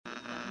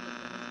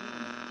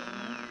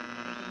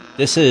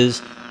This is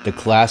the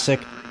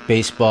Classic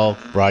Baseball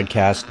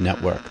Broadcast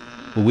Network,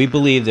 where we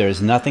believe there is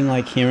nothing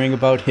like hearing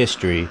about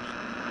history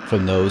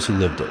from those who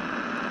lived it.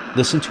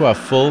 Listen to our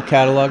full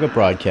catalog of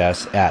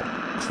broadcasts at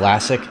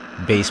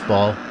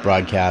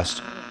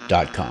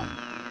classicbaseballbroadcast.com.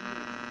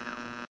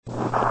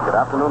 Good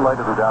afternoon,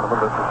 ladies and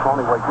gentlemen. This is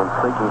Tony Wakeman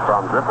speaking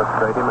from Griffith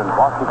Stadium in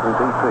Washington,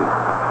 D.C.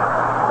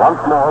 Once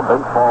more,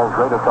 baseball's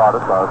greatest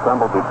artists are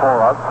assembled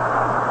before us.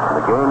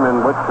 The game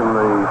in which, in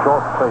the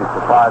short space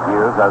of 5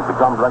 years, has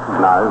become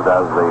recognized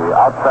as the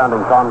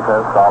outstanding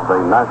contest of the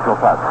national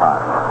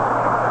pastime.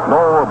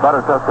 No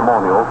better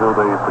testimonial to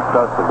the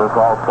success of this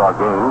all-star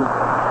game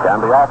can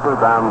be offered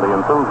than the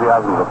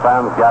enthusiasm of the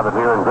fans gathered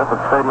here in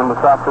Griffith Stadium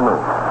this afternoon.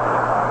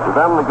 To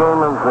them, the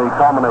game is the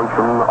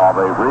culmination of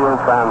a real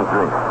fan's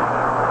dream.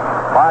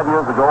 5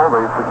 years ago,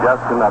 the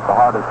suggestion that the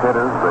hardest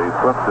hitters, the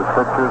swiftest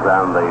pitchers,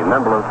 and the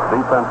nimblest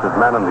defensive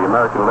men in the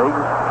American League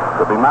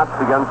could be matched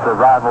against their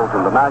rivals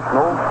in the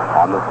National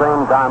on the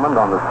same diamond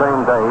on the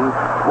same day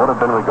would have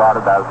been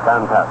regarded as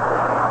fantastic.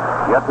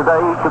 Yet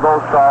today, each of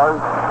those stars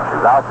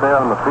is out there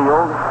in the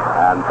field,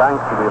 and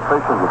thanks to the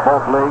officials of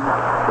both leagues,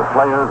 the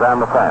players,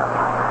 and the fans.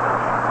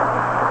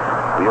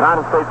 The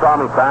United States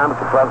Army band at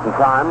the present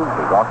time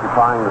is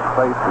occupying the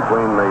space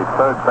between the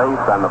third base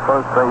and the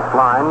first base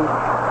line,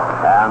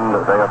 and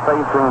they are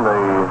facing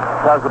the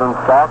President's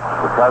Stalk,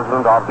 the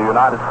President of the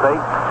United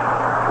States.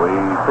 We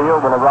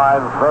feel will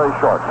arrive very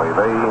shortly.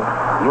 The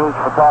news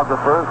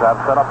photographers have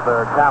set up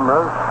their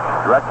cameras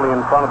directly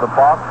in front of the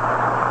box,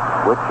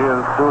 which is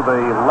to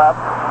the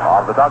left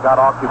of the dugout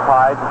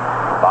occupied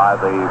by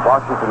the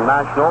Washington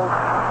Nationals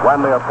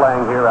when they are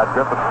playing here at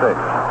Griffith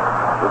Stadium.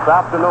 This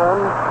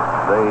afternoon,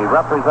 the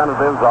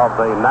representatives of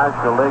the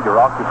National League are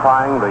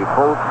occupying the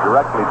booth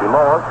directly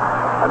below us,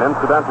 and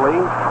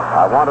incidentally,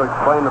 I want to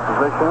explain the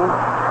position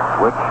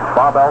which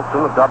Bob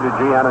Elson of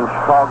WGN in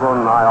Chicago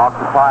and I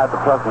occupy at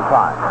the present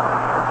time.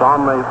 It's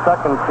on the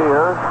second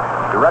tier,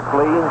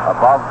 directly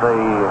above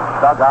the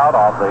dugout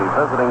of the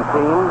visiting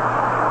team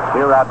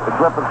here at the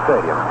Griffith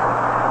Stadium.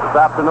 This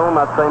afternoon,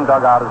 that same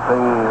dugout is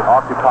being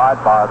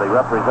occupied by the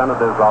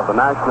representatives of the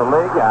National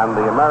League, and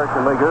the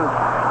American Leaguers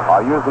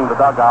are using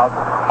the dugout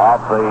of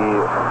the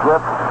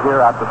Griff here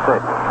at the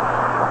stadium.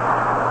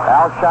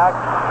 Al Shack,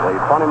 the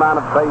funny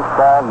man of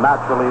baseball,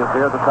 naturally is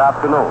here this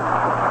afternoon.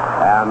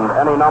 And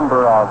any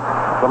number of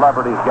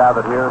celebrities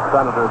gathered here,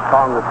 senators,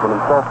 congressmen,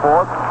 and so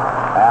forth.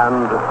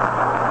 And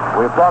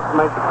we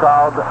approximate the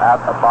crowd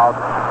at about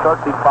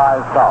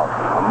 35,000.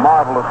 A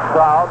marvelous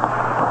crowd.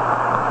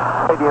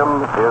 The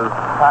stadium is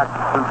packed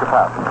to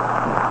capacity.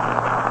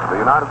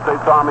 The United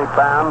States Army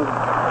band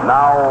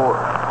now,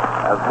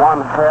 as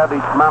one head,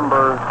 each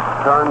member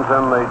turns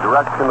in the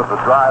direction of the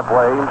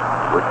driveway,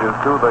 which is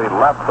to the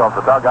left of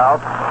the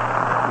dugout.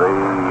 The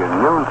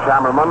news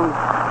cameramen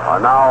are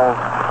now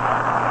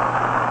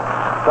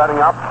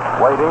setting up,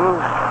 waiting,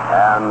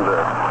 and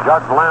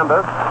Judge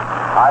Landis,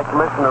 High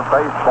Commissioner of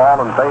Baseball,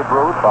 and Babe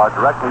Ruth are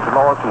directly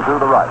below us and to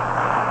the right.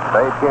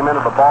 Babe came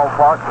into the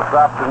ballpark this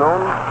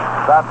afternoon,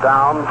 sat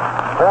down,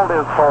 pulled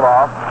his coat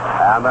off,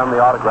 and then the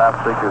autograph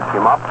seekers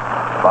came up.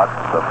 But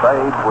the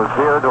Babe was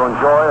here to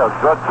enjoy a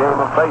good game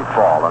of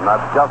baseball, and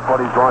that's just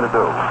what he's going to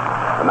do.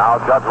 And now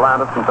Judge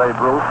Landis and Babe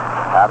Ruth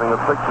having the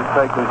pictures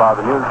taken by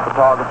the news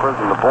photographers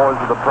and the boys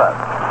of the press.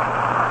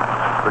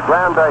 It's a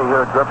grand day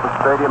here at Griffith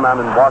Stadium and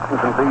in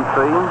Washington, D.C.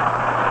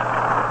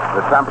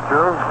 The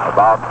temperature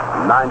about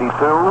 92.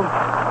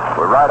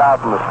 We're right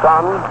out in the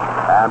sun,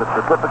 and it's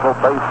a typical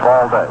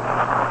baseball day.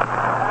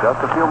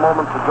 Just a few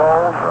moments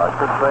ago, or I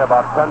should say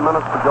about 10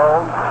 minutes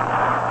ago,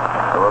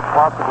 there were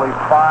possibly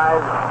 5,000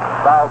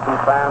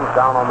 fans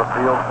down on the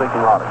field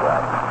seeking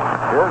autographs.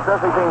 Here's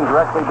Dizzy Dean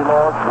directly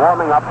below us,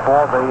 warming up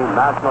for the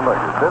National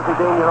Leaguers. Dizzy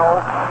Dean, you know,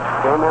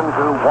 came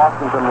into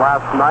Washington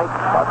last night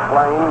by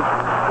plane.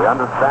 We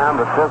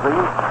understand that Dizzy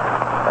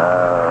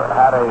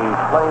had a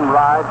plane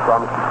ride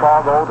from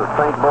Chicago to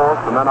St. Louis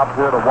and then up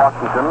here to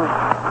Washington,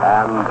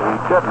 and he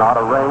did not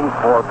arrange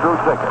for through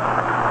tickets.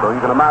 So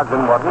you can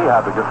imagine what he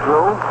had to get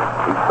through.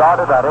 He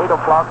started at 8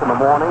 o'clock in the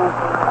morning,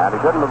 and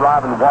he didn't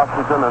arrive in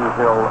Washington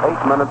until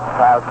 8 minutes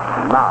past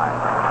 9.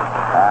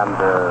 And,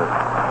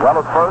 well,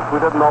 at first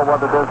we didn't know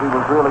whether Dizzy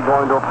was really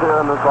going to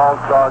appear in this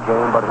all-star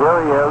game, but here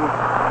he is,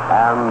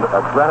 and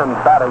a grand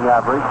batting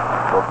average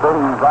for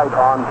being right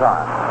on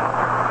time.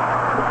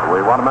 We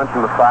want to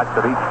mention the fact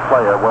that each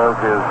player wears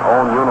his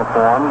own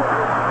uniform.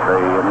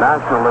 The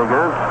National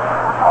Leaguers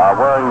are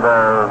wearing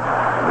the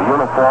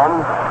uniform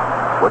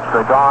which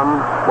they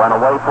don when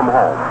away from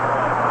home.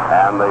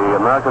 And the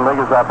American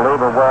Leaguers, I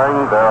believe, are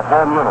wearing their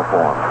home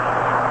uniform.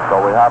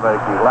 So we have a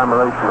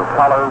conglomeration of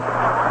colors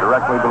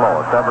directly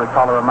below us, every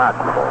color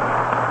imaginable.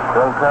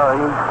 Bill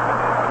Terry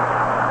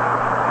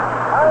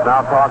is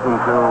now talking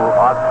to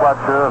Art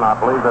Fletcher, and I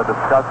believe they're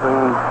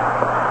discussing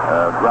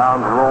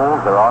ground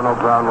rules. There are no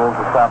ground rules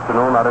this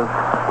afternoon. That is,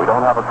 we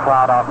don't have a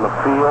crowd out in the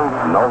field,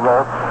 no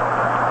ropes.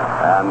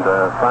 And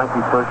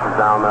Frankie Fish is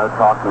down there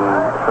talking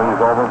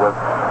things over with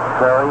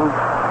Terry.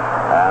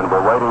 And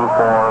we're waiting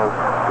for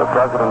the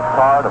president's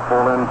car to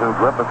pull into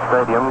Griffith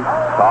Stadium,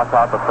 toss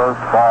out the first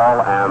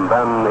ball, and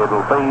then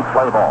it'll be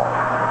play ball.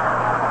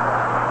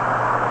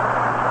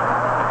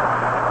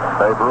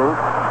 Babe Ruth,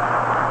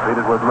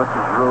 seated with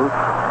Mrs. Ruth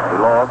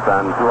below us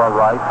and to our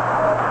right,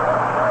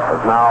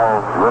 has now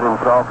rid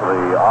himself of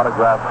the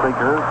autograph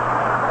seekers,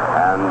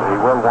 and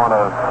he will want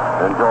to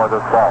enjoy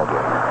this ball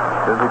game.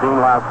 Dizzy Dean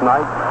last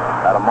night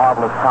had a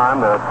marvelous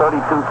time. There are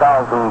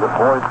 32,000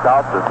 Boy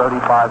Scouts, or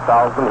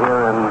 35,000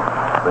 here in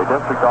the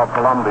District of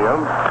Columbia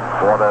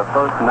for their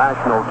first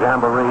national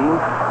jamboree,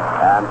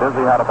 and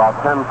Dizzy had about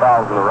 10,000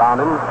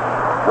 around him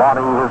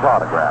wanting his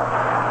autograph.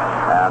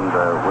 And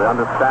we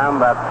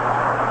understand that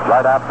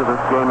right after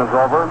this game is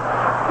over,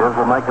 Diz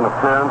will make an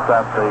appearance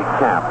at the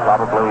camp,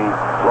 probably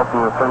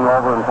looking the thing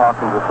over and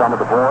talking to some of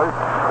the boys.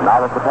 And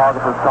now the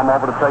photographers come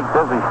over to take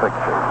Dizzy's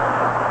pictures.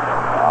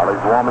 While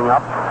he's warming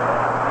up,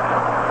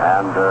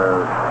 and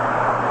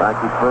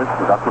Frankie Fish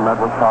and Dr.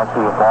 Medwick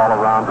tossing the ball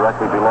around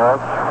directly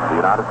below us. The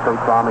United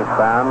States Army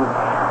band,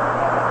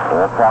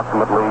 or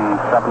approximately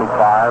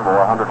 75 or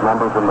 100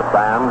 members in the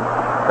band,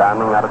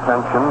 standing at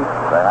attention.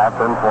 They have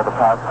been for the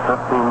past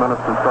 15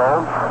 minutes or so.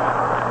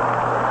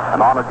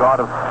 An honor guard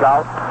of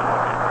scouts,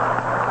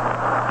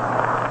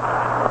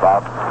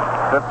 about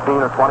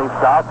 15 or 20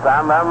 scouts,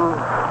 and then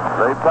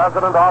the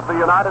President of the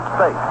United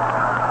States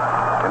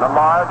in a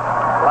large,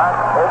 black,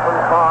 open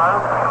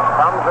car,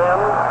 comes in,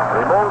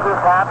 removes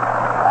his hat,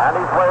 and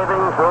he's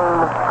waving to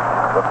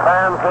the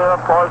fans here. Of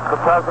course, the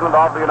President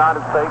of the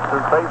United States is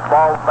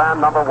baseball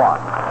fan number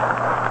one.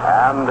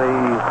 And he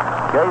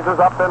gazes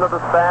up into the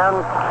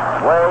stands,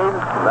 waves,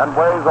 and then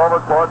waves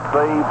over towards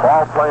the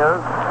ball players.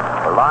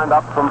 They're lined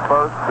up from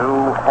first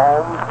to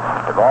home.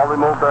 They've all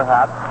removed their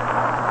hats.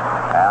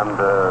 And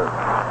the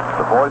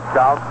Boy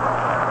Scouts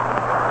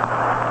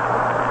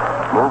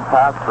move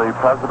past the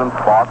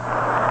President's box.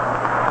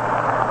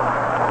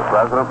 The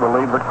President will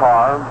leave the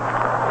car.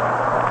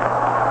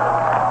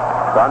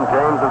 Son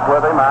James is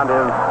with him and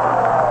his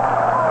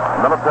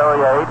military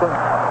aide.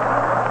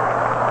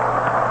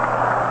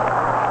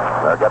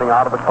 They're getting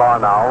out of the car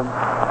now,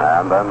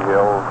 and then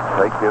he'll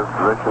take his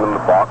position in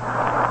the box,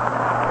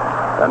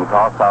 then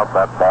toss out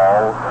that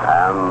ball,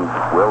 and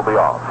we'll be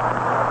off.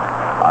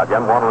 I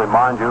again want to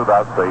remind you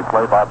that the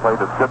play-by-play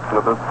description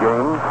of this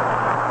game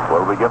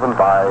will be given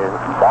by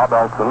Bob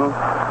Elson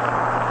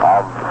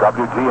of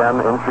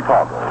WGN in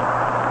Chicago.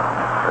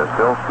 They're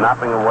still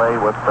snapping away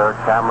with their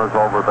cameras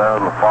over there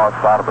on the far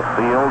side of the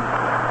field.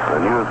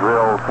 The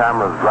newsreel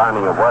cameras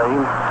grinding away.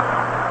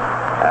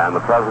 And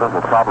the President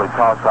will probably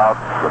toss out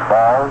the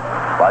ball.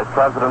 Vice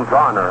President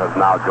Garner has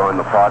now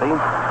joined the party.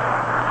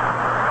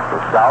 The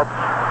Scouts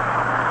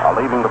are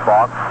leaving the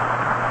box.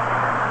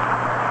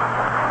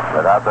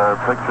 They've had their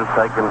pictures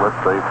taken with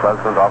the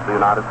President of the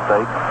United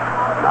States.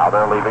 Now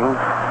they're leaving.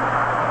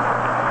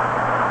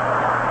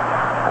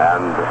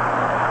 And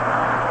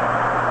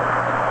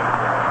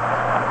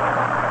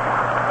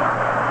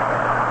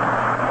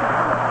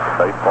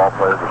baseball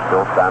players are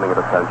still standing at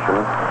attention.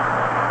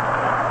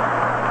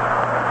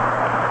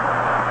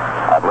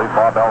 I believe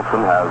Bob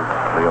Elson has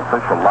the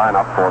official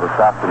lineup for this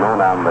afternoon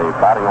and the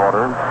batting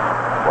order.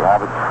 We'll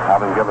have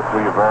him give it to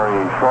you very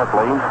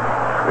shortly.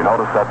 We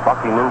notice that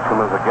Bucky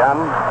Newsom is again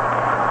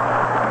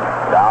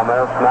down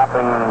there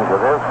snapping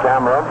with his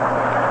camera.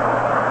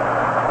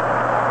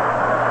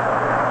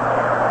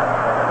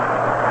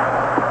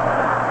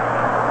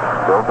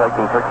 Still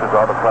taking pictures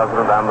of the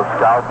President and the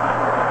Scouts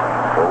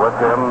who are with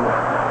him.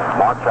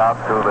 March out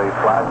to the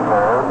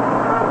flagpole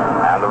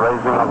and the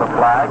raising of the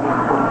flag.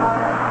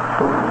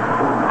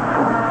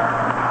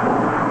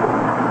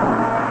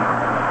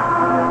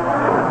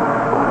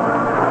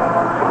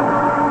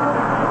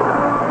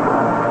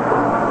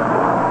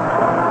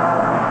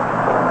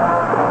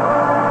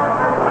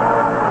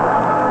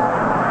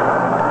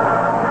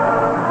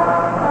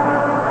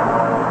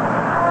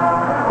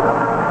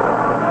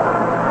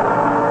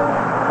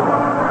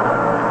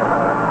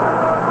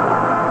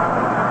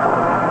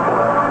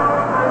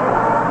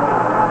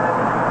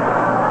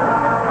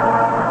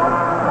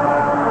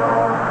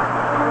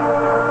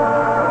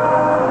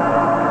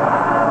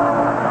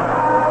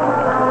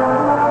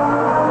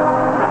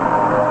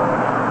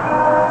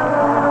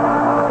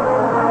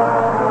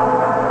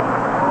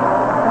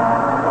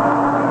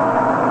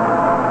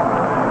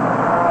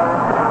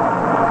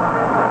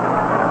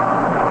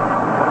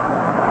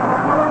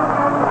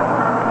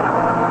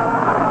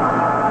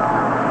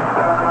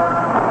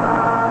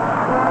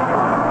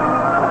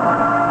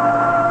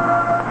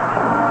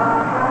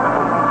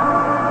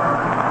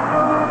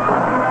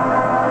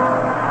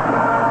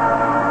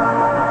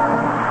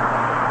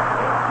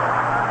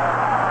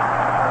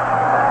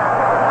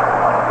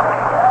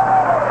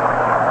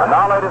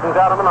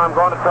 Gentlemen, I'm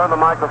going to turn the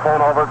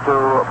microphone over to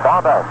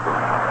Bob Elson.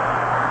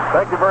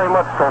 Thank you very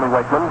much, Tony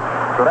Wakeman.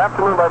 Good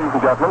afternoon, ladies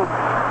and gentlemen.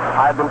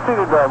 I've been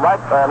seated right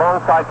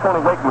alongside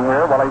Tony Wakeman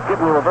here while he's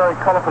giving you a very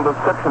colorful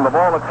description of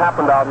all that's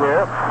happened out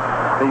here.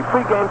 The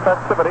pre-game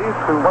festivities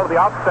to one of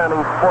the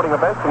outstanding sporting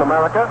events in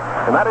America,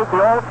 and that is the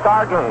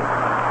All-Star Game.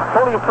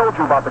 Tony has told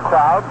you about the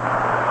crowd.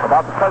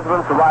 about the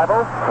president's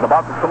arrival and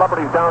about the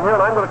celebrities down here,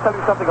 and I'm going to tell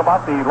you something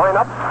about the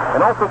lineup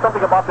and also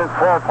something about this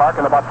ballpark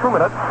in about 2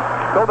 minutes,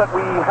 so that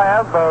we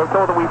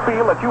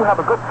feel that you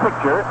have a good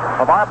picture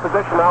of our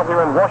position out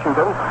here in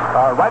Washington,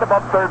 right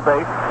above third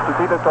base, to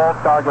see this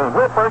all-star game.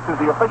 Here first is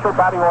the official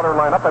batting order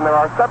lineup, and there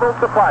are several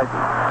surprises.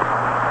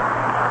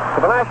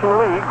 For the National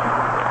League,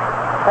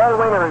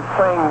 Paul Wainer is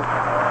playing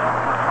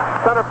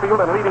center field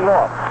and leading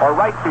off, or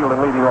right field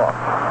and leading off.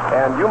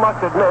 And you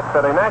must admit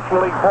that a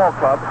National League ball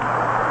club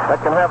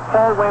that can have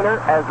Paul Wainer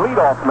as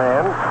leadoff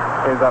man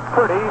is a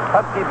pretty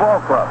husky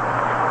ball club.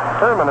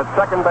 Thurman at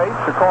second base,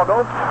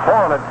 Chicago.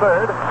 Vaughn at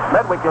third.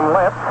 Medwick in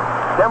left.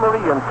 Demery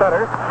in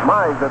center.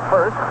 Mize at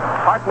first.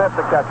 Hartnett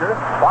the catcher.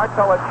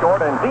 Bartell at short.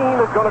 And Dean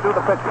is going to do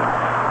the pitching.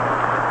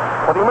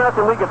 For the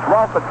American League, it's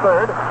Rolfe at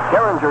third.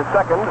 Gehringer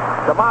second.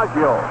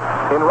 DiMaggio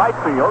in right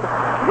field.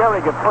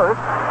 Gehrig at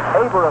first.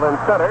 Averill in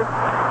center.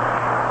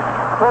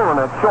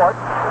 Cohen at short.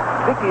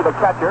 Dickey the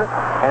catcher.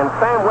 And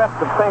Sam West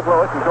of St.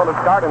 Louis is going to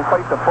start in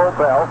place of Bo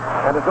Bell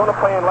and is going to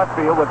play in left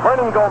field with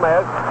Vernon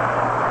Gomez,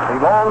 the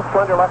long,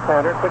 slender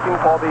left-hander, pitching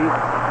for the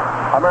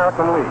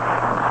American League.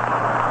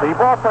 The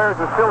ball players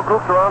are still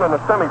grouped around in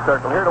a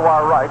semicircle here to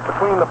our right,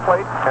 between the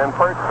plate and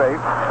first base,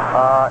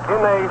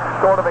 in a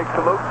sort of a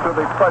salute to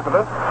the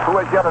president,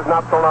 who as yet has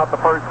not thrown out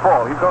the first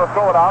ball. He's going to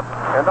throw it out,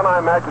 and then I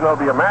imagine there'll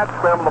be a mad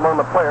scramble among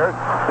the players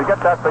to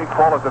get that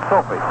baseball as a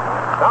trophy.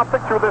 Now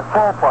picture this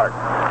ballpark.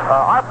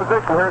 Our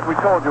position here, as we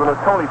told you, and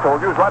as Tony told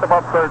you, is right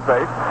above third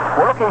base.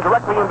 We're looking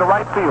directly into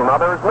right field. Now,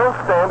 there is no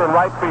stand in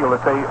right field.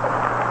 It's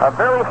a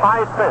very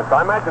high fence.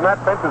 I imagine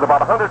that fence is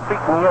about 100 feet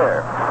in the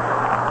air.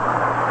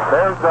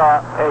 There's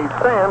a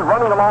stand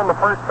running along the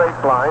first base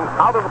line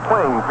out of the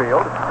playing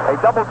field, a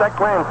double-deck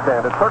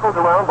grandstand. It circles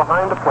around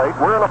behind the plate.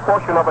 We're in a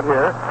portion of it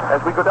here.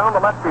 As we go down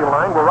the left field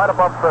line, we're right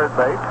above third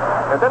base.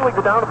 And then we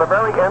go down to the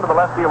very end of the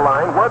left field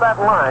line, where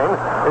that line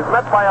is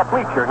met by a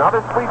bleacher. Now,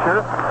 this bleacher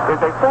is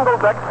a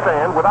single-deck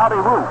stand without a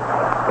roof.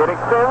 It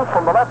extends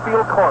from the left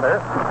field corner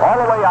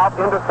all the way out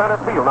into center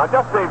field. Now,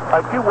 just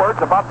a few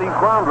words about these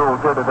ground rules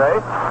here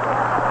today,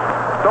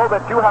 so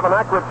that you have an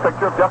accurate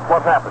picture of just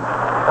what happens.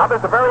 Now,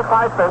 there's a very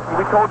high fence, as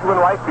we told you, in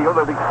right field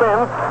that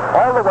extends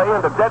all the way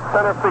into dead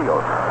center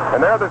field. And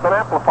there's an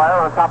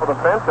amplifier on top of the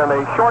fence and a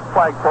short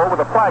flagpole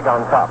with a flag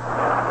on top.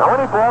 Now,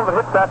 any ball that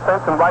hits that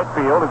fence in right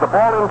field is a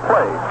ball in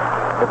play.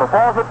 If a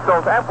ball hits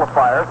those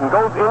amplifiers and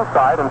goes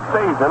inside and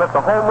stays in, it's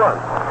a home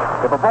run.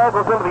 If a ball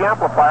goes into the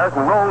amplifiers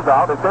and rolls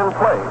out, it's in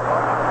play.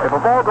 If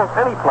a ball goes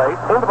any place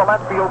into the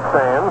left field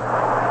stand,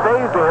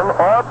 stays in,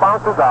 or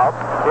bounces out,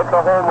 it's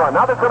a home run.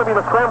 Now there's going to be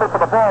the scramble for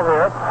the ball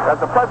here as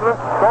the president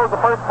throws the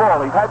first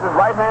ball. He has his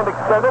right hand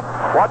extended.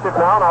 Watch it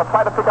now, and I'll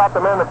try to pick out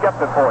the man that gets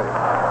it for you.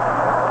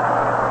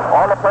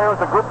 All the players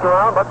are grouped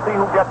around. Let's see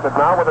who gets it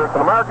now, whether it's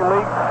an American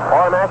League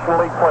or a National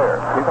League player.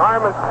 His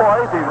arm is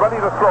poised. He's ready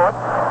to throw it.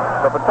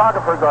 The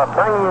photographers are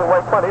banging away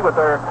plenty with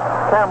their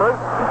cameras.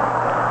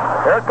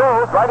 There it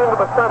goes, right into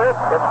the center.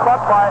 It's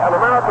caught by an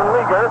American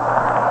leaguer.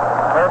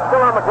 They're still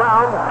on the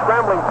ground,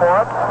 scrambling for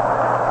it.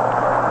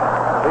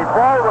 The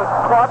ball was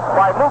caught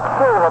by Luke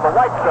Sewell of the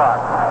White Sox.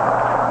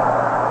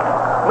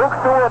 Luke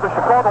Sewell of the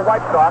Chicago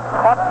White Sox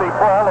caught the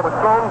ball that was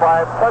thrown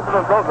by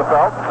President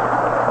Roosevelt.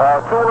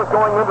 Sewell is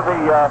going into the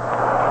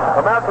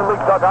American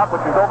League dugout,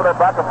 which is over there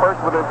back at first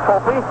with his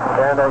trophy,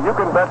 and you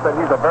can bet that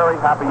he's a very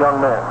happy young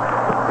man.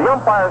 The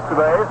umpires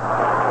today,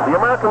 the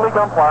American League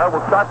umpire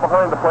will start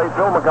behind the plate,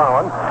 Bill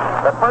McGowan.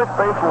 At first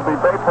base will be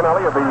Bay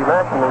Pinelli of the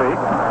National League.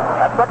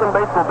 At second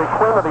base will be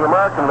Quinn of the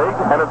American League.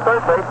 And at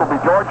third base will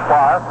be George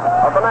Farr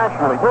of the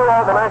National League. Here are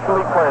all the National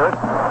League players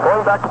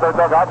going back to their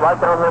dugout right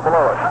down here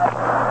below us.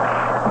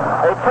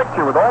 A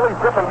picture with all these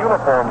different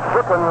uniforms.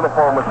 Brooklyn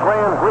uniform with gray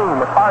and green.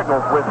 The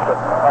Cardinals with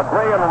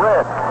gray and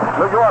red.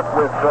 New York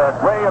with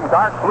gray and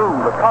dark blue.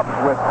 The Cubs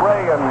with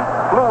gray and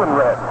blue and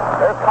red.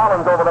 There's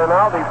Collins over there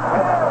now, the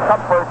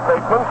Cubs first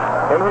baseman,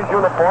 in his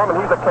uniform,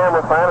 and he's a camera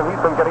fan, and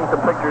he's been getting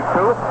some pictures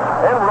too.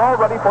 And we're all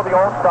ready for the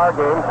All-Star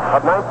game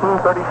of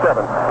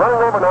 1937.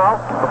 Running over now,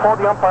 before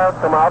the umpires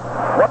come out,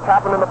 what's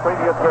happened in the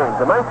previous games.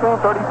 In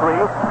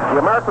 1933, the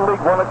American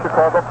League won at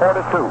Chicago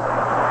 4-2.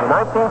 In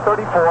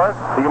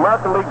 1934, the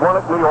American League won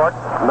at New York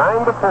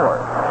 9-4.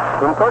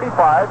 In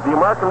 35, the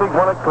American League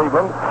won at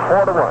Cleveland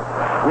 4-1.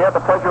 We had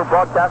the pleasure of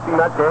broadcasting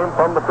that game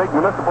from the big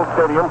municipal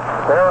stadium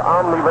there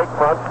on the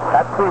lakefront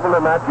at Cleveland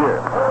in that year.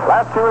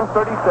 Last year in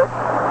 36,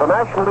 the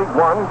National League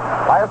won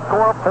by a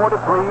score of 4-3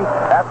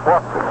 at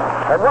Boston.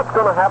 And what's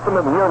going to happen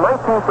in the year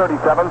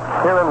 1937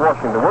 here in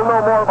Washington? We'll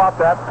know more about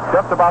that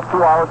just about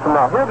 2 hours from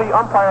now. Here are the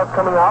umpires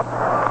coming out.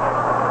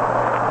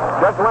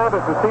 Judge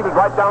Landis is seated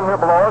right down here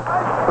below us.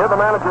 Here are the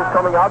managers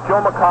coming out, Joe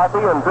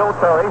McCarthy and Bill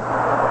Terry.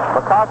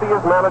 McCarthy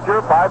is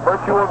manager by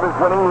virtue of his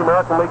winning the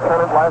American League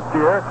pennant last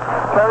year.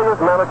 Terry is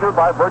manager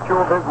by virtue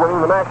of his winning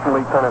the National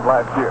League pennant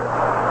last year.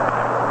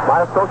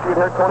 My associate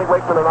here, Tony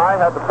Wakeman, and I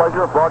had the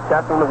pleasure of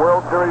broadcasting the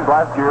World Series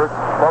last year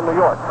from New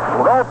York.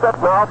 We're all set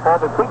now for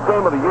the big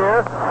game of the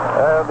year,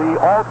 the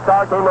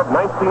All-Star game of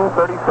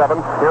 1937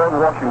 here in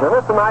Washington.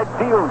 It's an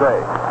ideal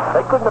day.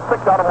 They couldn't have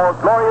picked out a more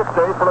glorious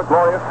day for a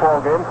glorious ball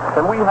game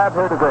than we have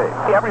here today.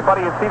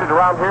 Everybody is seated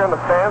around here in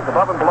the stands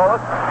above and below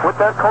us with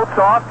their coats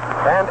off,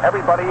 and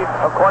everybody,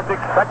 of course,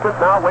 expectant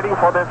now, waiting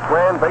for this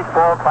grand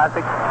baseball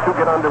classic to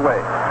get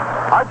underway.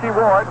 Archie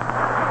Ward,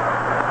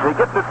 the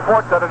gifted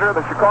sports editor of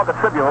the Chicago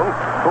Tribune,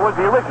 who was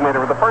the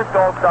originator of the first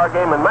All-Star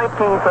game in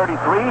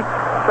 1933,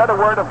 said a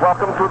word of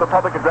welcome to the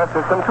public address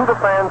system, to the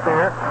fans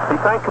here. He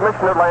thanked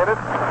Commissioner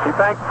Landis, he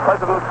thanked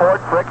President Ford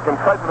Frick and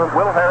President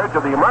Will Harridge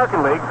of the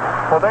American League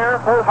for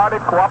their wholehearted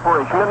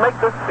cooperation in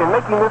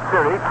making this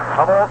series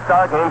of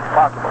All-Star games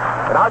possible.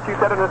 And Archie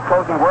said in his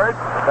closing words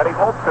that he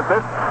hopes that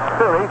this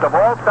series of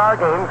All-Star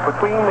games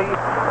between the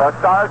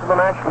stars of the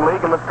National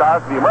League and the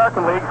stars of the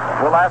American League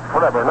will last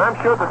forever. And I'm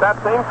sure that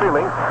that same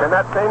feeling and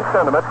that same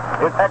sentiment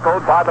is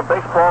echoed by the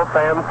baseball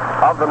fans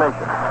of the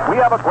nation. We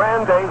have a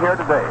grand day here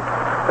today.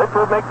 This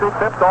will make the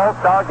 5th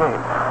All-Star game.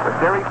 The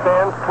series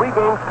stands 3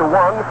 games to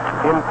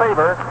 1 in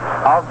favor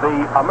of the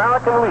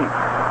American League.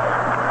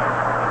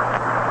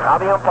 Now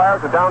the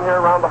umpires are down here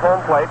around the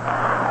home plate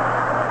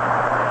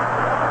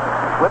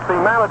with the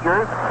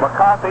managers,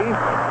 McCarthy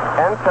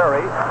and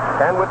Terry,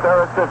 and with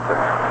their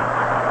assistants.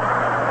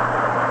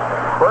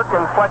 Burke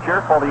and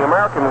Fletcher for the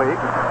American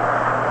League,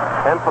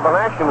 and for the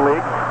National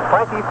League,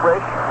 Frankie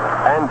Frisch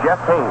and Jeff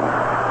Haynes.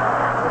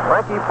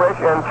 Frankie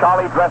Frisch and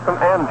Charlie Dressen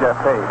and Jeff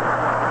Haynes.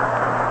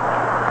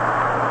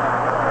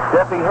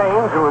 Jesse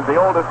Haynes, who is the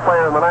oldest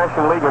player in the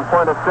National League in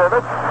point of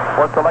service,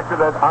 was selected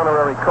as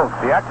honorary coach.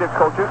 The active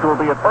coaches who will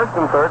be at first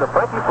and third are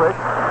Frankie Frisch,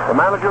 the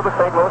manager of the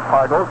St. Louis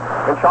Cardinals,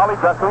 and Charlie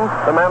Dressen,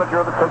 the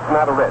manager of the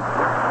Cincinnati Reds.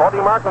 For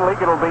the American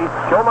League, it will be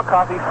Joe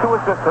McCarthy's 2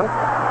 assistants,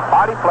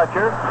 Artie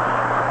Fletcher,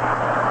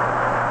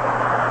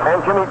 and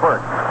Jimmy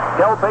Burke.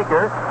 Del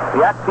Baker,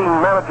 the acting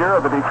manager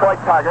of the Detroit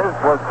Tigers,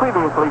 was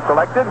previously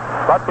selected,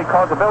 but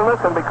because of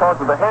illness and because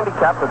of the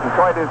handicap that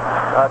Detroit is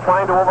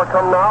trying to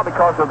overcome now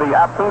because of the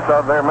absence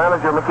of their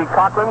manager, Mickey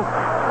Cochran,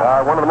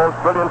 one of the most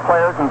brilliant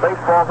players in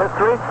baseball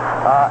history,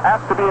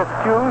 asked to be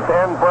excused,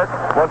 and Burke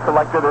was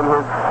selected in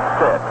his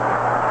stead.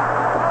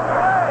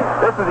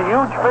 This is a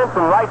huge fence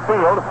in right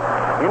field.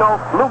 You know,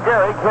 Lou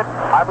Gehrig hit,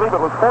 I believe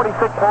it was 46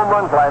 home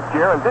runs last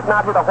year, and did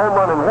not hit a home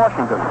run in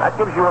Washington. That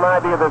gives you an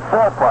idea of this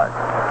ballpark,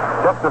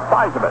 just the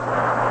size of it.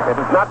 It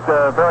is not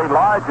very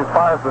large as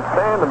far as the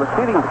stand and the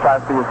seating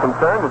capacity is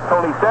concerned. As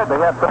Tony said, they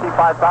have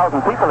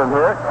 35,000 people in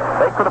here.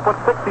 They could have put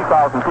 60,000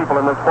 people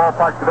in this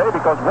ballpark today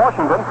because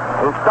Washington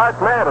is stark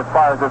mad as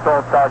far as this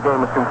All-Star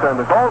game is concerned.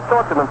 There's all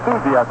sorts of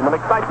enthusiasm and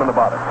excitement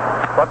about it.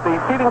 But the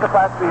seating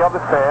capacity of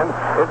the stand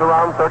is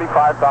around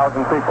 35,000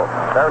 people.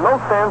 There are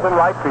no stands in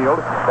right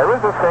field. There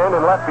is a stand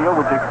in left field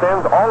which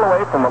extends all the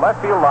way from the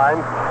left field line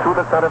to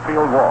the center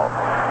field wall.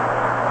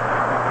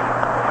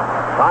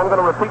 I'm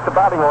going to repeat the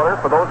batting order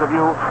for those of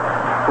you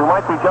who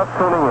might be just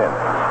tuning in.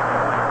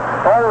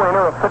 Paul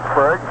Wainer of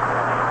Pittsburgh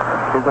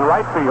is in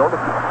right field.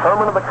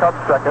 Herman of the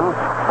Cubs second.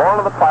 Vaughn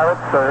of the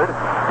Pirates third.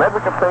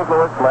 Medwick of St.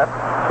 Louis left.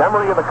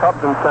 Emery of the Cubs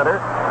in center.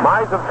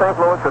 Mize of St.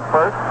 Louis at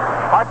first.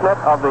 Hartnett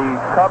of the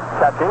Cubs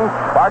catching.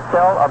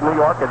 Bartell of New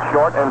York at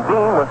short. And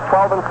Dean with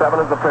 12 and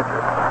 7 as the pitcher.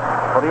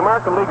 For the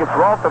American League, it's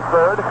Rolfe at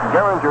third.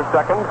 Gehringer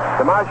second.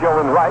 DiMaggio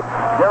in right.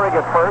 Gehrig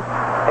at first.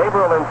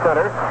 Averill in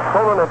center.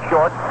 Cronin at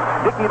short.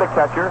 Dickey the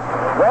catcher,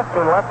 West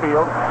in left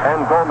field,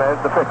 and Gomez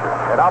the pitcher.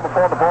 And now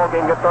before the ball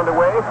game gets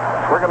underway,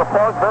 we're going to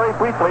pause very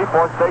briefly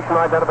for station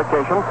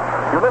identification.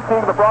 You're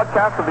listening to the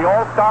broadcast of the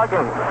All-Star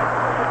Game.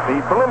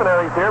 The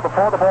preliminaries here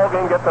before the ball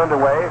game gets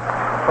underway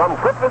from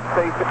Griffith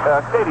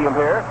Stadium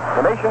here,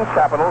 the nation's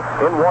capital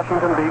in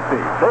Washington, D.C.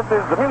 This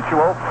is the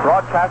Mutual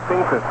Broadcasting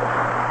System.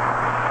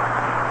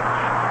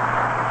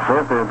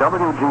 This is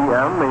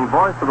WGN, the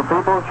voice of the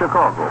people,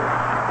 Chicago.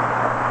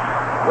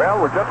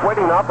 Well, we're just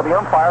waiting now for the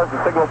umpires to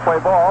signal play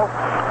ball.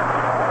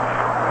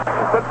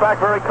 We'll sit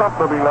back very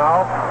comfortably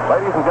now,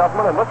 ladies and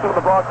gentlemen, and listen to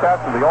the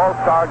broadcast of the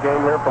All-Star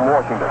Game here from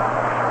Washington.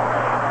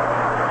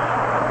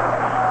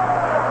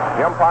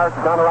 The umpires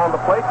are down around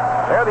the plate.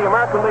 There the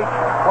American League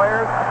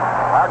players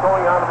are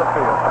going onto the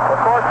field. Of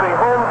course, the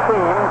home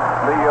team,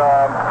 the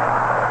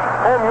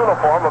home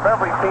uniform of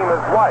every team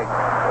is white.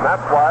 And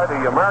that's why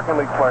the American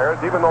League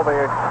players, even though they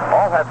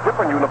all have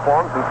different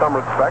uniforms in some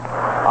respects,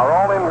 are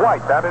all in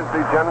white. That is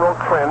the general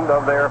trend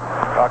of their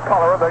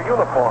color of their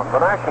uniform.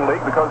 The National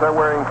League, because they're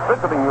wearing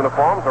visiting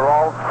uniforms, are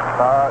all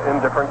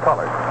in different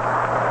colors.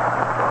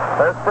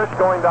 There's Frisch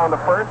going down to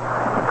first,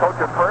 coach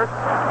at first.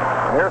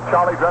 And here's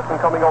Charlie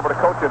Dressen coming over to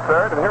coach at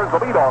third. And here's the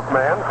leadoff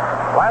man,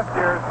 last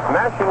year's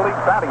National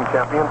League batting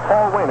champion,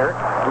 Paul Wainer,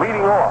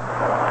 leading off.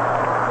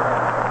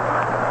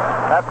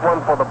 That's one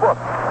for the book.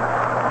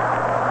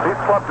 These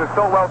clubs are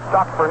so well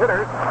stocked for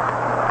hitters,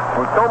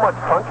 with so much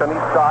punch on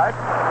each side.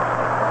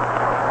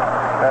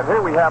 And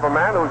here we have a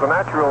man who's a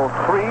natural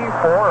 3,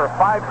 4, or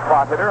 5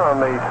 spot hitter on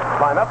the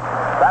lineup,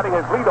 batting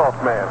as leadoff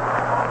man,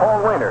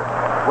 Paul Wainer,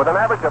 with an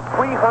average of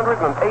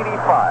 385.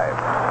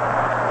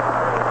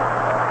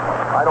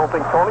 I don't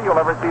think, Tony,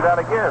 you'll ever see that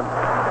again.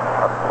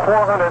 A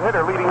 400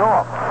 hitter leading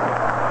off.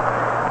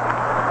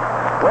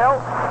 Well,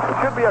 it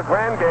should should be a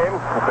grand game.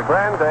 It's a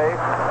grand day,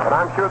 and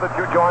I'm sure that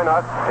you join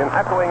us in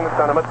echoing the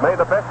sentiment, may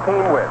the best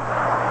team win.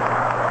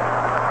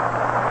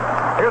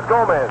 Here's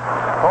Gomez,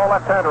 tall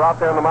left-hander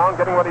out there on the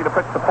mound, getting ready to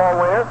pitch to Paul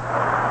Wainer.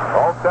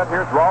 All set.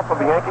 Here's Rolf of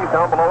the Yankees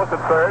down below us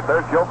at third.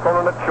 There's Joe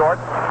Cronin at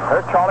short.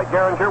 There's Charlie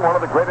Gehringer, one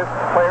of the greatest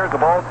players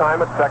of all time,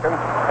 at second.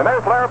 And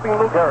there's Larry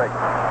Lou Gehrig,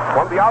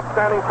 one of the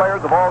outstanding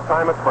players of all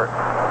time, at first.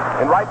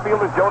 In right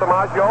field is Joe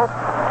DiMaggio.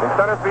 In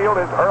center field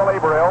is Earl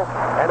Averill.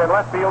 And in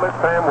left field is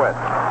Sam West.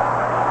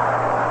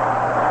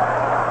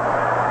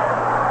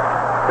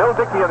 Bill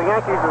Dickey of the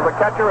Yankees is the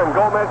catcher, and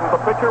Gomez is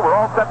the pitcher. We're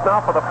all set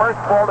now for the first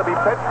ball to be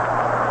pitched.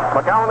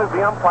 McGowan is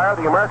the umpire,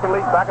 the American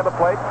League back at the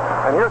plate.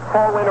 And here's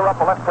Paul Wainer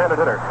up, a left-handed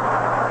hitter.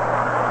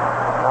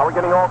 Now we're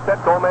getting all set.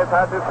 Gomez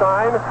has his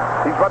sign.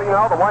 He's ready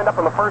now to wind up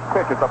in the first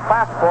pitch. It's a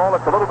fastball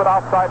that's a little bit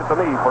outside at the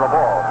knee for a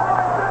ball.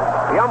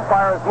 The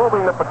umpire is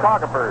moving the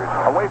photographers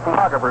away from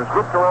photographers,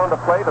 grouped around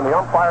the plate, and the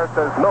umpire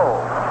says no.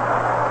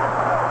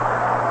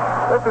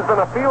 This has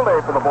been a field day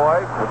for the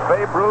boys, with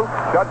Babe Ruth,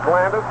 Judge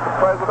Landis, the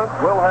president,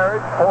 Will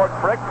Harris, Ford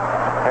Frick,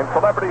 and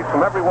celebrities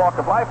from every walk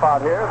of life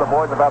out here. The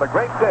boys have had a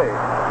great day,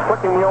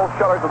 flicking the old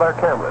shutters of their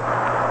cameras.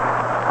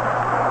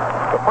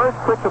 The first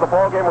pitch of the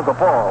ball game was a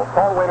ball.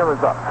 Paul Wainer is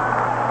up.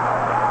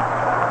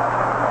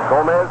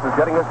 Gomez is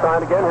getting his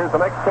sign again. Here's the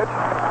next pitch.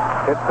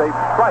 It's a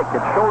strike.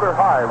 It's shoulder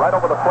high, right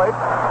over the plate,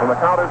 and the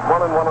count is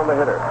 1-1 on the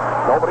hitter.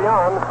 Nobody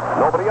on,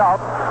 nobody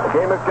out. The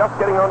game is just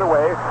getting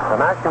underway. The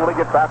National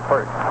League gets back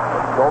first.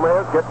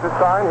 Gomez gets his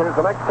sign. Here's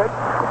the next pitch.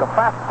 It's a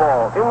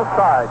fastball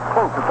inside,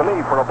 close at the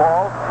knee for a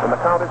ball, and the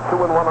count is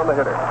 2-1 on the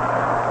hitter.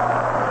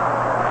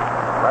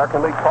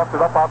 American League tossed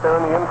it up out there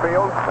in the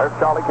infield. There's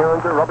Charlie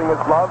Gehringer rubbing his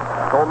glove.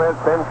 Gomez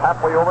bends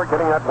halfway over,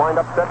 getting that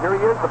wind-up set. Here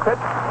he is, the pitch.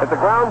 It's a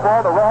ground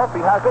ball to Rolf.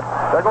 He has it.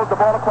 There goes the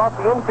ball across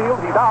the infield.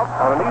 He's out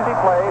on an easy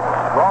play.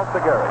 Rolf to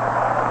Gehrig.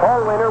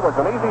 Paul Wainer was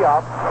an easy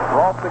out.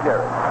 Rolf to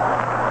Gehrig.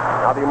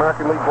 Now the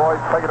American League boys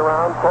play it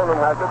around. Cronin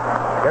has it.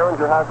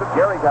 Gehringer has it.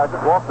 Gehrig has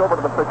it. Walks over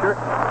to the pitcher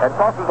and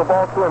tosses the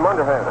ball to him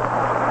underhanded.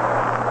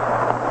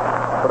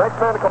 The next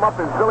man to come up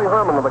is Billy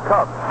Herman of the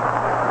Cubs,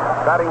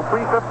 batting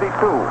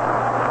 .352.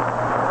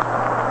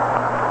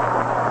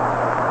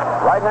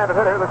 Right-handed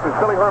hitter. This is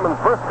Billy Herman's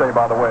birthday,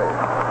 by the way.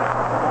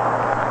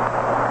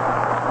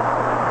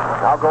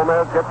 Now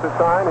Gomez gets his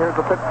sign. Here's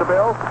the pitch to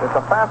Bill. It's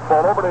a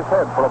fastball over his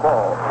head for a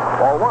ball.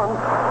 Ball one.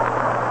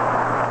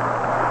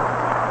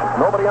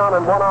 Nobody on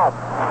and one out.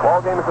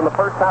 Ball game is in the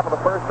first half of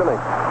the first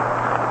inning.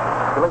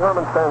 Billy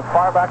Herman stands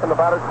far back in the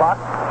batter's box.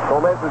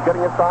 Gomez is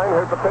getting his sign.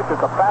 Here's the pitch.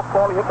 It's a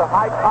fastball. He hits a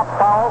high top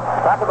foul.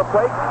 Back of the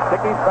plate.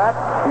 Dickey's back.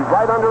 He's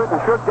right under it and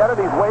should get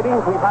it. He's waiting.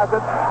 He has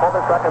it for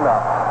the second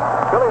out.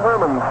 Billy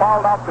Herman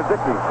fouled out to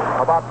Dickey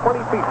about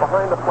 20 feet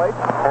behind the plate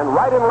and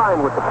right in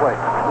line with the plate.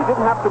 He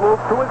didn't have to move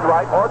to his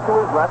right or to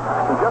his left.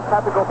 He just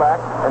had to go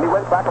back, and he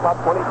went back about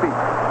 20 feet.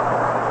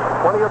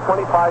 20 or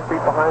 25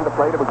 feet behind the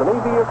plate. It was an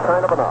easiest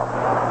kind of an out.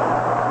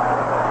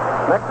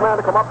 Next man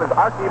to come up is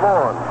Archie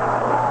Vaughan.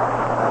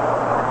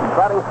 He's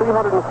batting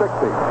 .360.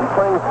 He's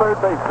playing third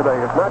base today.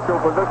 His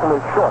natural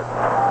position is short.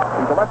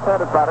 He's a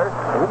left-handed batter,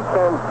 and he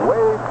stands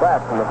way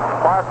back in the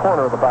far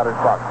corner of the batter's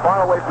box,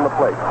 far away from the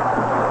plate.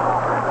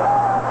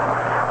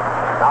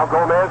 Now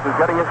Gomez is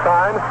getting his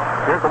sign.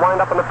 Here's the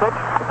wind-up in the pitch.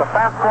 It's a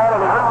fastball,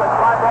 and he hits a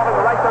fly ball in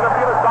the right center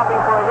field, stopping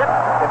for a hit.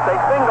 It's a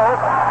single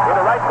in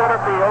the right center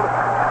field.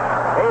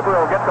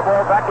 Averill gets the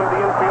ball back into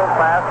the infield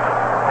fast,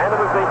 and it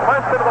is the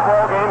first hit of the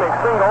ball game, a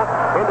single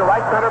into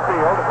right center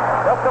field.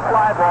 Just a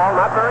fly ball,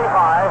 not very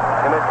high,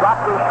 and it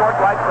dropped in short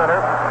right center.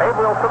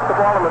 Averill took the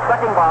ball in the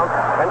second bounce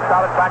and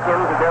shot it back in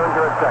to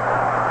Gehringer at second.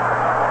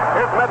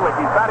 Here's Medwick.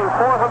 He's batting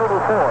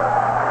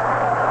 .404.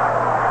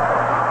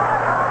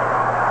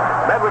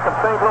 Medwick of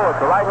St. Louis,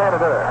 the right-handed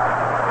hitter.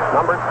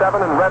 Number 7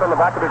 in red on the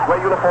back of his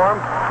gray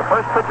uniform. The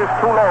first pitch is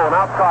too low and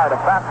outside,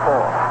 a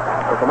fastball.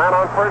 There's a man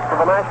on first for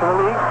the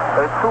National League.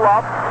 There's 2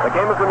 out. The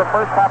game is in the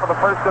first half of the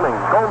first inning.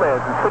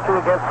 Gomez is pitching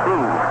against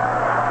Dean.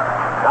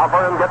 Now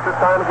Burnham gets his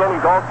sign again.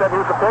 He's all set.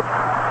 Here's the pitch.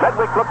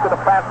 Medwick looks at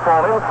a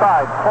fastball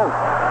inside, close,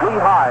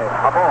 knee-high,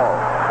 a ball.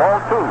 Ball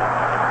 2.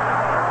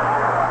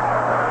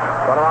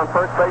 Runner on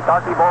first base,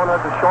 Archie Vaughan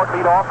has a short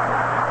lead off.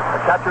 The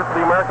catcher for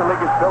the American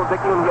League is Bill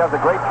Dickey, and he has a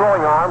great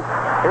throwing arm.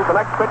 Here's the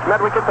next pitch.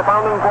 Medwick gets the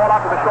bounding ball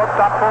out to the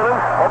shortstop, Cronin.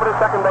 Over to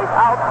second base,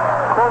 out.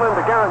 Cronin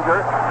to Gehringer.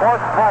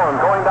 Forced Vaughan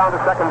going down to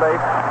second base,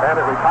 and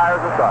it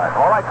retires aside.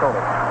 All right, Tony.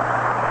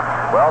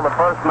 Well, the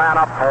first man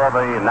up for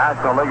the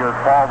National Leaguers,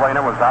 Paul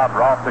Wainer, was out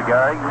Rolf to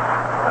Gehrig.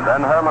 And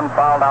then Herman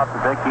fouled out to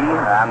Dickey,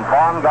 and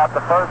Vaughan got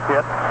the first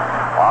hit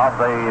of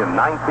the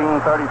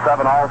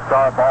 1937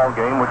 All-Star Ball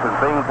game, which is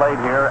being played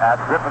here at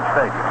Griffith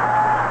Stadium.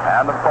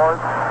 And, of course,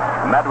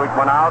 Medwick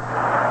went out,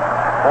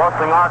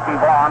 forcing Archie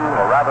Vaughan,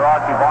 or rather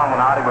Archie Vaughan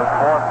went out. He was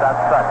forced at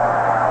second.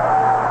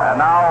 And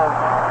now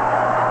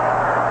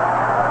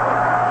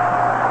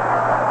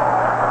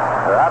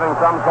they're having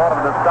some sort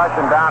of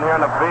discussion down here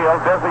in the field.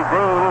 Dizzy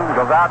Dean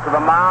goes out to the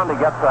mound. He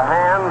gets a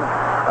hand,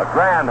 a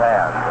grand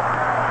hand.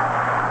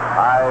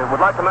 I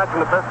would like to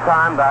mention at this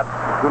time that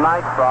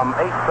Tonight from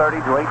 8:30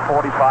 to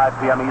 8:45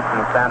 p.m.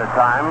 Eastern Standard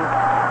Time,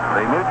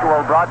 the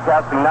Mutual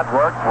Broadcasting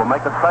Network will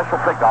make a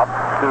special pickup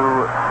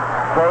to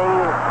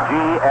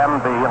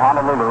KGMB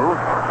Honolulu,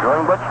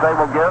 during which they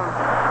will give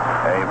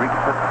a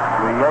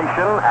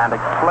recapitulation and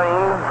explain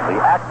the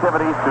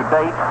activities to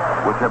date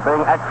which are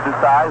being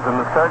exercised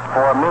in the search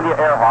for Amelia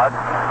Earhart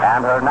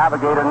and her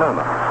navigator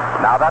Newman.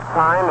 Now that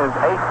time is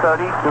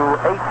 8:30 to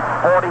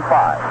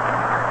 8:45.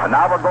 And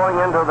now we're going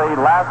into the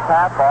last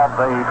half of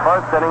the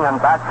first inning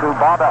and back to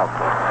Bob Elson.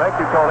 Thank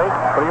you, Tony.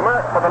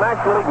 For the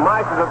National League,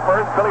 Mize is at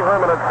first, Billy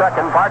Herman at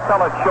second,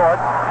 Bartell at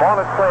short, Vaughn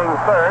is playing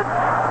third,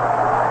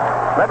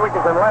 Medwick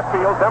is in left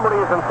field,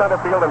 Demery is in center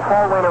field, and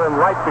Paul Wainer in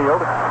right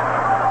field.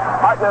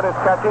 Hartnett is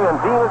catching,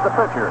 and Dean is the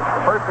pitcher.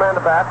 The first man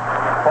to bat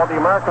for the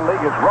American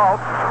League is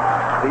Rolfe.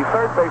 The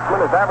third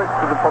baseman, his average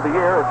for the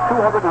year is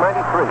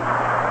 293.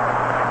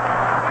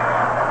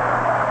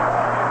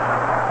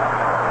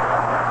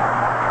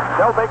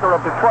 Del Baker of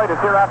Detroit is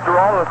here after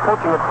all and is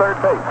coaching at third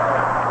base.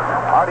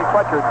 Artie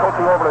Fletcher is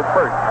coaching over at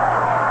first.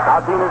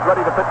 Now Dean is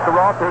ready to pitch to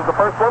Rolfe. Here's the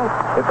first one.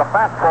 It's a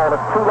fastball.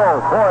 It's too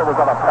low. Boy, was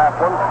that a fast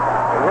one.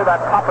 You hear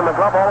that pop in the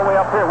glove all the way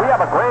up here. We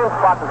have a grand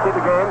spot to see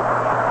the game.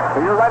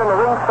 So you're right in the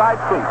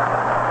ringside seat.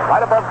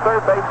 Right above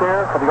third base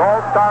here for the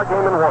All-Star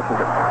game in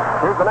Washington.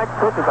 Here's the next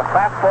pitch. It's a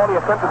fastball. He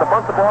attempted to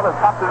bunt the ball and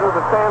popped it into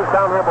the stands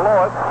down here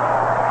below us.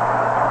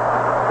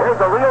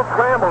 Here's a real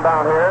scramble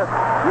down here.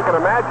 You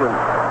can imagine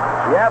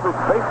the average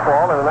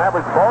baseball and an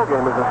average ball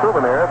game is a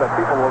souvenir that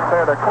people will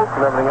tear their coats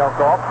and everything else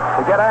off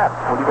to get at.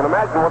 Well, you can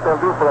imagine what they'll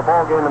do for a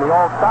ball game in the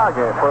All-Star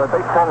game, for a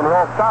baseball in the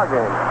All-Star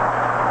game.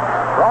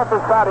 Rolfe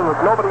is batting with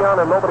nobody on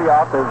and nobody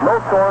out. There's no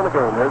score in the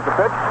game. Here's the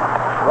pitch.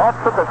 Rolfe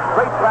took a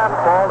straight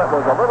fastball that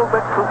was a little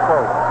bit too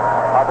close.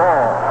 A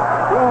ball.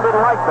 Dean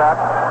didn't like that.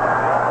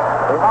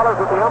 He hollers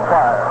at the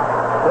umpire,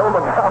 Bill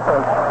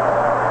McGowan.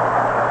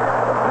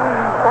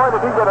 Boy,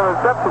 did he get a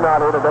reception out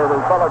here today,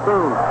 this fellow,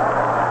 too.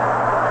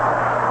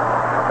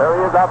 There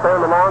he is out there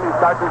in the mound. He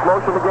starts his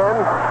motion again.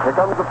 Here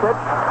comes the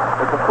pitch.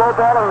 It's a slow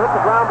ball and hits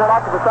the ground ball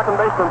out to the second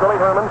baseman, Billy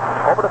Herman,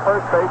 over to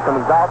first base, and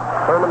he's out.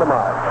 Herman to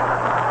Mize.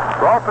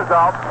 Rolfe is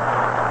out.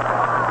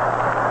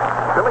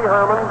 Billy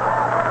Herman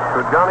to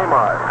Johnny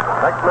Mize.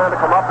 Next man to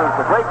come up is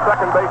the great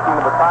second baseman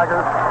of the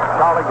Tigers,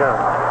 Charlie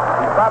Gehringer.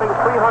 He's batting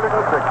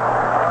 306.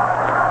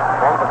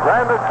 One of the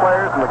grandest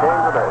players in the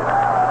game today.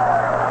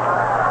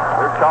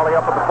 Here's Charlie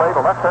up at the plate, a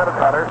left-handed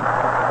batter.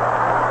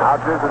 Now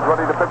Jizz is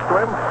ready to pitch to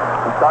him.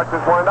 He starts his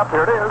wind-up.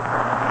 Here it is.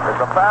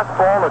 It's a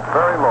fastball. It's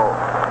very low.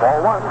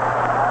 Ball one.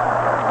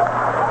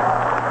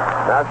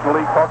 National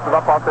League tossed it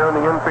up out there in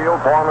the infield.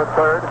 Vaughn at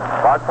third.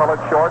 Bartell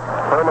at short.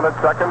 Herman at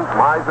second.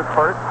 Mize at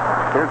first.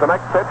 Here's the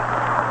next pitch.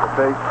 It's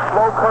a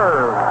slow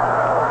curve.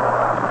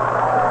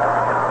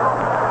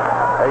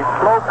 A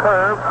slow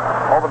curve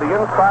over the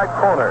inside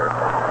corner.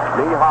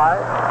 Knee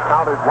high.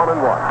 Count is 1-1.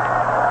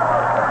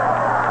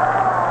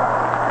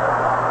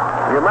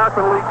 The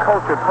American League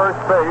coach at first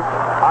base,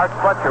 Art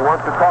Fletcher,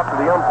 wants to talk to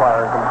the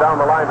umpire and comes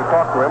down the line to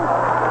talk to him.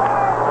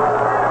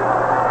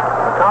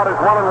 The count is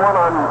 1-1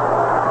 on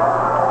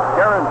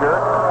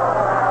Gehringer,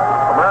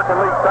 American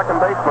League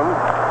second baseman.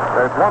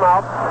 There's one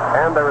out,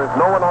 and there is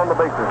no one on the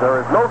bases.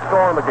 There is no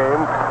score in the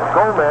game.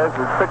 Gomez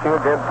is pitching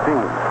against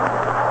Dean.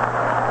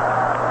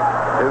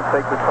 His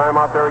takes his time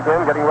out there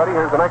again, getting ready.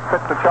 Here's the next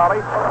pitch to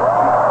Charlie.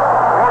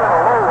 One and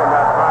a low one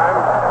that time.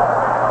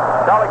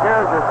 Charlie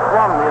Gehringer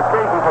swung. The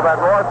occasion for that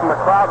roar from the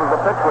crowd as the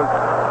pitch was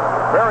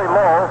very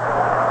low.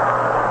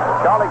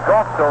 Charlie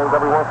golfed those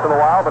every once in a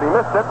while, but he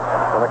missed it.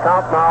 And the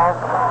count now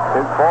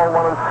is ball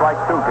one and strike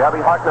two. Gabby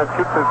Hartnett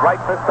shoots his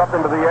right fist up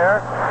into the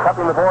air,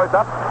 cupping the boys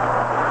up.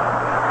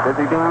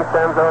 Dizzy Dean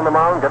stands there on the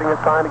mound, getting a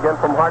sign again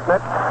from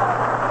Hartnett.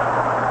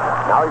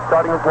 Now he's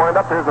starting his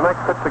wind-up. Here's the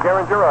next pitch to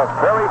Gehringer. A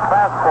very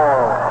fast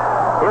ball.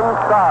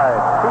 Inside.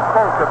 Too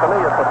close at the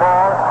knee at the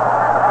ball.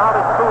 The count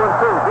is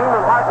 2-2. Dean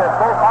and Hartnett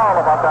both foul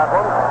about that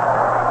one.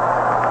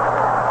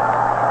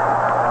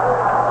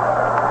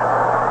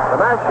 The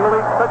National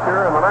League pitcher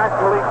and the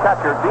National League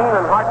catcher, Dean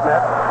and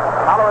Hartnett,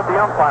 holler at the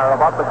umpire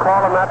about the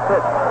call on that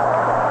pitch.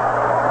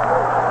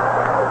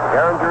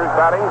 Gehringer is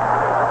batting.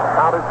 The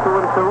count is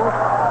 2-2.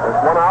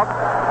 There's one out.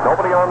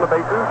 Nobody on the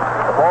bases.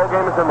 The ball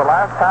game is in the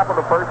last half of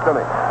the first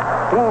inning.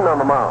 Dean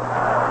on the mound.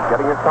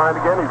 Getting his sign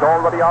again. He's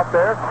already out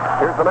there.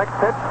 Here's the next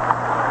pitch.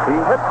 He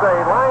hits a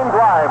line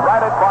drive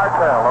right at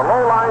Bartell. A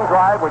low line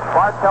drive which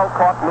Bartell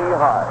caught knee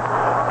high.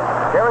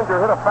 Gehringer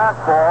hit a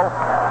fastball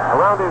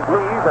around his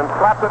knees and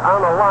slapped it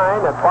on the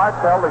line at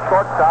Bartell, the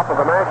shortstop of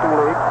the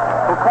National League,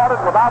 who caught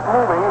it without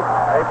moving,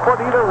 a foot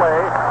either way,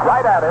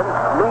 right at him,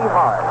 knee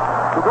high.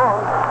 Two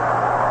gone.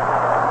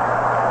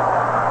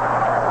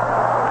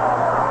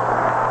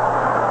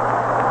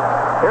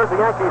 Here's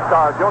the Yankee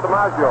star, Joe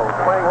DiMaggio,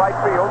 playing right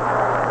field.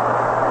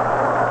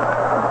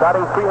 He's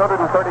batting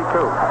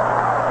 332.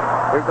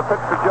 Here's the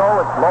pitch to Joe.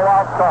 It's low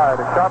outside.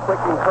 A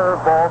shot-breaking curve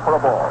ball for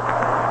a ball.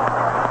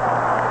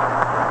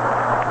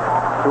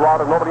 Two out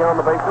and nobody on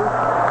the bases.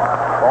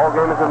 Ball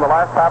game is in the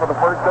last half of the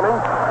first inning.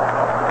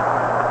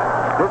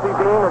 Dizzy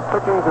Dean is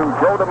pitching to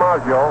Joe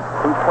DiMaggio,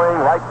 who's playing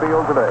right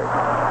field today.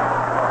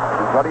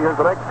 He's ready. Here's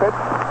the next pitch.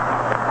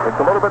 It's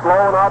a little bit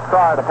low and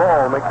outside. A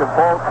ball makes it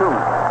ball 2.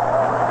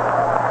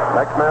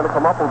 Next man to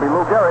come up will be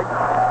Lou Gehrig.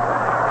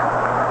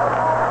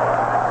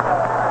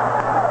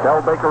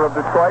 Del Baker of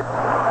Detroit,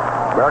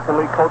 American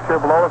League coach here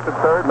below us at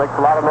third, makes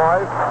a lot of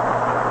noise.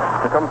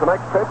 Here comes the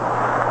next pitch.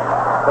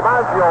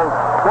 DiMaggio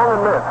swung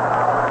and missed.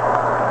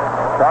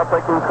 Sharp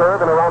breaking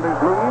curve and around his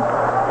knee,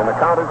 and the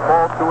count is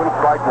ball 2 and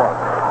strike 1.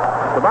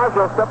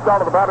 DiMaggio steps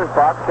out of the batter's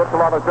box, gets a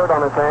lot of dirt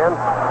on his hand,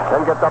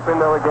 then gets up in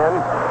there again.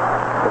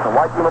 With a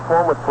white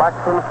uniform with black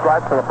trim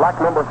stripes and a black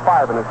number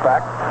 5 in his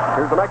back.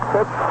 Here's the next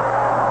pitch.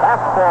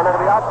 Fastball over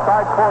the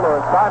outside corner,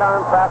 a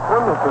sidearm fast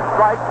one. It's a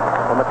strike,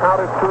 and the count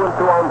is 2 and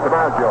 2 on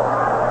DiMaggio.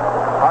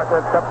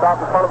 Hartnett steps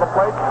out in front of the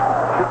plate,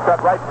 shoots that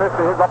right fist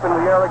of his up in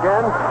the air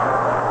again,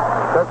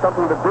 says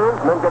something to Diz,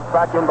 and then gets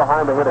back in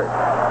behind the hitter.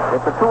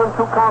 It's a 2 and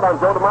 2 count on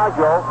Joe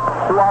DiMaggio.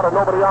 2 out and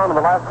nobody on in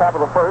the last half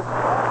of the first.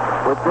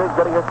 With Diz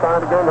getting his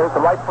sign again, there's the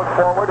right foot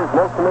forward. His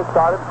motion is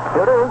started.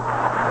 Here it is.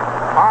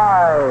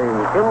 High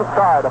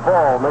inside a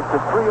ball makes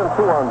it 3 and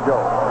 2 on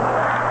Joe.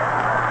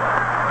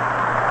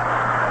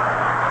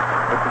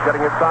 This is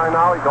getting his sign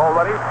now. He's all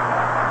ready.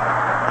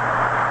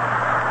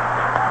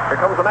 Here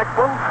comes the next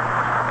one.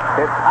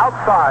 It's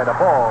outside a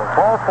ball.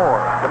 Ball 4.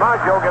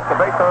 DiMaggio gets the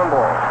base on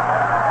ball.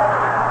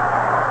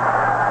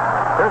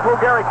 Here's Lou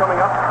Gehrig coming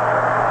up.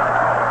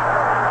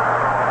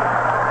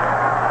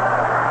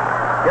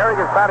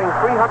 Gehrig is batting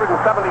 372.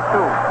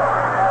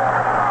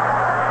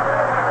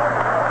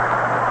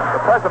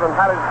 The president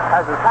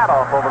has his hat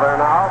off over there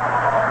now.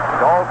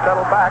 He's all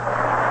settled back.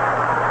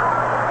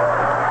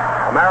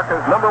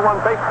 America's #1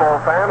 baseball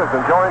fan is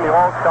enjoying the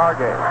All-Star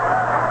game,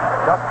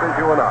 just as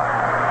you and I.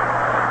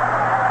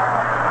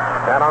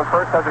 And on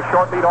first has a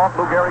short lead off.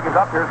 Lou Gehrig is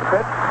up. Here's the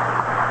pitch.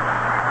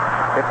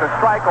 It's a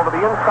strike over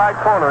the inside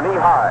corner, knee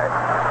high.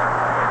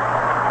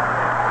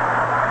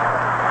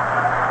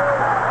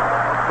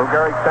 Lou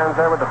Gehrig stands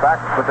there with the bat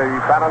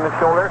on his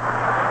shoulder,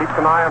 keeps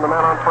an eye on the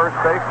man on first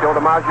base, Joe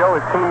DiMaggio,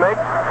 his teammate.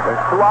 There's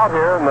 2 out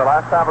here in the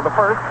last half of the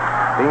first.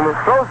 Dean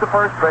throws to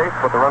first base,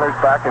 but the runner's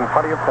back in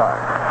plenty of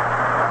time.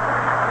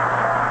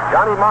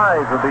 Johnny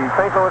Mize of the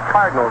St. Louis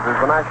Cardinals is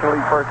the National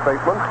League first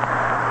baseman.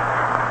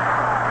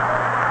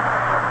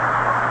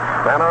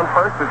 Man on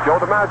first is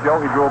Joe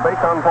DiMaggio. He drew a base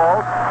on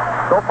balls.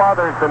 So far,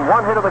 there's been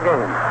 1 hit of the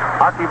game.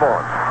 Archie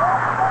Vaughan.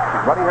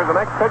 He's running. Here's the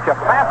next pitch. A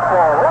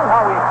fastball. Oh,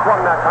 how he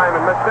swung that time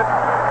and missed it.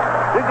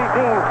 Dizzy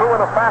Dean threw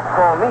in a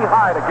fastball knee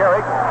high to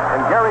Gehrig,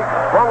 and Gehrig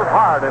swung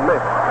hard and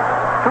missed.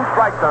 2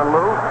 strikes on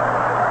Lou.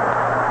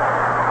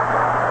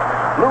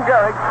 Lou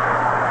Gehrig,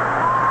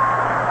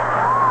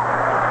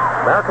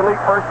 American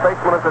League first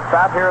baseman, as it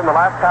sat here in the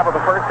last half of the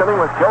first inning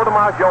with Joe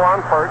DiMaggio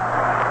on first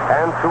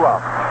and 2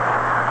 out.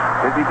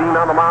 Dizzy Dean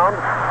on the mound.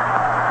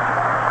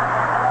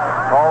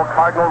 Tall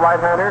Cardinal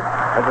right-hander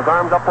has his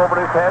arms up over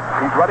his head.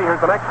 He's ready. Here's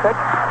the next pitch.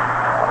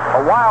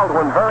 A wild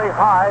one, very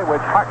high,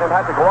 which Hartnett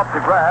had to go up to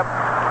grab.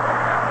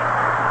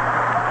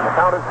 And the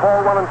count is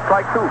ball 1 and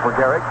strike 2 for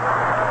Gehrig.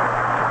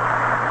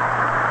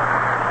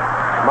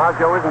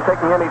 DiMaggio isn't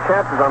taking any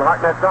chances on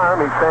Hartnett's arm.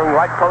 He's staying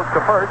right close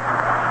to first.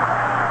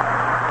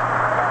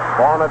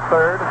 Vaughn at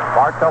third,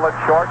 Bartell at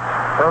short,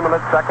 Herman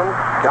at second,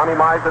 Johnny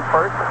Mize at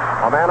first.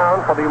 A man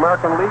on for the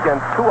American League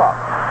and 2 out.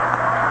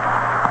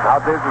 Now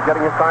Diz is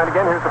getting his sign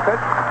again. Here's the pitch.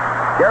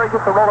 Gehrig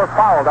gets the roller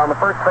foul down the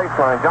first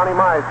baseline. Johnny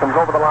Mize comes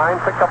over the line,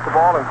 picks up the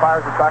ball, and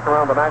fires it back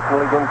around the National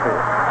League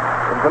infield.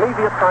 It was an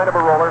easiest kind of a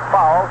roller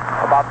foul,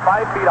 about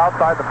 5 feet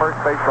outside the first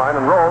baseline,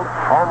 and rolled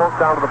almost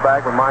down to the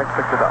bag when Mize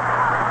picked it up.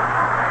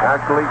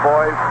 National League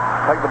boys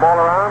take the ball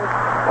around,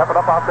 pep it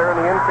up out there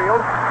in the infield.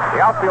 The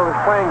outfield is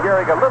playing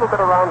Gehrig a little bit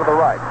around to the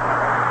right.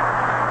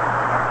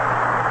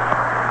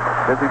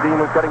 Dizzy Dean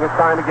is getting his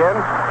sign again.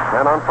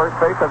 Man on first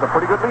base has a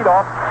pretty good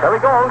leadoff. There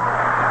he goes.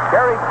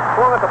 Gehrig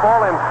swung at the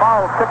ball and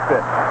foul tipped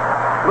it.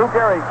 Lou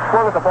Gehrig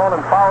swung at the ball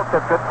and foul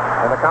tipped it,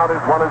 and the count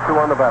is 1 and 2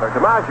 on the batter.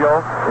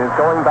 DiMaggio is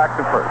going back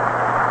to first.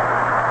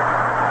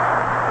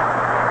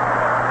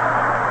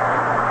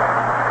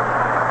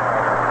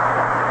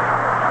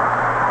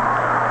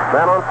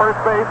 Man on first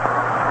base,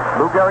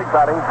 Lou Gehrig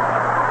batting.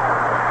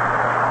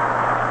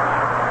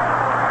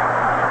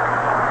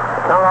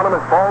 The count on him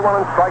is ball 1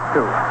 and strike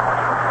 2.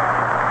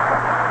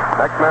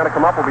 Next man to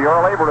come up will be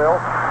Earl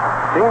Averill.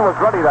 Dean was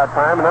ready that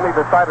time, and then he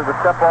decided to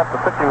step off the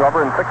pitching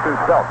rubber and fix his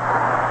belt.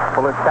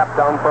 Pull his cap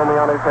down firmly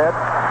on his head.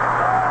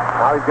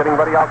 Now he's getting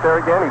ready out there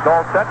again. He's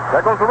all set.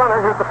 There goes the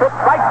runner. Here's the pitch.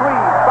 Strike 3.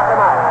 Struck him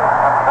out.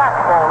 A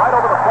fastball right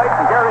over the plate,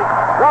 and Gehrig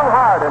swung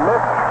hard and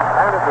missed,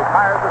 and it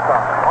retires the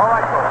side. All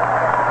right, folks.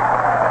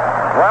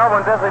 Well,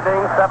 when Dizzy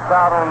Dean steps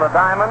out on the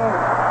diamond,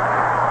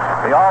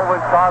 he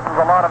always causes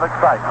a lot of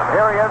excitement.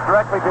 Here he is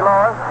directly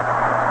below us,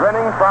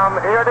 grinning from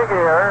ear to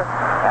ear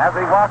as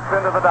he walks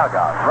into the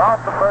dugout. Ralph,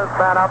 the first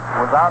man up,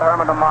 was out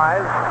Herman to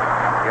Mize.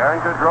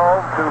 Gehringer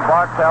drove to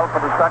Bartell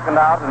for the second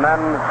out, and then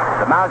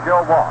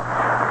DiMaggio walked.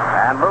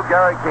 And Lou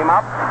Gehrig came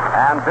up,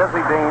 and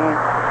Dizzy Dean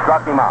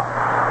struck him out.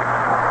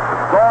 The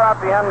score at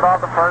the end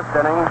of the first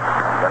inning,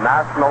 the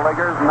National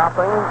Leaguers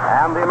nothing,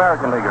 and the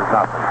American Leaguers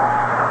nothing.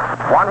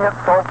 One hit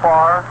so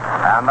far,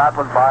 and that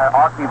was by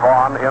Archie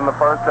Vaughn in the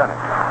first inning.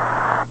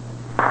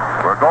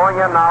 We're going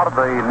in now to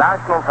the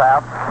Nationals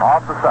half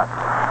of the second.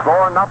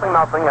 Score 0-0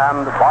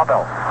 and Bob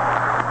Ellis.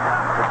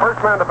 The first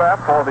man to bat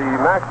for the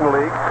National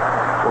League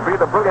will be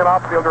the brilliant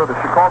outfielder of the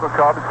Chicago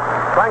Cubs,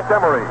 Frank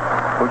Demery,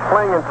 who's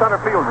playing in center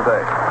field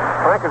today.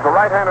 Frank is a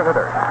right-handed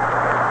hitter.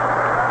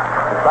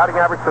 His batting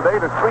average today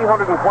is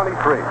 323. He's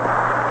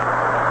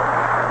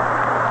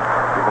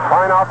a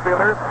fine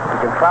outfielder. He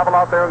can travel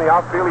out there in the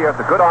outfield. He has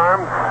a good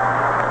arm,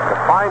 a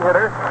fine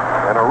hitter,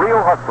 and a real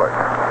hustler.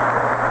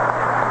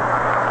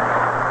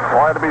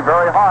 Boy, it'll be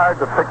very hard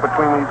to pick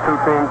between these two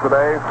teams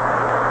today.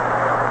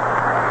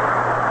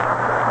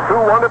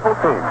 Two wonderful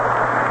teams.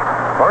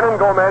 Vernon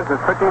Gomez is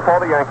pitching for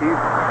the Yankees.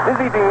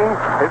 Dizzy Dean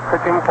is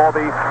pitching for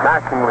the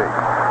National League.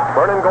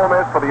 Vernon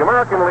Gomez for the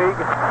American League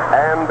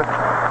and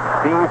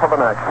Dean for the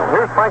National.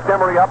 Here's Frank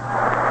Demery up,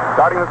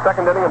 starting the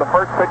second inning, and the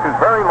first pitch is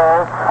very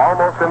low,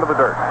 almost into the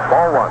dirt.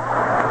 Ball one.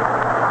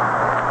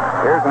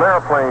 Here's an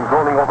airplane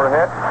droning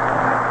overhead.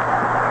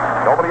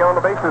 Nobody on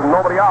the bases,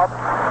 nobody out.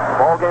 The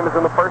ball game is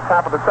in the first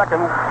half of the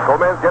second.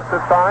 Gomez gets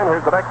his sign.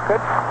 Here's the next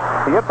pitch.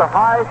 He hits a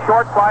high,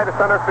 short fly to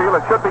center field.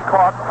 It should be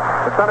caught.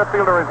 The center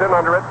fielder is in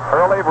under it.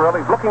 Earl Averill,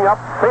 he's looking up.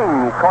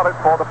 Bing, he caught it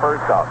for the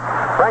first out.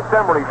 Frank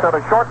Demery sent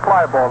a short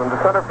fly ball into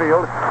center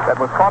field that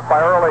was caught by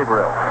Earl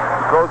Averill.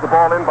 He throws the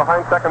ball in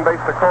behind second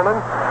base to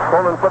Cronin.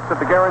 Cronin flips it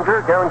to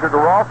Gehringer. Gehringer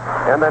to Rolfe,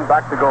 and then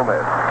back to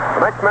Gomez.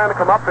 The next man to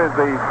come up is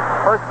the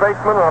first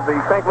baseman of the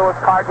St. Louis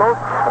Cardinals,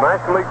 the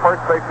National League first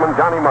baseman,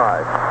 Johnny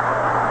Mize.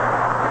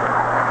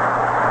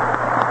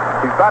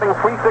 He's batting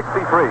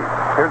 .363.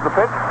 Here's the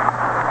pitch.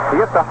 He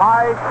hits a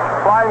high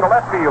fly in the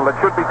left field that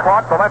should be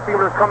caught. The left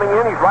fielder is coming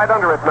in. He's right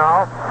under it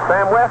now.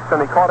 Sam West,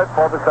 and he caught it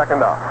for the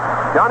second out.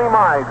 Johnny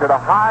Mize hit a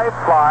high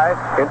fly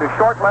into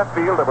short left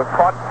field that was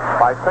caught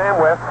by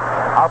Sam West,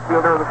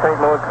 outfielder of the St.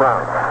 Louis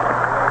Browns.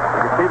 You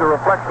can see the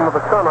reflection of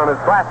the sun on his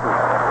glasses.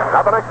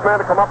 Now the next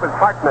man to come up is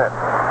Hartnett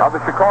of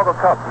the Chicago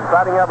Cubs. His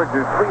batting average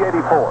is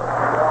 .384.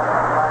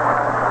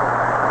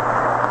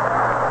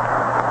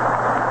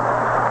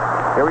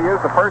 Here he is.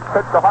 The first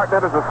pitch to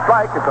Hartnett is a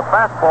strike. It's a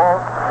fastball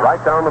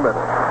right down the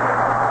middle.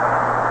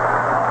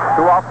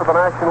 Two off for the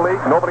National League.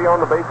 Nobody on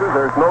the bases.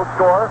 There's no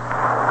score.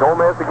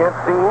 Gomez against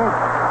Dean.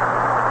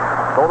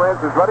 Gomez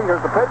is ready.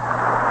 Here's the pitch.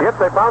 He hits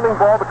a bounding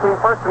ball between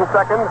first and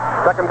second.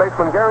 Second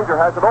baseman Gehringer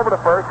has it over to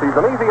first. He's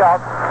an easy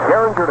out.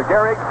 Gehringer to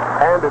Gehrig,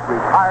 and it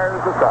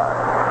retires the side.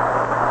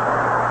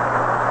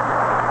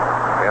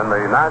 In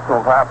the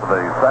Nationals half of the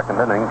second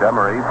inning,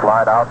 Demery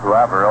flied out to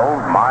Averill.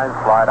 Mize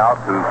flied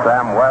out to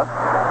Sam West.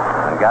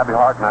 And Gabby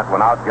Hartnett went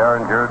out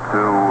Gehringer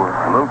to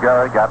Lou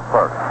Gehrig at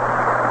first.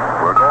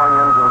 We're going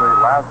into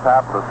the last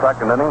half of the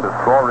second inning. The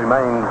score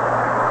remains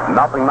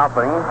 0-0.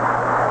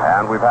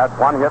 And we've had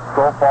one hit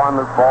so far in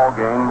this ball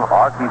game.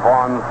 Archie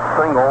Vaughn's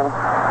single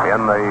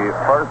in the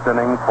first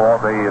inning for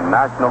the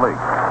National League.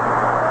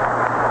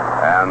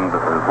 And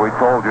as we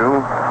told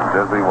you,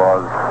 Dizzy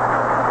was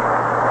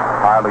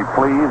highly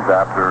pleased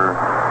after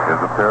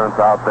his appearance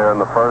out there in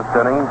the first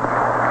inning.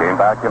 Came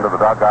back into the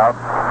dugout.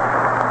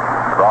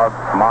 Broad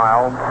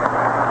smile.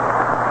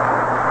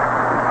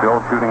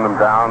 Still shooting them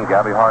down.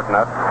 Gabby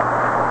Hartnett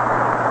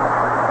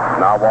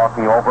now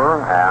walking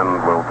over,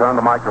 and we'll turn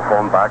the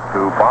microphone back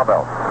to Bob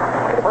Ellis.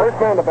 The first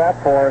man to bat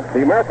for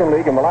the American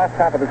League in the last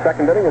half of the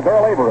second inning is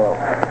Earl Averill.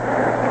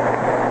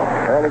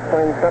 Earl is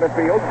playing center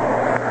field.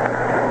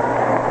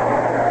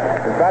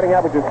 His batting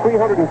average is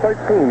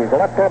 .313. He's a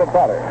left-handed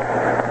batter.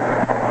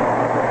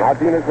 Now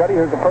Dean is ready.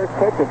 Here's the first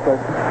pitch. It's a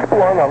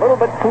one, a little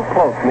bit too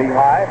close,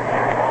 knee-high.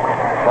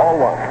 Ball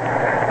one.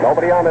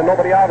 Nobody on and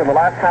nobody out in the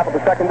last half of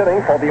the second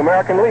inning for the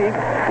American League.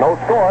 No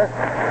score.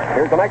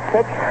 Here's the next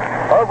pitch.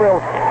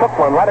 Averill took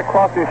one right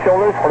across his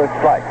shoulders for a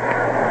strike.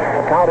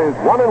 The count is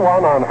 1-1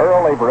 on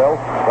Earl Averill,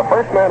 the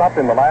first man up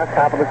in the last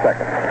half of the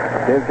second.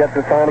 Diz gets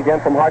the sign again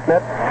from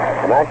Hartnett.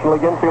 The National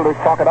League infielders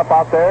chalk it up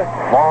out there.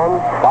 Vaughn,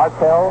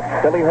 Bartell,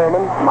 Billy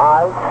Herman,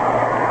 Mize.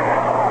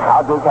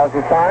 Now Diz has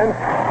his sign.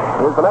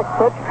 Here's the next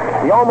pitch.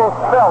 He almost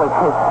fell.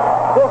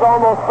 Diz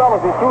almost fell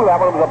as he threw that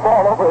one. It was a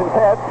ball over his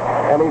head.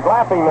 And he's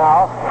laughing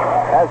now.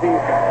 As he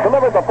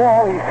delivered the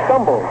ball, he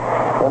stumbled.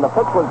 And the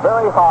pitch was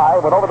very high,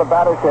 went over the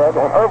batter's head,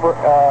 and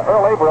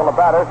Earl Averill, the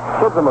batter,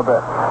 hits him a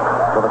bit.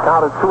 So the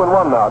count is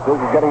 2-1 now. Diz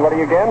is getting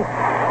ready again.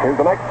 Here's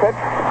the next pitch.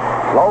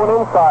 Low and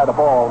inside the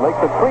ball.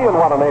 Makes it 3-1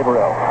 on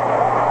Averill.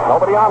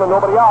 Nobody on and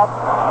nobody out.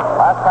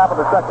 Last half of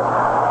the second.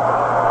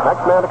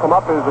 Next man to come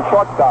up is the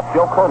shortstop,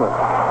 Joe Cronin.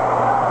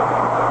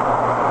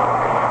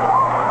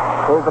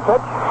 Here's the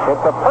pitch.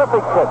 It's a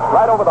perfect pitch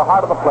right over the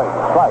heart of the plate.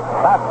 Strike.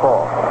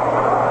 Fastball.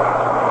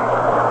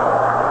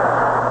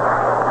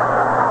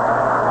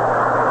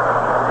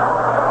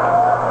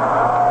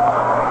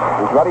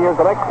 He's ready. Here's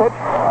the next pitch.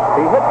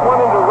 He hits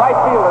one into right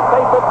field. A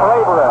safe hit for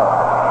Averill.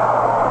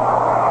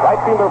 Right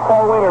fielder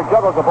Paul Wainer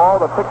juggles the ball,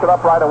 but picks it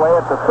up right away.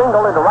 It's a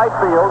single into right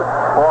field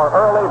for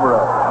Earl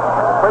Averill.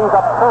 It brings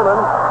up Cronin,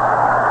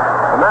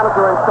 the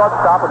manager and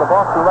shortstop of the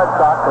Boston Red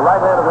Sox, the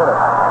right-handed hitter.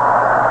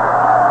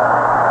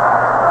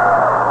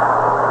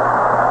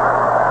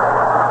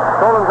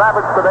 Cronin Marlins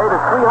average today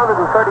is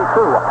 332.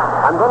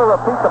 I'm going to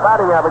repeat the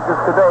batting averages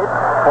to date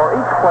for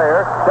each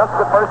player just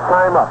the first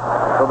time up,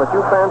 so that you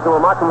fans who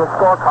are marking the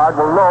scorecard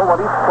will know what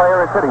each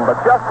player is hitting, but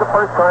just the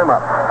first time up.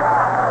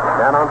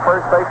 Man on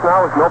first base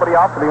now is nobody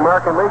out for the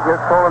American League.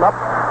 Here's throwing up.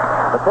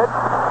 The pitch,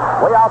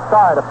 way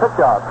outside, a pitch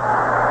out.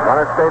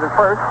 Runner stayed at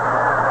first.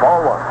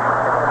 Ball one.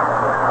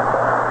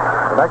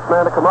 The next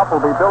man to come up will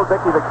be Bill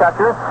Dickey, the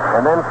catcher,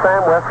 and then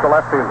Sam West, the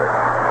left fielder.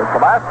 It's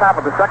the last half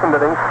of the second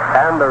inning,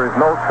 and there is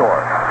no score.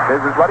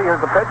 Here's ready.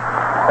 Here's the pitch.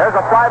 There's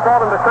a fly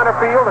ball into center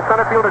field. The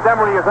center fielder,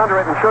 Demery, is under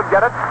it and should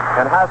get it,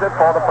 and has it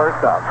for the first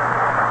out.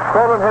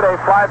 Cronin hit a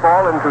fly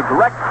ball into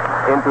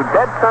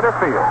dead center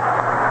field.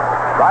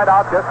 Right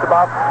out just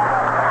about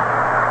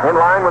in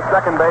line with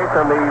second base,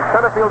 and the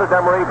center fielder,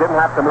 Demery, didn't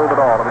have to move at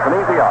all. It was an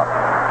easy out.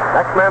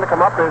 Next man to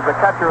come up is the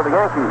catcher of the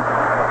Yankees,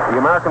 the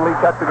American League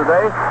catcher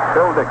today,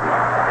 Bill Dickey.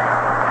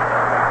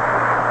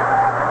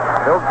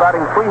 Bill's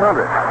batting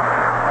 .300.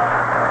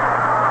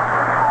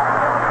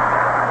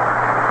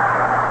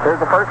 Here's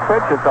the first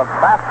pitch. It's a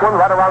fast one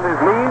right around his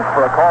knees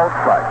for a called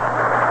strike.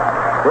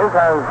 His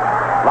has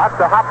lots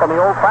of hop on the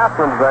old fast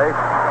one today.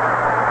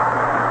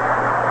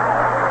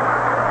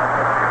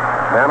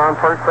 Man on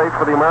first base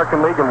for the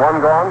American League and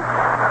one gone.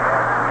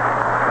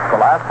 It's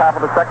the last half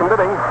of the second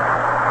inning.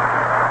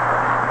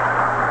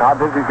 Now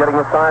Dizzy's getting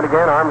a sign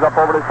again. Arms up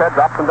over his head,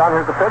 drops him down.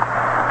 Here's the pitch.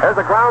 There's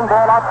a ground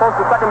ball out close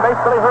to second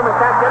base. Billy Herman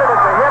can't get it.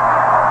 It's a hit.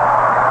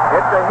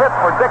 It's a hit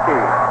for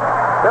Dickey.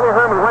 Billy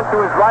Herman went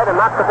to his right and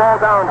knocked the ball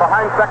down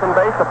behind second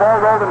base. The ball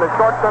rolled into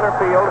short center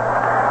field,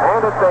 and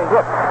it's a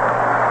hit.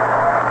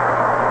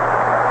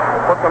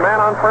 It puts a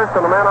man on first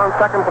and a man on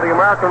second for the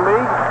American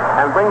League,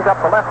 and brings up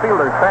the left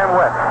fielder, Sam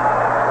West.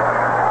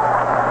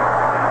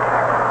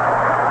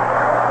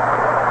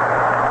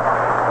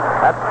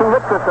 That's 2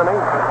 hits this inning.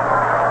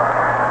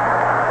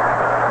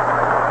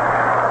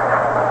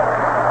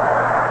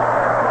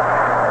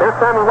 Here's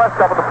Sammy West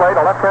up at the plate,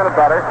 a left-handed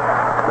batter.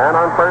 Man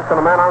on first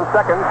and a man on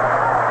second.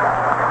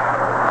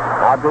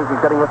 Hodges is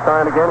getting a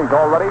sign again. He's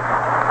all ready.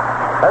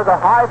 There's a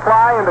high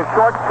fly into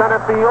short center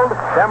field.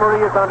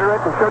 Demery is under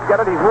it and should get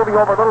it. He's moving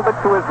over a little bit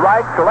to his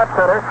right, to left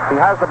center. He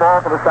has the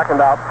ball for the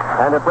second out,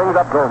 and it brings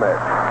up Gomez.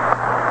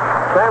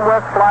 Sam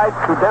West slides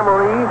to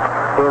Demery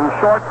in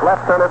short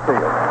left center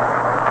field.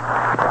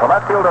 The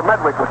left fielder,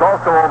 Medwick, was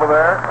also over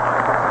there.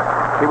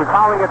 He was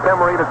howling at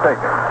Demery to take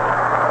it.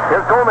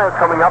 Here's Gomez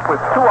coming up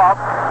with 2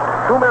 outs,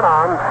 2 men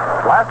on,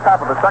 last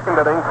half of the second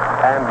inning,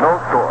 and no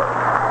score.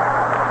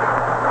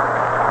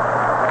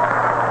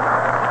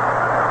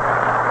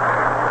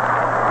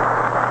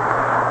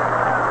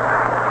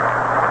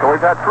 So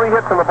we've had 3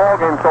 hits in the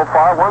ballgame so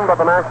far, 1 by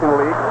the National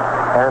League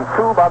and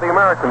 2 by the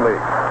American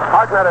League.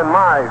 Hartnett and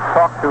Mize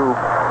talked to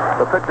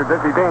the pitcher,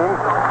 Dizzy Dean.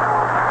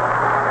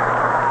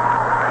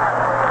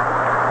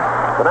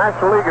 The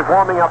National League is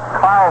warming up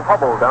Kyle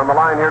Hubble down the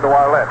line here to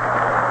our left.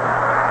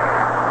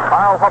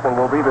 Kyle Hubble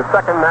will be the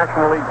second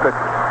National League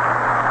pitcher.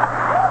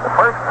 The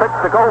first pitch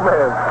to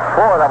Gomez.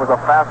 Boy, that was a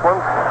fast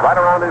one, right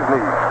around his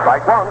knee.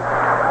 Strike 1.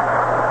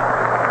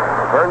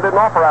 Vern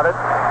didn't offer at it.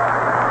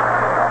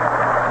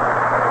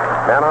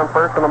 Man on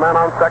first and a man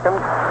on second.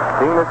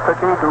 Dean is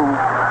pitching to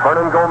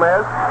Vernon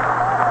Gomez.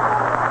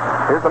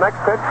 Here's the next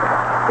pitch.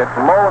 It's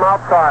low and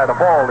outside. A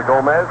ball to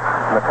Gomez,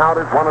 and the count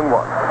is 1-1.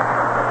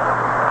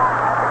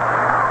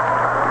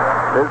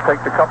 Diz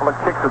takes a couple of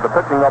kicks at the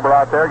pitching rubber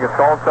out there, gets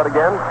all set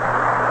again.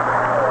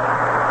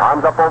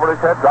 Arms up over his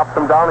head, drops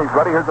him down. He's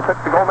ready. Here's the pitch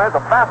to Gomez.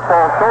 A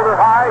fastball, shoulder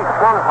high,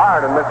 swung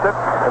hard and missed it,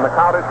 and the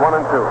count is 1-2.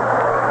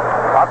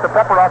 Lots of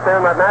pepper out there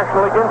in that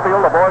National League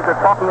infield. The boys are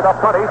talking it up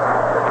plenty.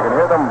 You can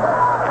hear them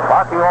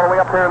barking all the way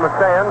up here in the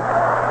stands.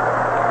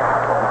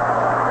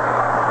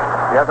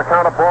 He has a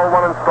count of ball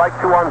 1 and strike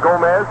 2 on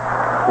Gomez.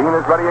 Dean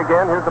is ready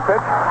again. Here's the pitch.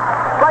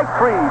 Strike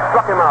 3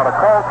 struck him out. A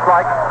called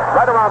strike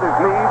right around his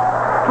knees.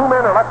 2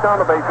 men are left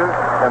on the bases,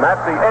 and that's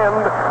the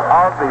end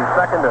of the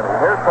second inning.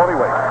 Here's Tony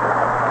Waite.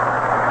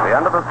 The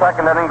end of the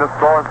second inning, the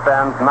score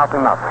stands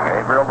 0-0.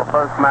 Gabriel, the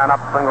first man up,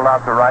 singled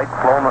out to right.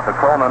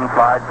 Cronin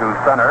flied to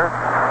center.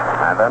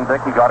 And then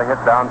Dickey got a hit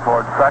down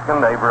towards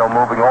second. Averill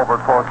moving over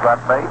towards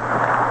that base.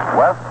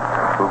 West,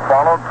 who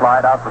followed,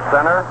 flied out to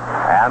center.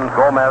 And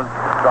Gomez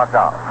struck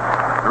out.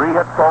 3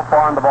 hits so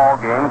far in the ball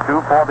game.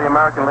 2 for the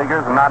American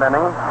Leaguers in that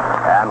inning.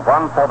 And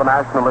 1 for the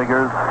National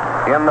Leaguers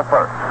in the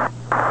first.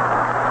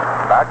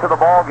 Back to the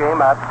ball game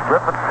at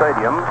Griffith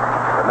Stadium,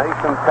 the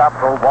nation's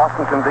capital,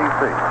 Washington,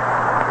 D.C.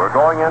 We're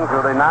going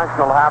into the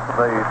national half of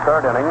the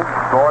third inning.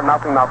 Score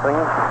 0-0,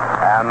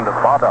 and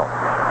Bob Ellis.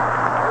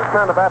 First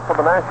man to bat for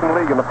the National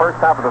League in the first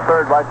half of the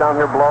third, right down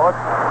here below us,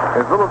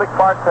 is little Dick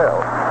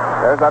Bartell.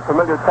 There's that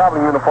familiar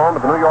traveling uniform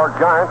of the New York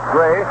Giants,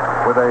 gray,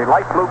 with a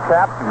light blue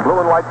cap, blue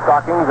and white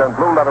stockings, and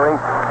blue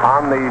lettering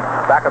on the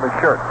back of the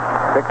shirt.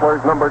 Dick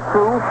wears number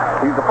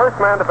 2. He's the first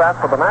man to bat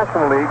for the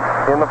National League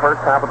in the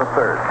first half of the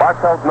third.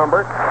 Bartell's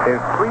number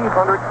is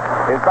 300.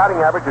 His batting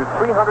average is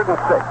 306.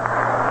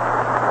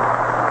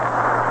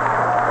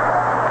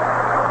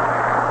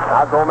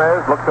 Now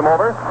Gomez looks him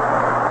over.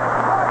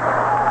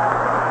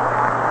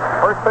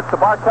 First pitch to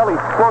Bartell, he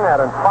swung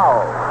at and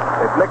fouled.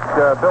 It nicked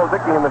Bill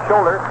Dickey in the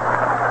shoulder.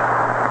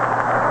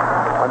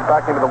 Went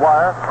back into the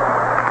wire.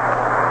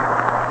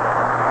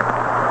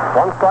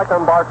 One strike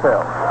on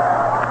Bartell.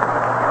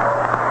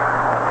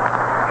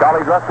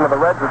 Charlie Dresden of the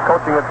Reds is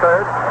coaching at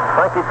third.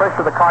 Frankie Fish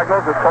of the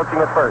Cardinals is coaching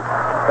at first.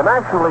 The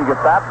National League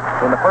at bat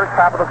in the first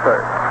half of the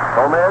third.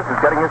 Gomez is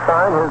getting his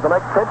sign. Here's the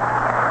next pitch.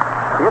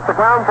 He hits the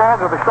ground ball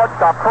to the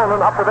shortstop,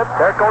 Cronin, up with it.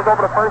 There it goes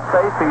over to first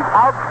base. He's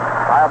out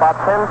by about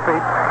 10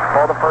 feet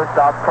for the first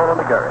out, Cronin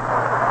to Gehrig.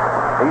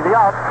 Easy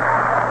out.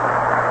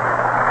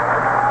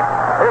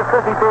 Here's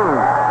Sissy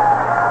Booz.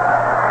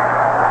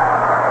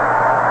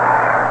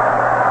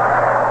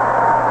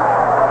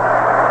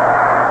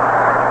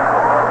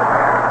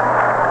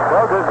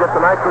 Gets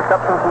a nice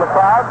reception from the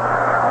crowd.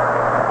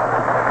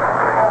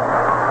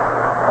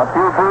 A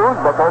few boos,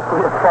 but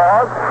mostly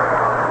applause.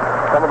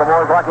 Some of the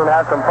boys liking to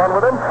have some fun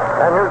with him.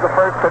 And here's the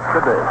first pitch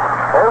today.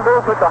 Old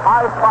Bill hits a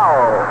high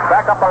foul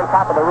back up on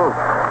top of the roof.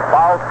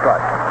 Foul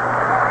strike.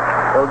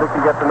 Bill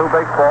Dickey gets a new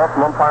baseball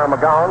from umpire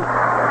McGowan.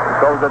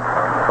 Throws it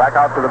back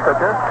out to the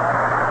pitcher.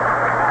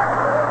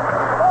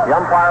 The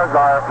umpires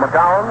are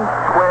McGowan,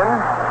 Quinn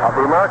of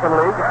the American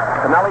League,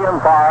 Kennelly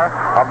and Barr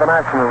of the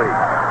National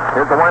League.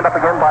 Here's the windup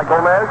again by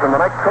Gomez, and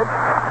the next pitch,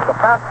 the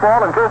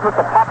fastball, and Gilbert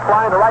the pop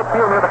fly to right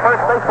field near the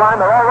first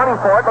baseline. They're all running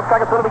for it. Looks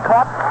like it's going to be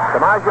caught.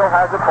 DiMaggio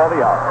has it for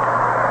the out.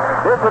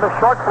 Here's with a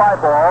short fly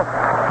ball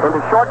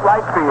into short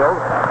right field,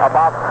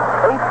 about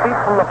 8 feet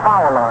from the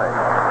foul line.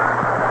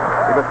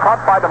 It was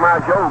caught by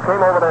DiMaggio, who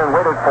came over there and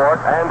waited for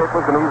it, and it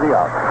was an easy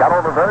out. Got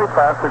over very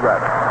fast to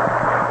grab it.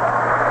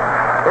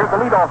 Here's the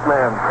leadoff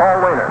man,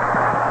 Paul Wainer.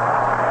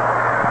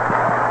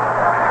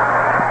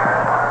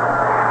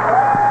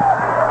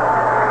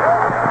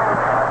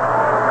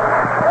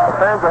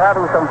 Fans are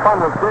having some fun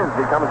with Diz.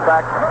 He comes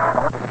back.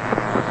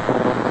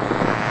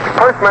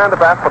 First man to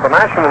bat for the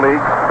National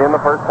League in the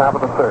first half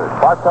of the third.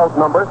 Bartell's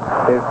number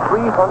is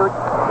 300.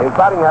 His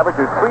batting average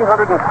is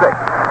 306.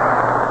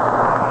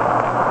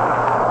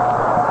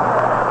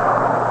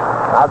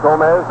 Now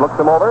Gomez looks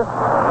him over.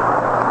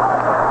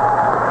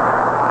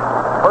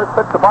 First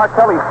pitch to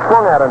Bartell, he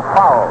swung at and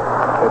fouled.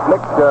 It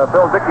nicked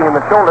Bill Dickey in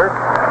the shoulder.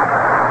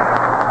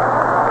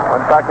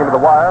 Went back into the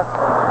wire.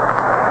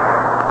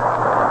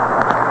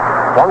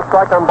 One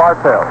strike on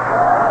Bartell.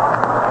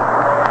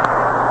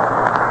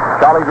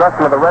 Charlie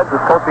Dresden of the Reds is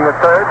coaching at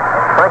third.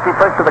 Frankie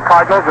Fish of the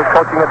Cardinals is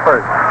coaching at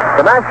first.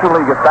 The National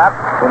League at bat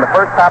in the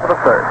first half of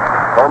the third.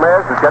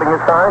 Gomez is getting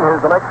his sign.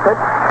 Here's the next pitch.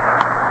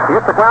 He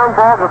hits the ground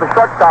ball to the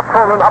shortstop,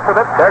 Cronin, up with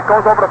it. There it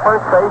goes over to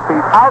first base.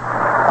 He's out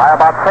by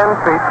about 10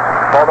 feet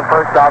for the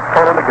first out,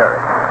 Cronin to Gehrig.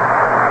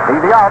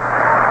 Easy out.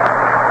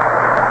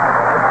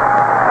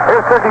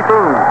 Here's Sissy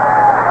Booz.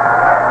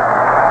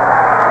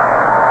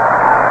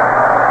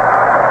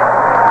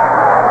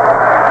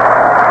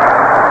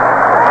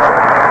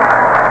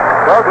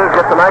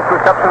 Gets a nice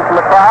reception from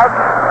the crowd.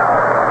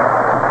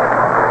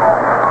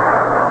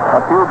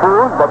 A few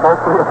boos, but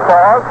mostly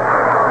applause.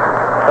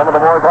 Some of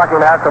the boys liking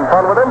to have some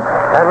fun with him.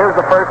 And here's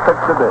the first pitch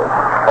to this.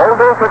 Old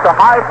Bill hits a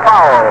high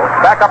foul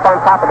back up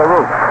on top of the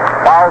roof.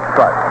 Foul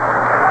strike.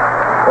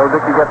 Bill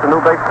Dickey gets a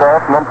new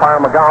baseball from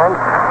umpire McGowan.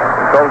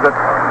 Throws it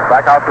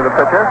back out to the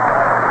pitcher.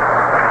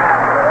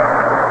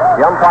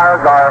 The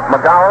umpires are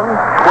McGowan,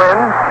 Quinn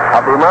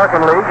of the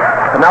American League,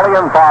 Kennelly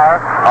and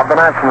Barr of the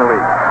National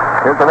League.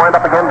 Here's the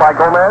windup again by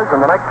Gomez,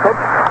 and the next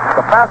pitch,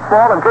 the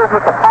fastball, and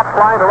Gilbert the pop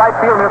fly to right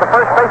field near the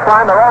first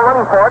baseline. They're all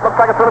running for it. Looks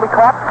like it's going to be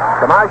caught.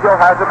 DiMaggio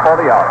has it for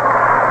the out.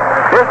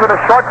 Here's with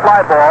a short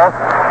fly ball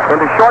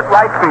into short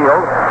right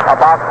field,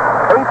 about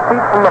 8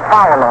 feet from the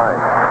foul line.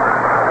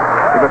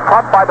 It was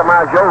caught by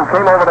DiMaggio, who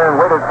came over there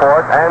and waited for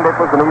it, and it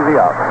was an easy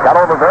out.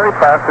 Got over very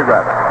fast to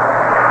grab it.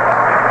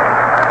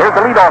 Here's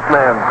the leadoff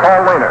man,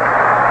 Paul Wainer.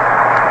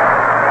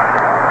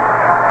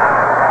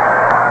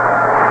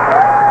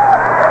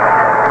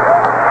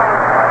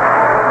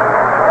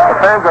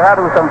 Fans are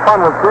having some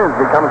fun with Diz.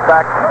 He comes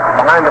back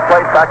behind the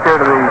plate, back here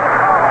to the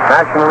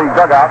National League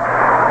dugout.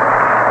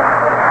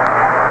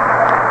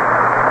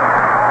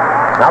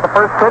 Now the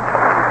first pitch,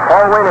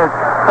 Paul Wainer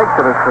takes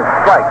it as a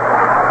strike.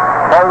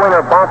 Paul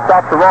Wainer bounced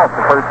off the Rolfe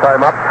the first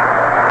time up.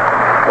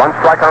 One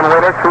strike on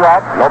Wainer, 2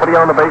 out, nobody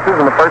on the bases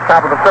in the first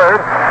half of the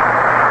third.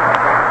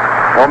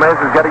 Gomez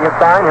is getting his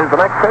sign. Here's the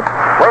next pitch.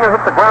 Wainer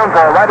hits the ground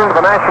ball right into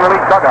the National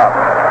League dugout.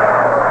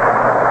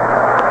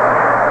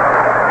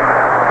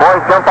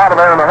 Boys jump out of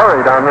there in a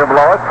hurry down here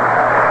below us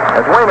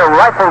as Wainer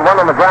rifles one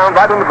on the ground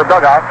right into the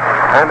dugout,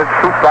 and it's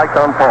 2 strikes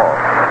on Paul.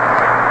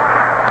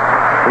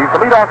 He's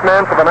the leadoff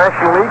man for the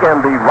National League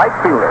and the right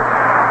fielder.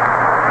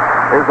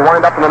 Here's the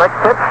windup in the next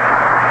pitch.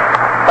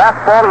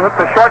 Fastball, he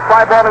hits the short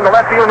fly ball into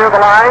left field near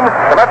the line.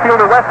 The left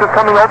fielder West is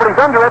coming over.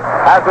 He's under it.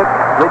 Has it.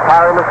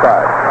 Retiring the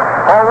side.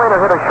 Paul Wainer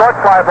hit a short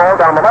fly ball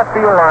down the left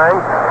field line.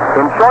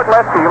 In short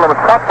left field, it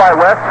was caught by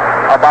West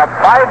about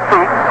 5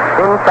 feet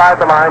inside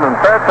the line in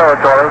fair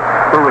territory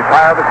to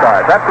retire the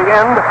side. That's the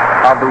end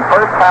of the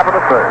first half of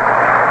the third.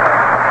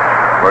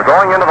 We're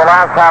going into the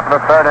last half of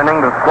the third inning.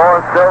 The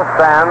score still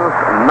stands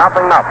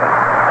 0-0.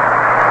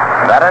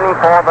 That inning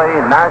for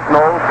the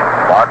Nationals,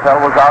 Bartell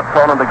was out,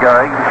 Cronin to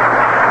Gehrig.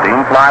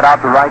 Dean flied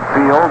out to right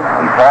field,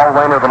 and Paul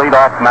Wainer, the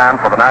leadoff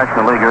man for the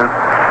National Leaguers,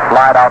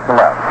 flied out to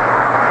left.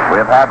 We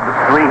have had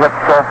 3 hits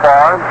so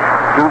far,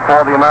 2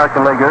 for the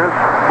American Leaguers,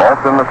 both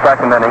in the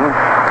second inning.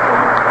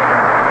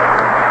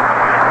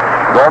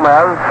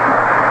 Gomez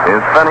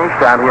is finished,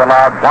 and he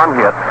allowed 1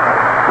 hit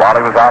while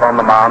he was out on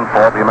the mound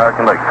for the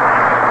American League.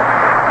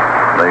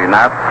 The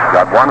Nats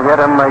got 1 hit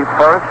in the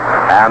first,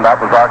 and that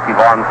was Archie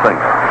Vaughn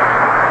Sr.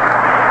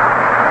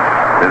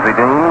 Dizzy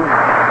Dean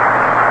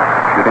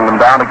shooting them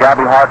down to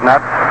Gabby Hartnett.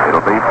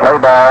 It'll be play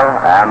ball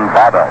and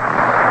Bob Elton.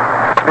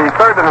 The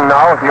third inning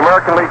now with the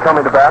American League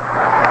coming to bat.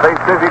 Face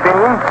Dizzy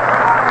Dean.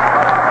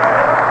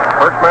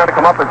 First man to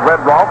come up is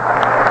Red Rolfe.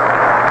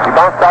 He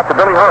bounced out to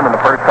Billy Herman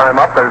the first time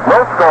up. There's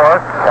no score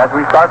as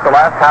we start the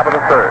last half of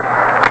the third.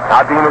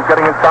 Now Dean is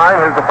getting his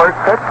sign. Here's the first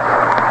pitch.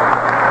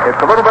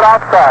 It's a little bit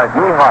outside,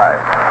 knee high.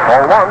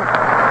 Ball 1.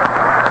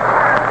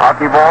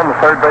 Archie Vaughn, the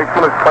third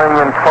baseman, is playing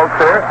in close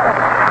here.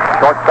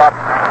 Shortstop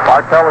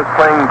Bartell is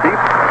playing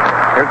deep.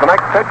 Here's the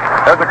next pitch.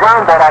 There's a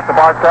ground ball out to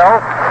Bartell.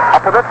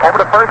 Up with it, over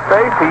to first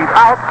base. He's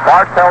out.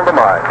 Bartell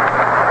demise.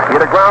 He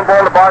had a ground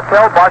ball to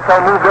Bartell. Bartell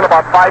moved in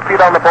about 5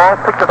 feet on the ball,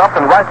 picked it up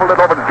and rifled it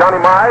over to Johnny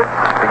Mize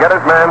to get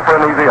his man for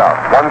an easy out.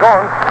 1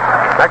 gone.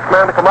 Next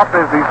man to come up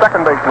is the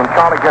second baseman,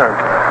 Charlie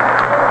Gehringer.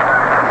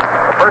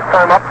 The first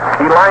time up,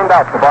 he lined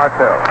out to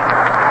Bartell.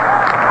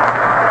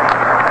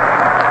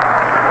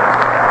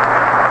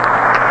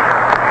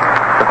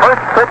 The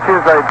first pitch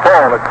is a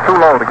ball that's too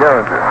low to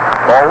Gehringer.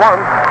 Ball 1.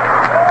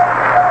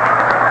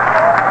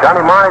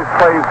 Johnny Mize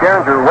plays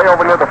Gehringer way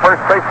over near the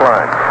first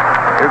baseline.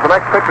 Here's the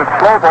next pitch, a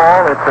slow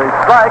ball. It's a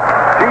strike.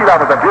 Gee, that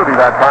was a beauty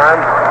that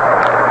time.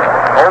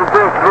 Old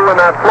Diz threw in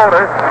that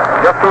floater.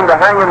 Just seemed to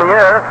hang in the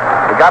air.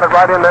 He got it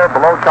right in there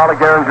below Charlie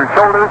Gehringer's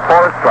shoulders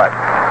for a strike.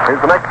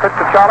 Here's the next pitch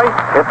to Charlie.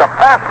 It's a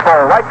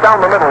fastball right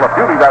down the middle. A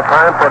beauty that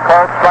time for a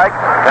called strike.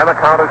 And the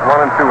count is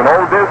 1-2. And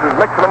Old Diz is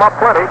mixing them up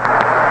plenty.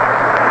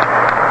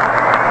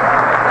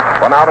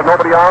 1 out and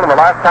nobody on in the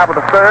last half of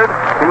the third.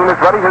 Dean is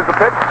ready. Here's the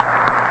pitch.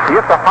 He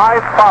hits a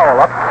high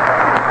foul up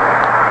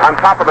on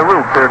top of the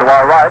roof here to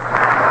our right.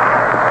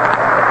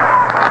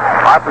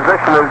 Our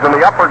position is in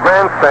the upper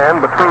grandstand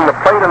between the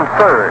plate and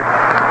third.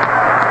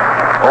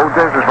 Old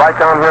Diz is right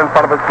down here in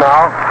front of us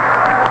now.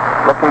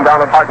 Looking down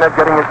at Hartnett,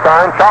 getting his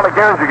sign. Charlie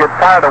Gehringer gets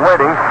tired of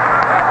waiting.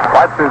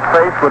 Wipes his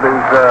face with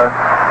his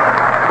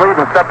sleeve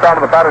and steps out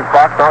of the batter's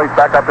box. Now he's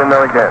back up in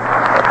there again.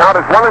 The count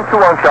is 1-2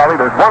 on Charlie.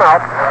 There's 1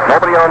 out.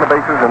 Nobody on the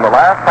bases in the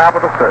last half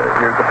of the third.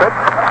 Here's the pitch.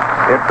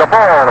 It's the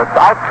ball. It's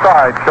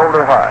outside,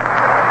 shoulder high.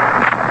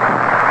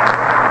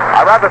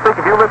 I rather think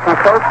if you listen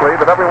closely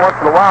that every once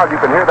in a while you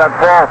can hear that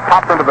ball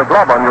pop into the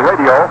glove on your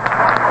radio.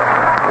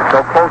 It's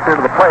so close here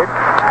to the plate.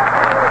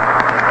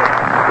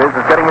 Diz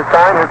is getting his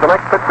sign. Here's the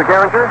next pitch to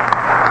Gehringer.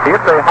 He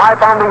hits a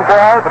high-bounding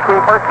ball between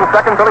first and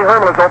second. Billy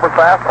Herman is over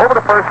fast, over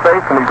to first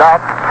base, and he's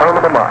out. Herman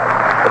demise.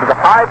 It was a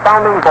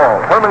high-bounding ball.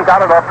 Herman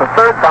got it off the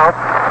third bounce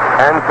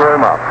and threw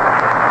him out.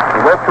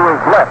 He went to his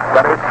left,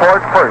 that is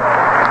towards first.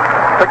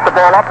 Picked the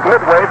ball up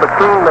midway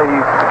between the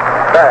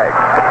bags,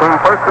 between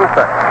first and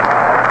second.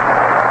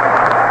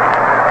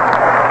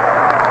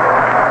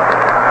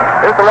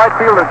 Here's the right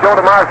fielder, Joe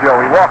DiMaggio.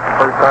 He walked the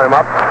first time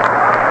up.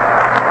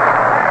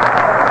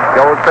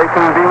 Joe is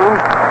facing Dean.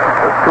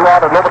 There's 2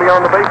 out and nobody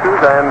on the bases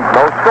and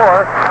no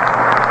score.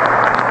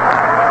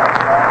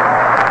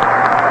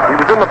 He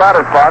was in the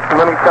batter's box and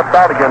then he stepped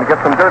out again to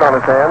get some dirt on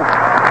his hands.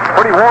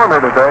 Pretty warm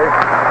here today.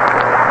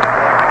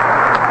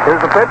 Here's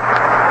the pitch.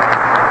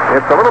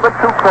 It's a little bit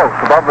too close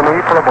above the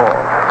knee for the ball.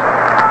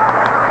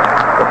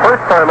 The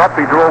first time up,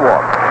 he drew a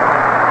walk.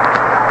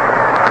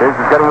 Diz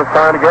is getting his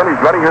sign again. He's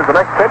ready. Here's the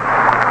next pitch.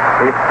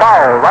 A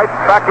foul right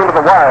back into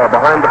the wire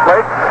behind the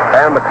plate,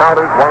 and the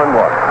count is 1-1.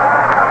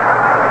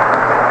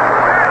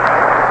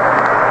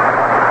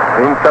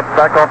 Dean steps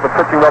back off the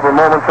pitching rubber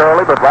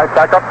momentarily, but right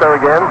back up there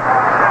again.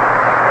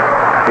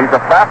 He's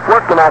a fast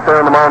workman out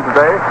there on the mound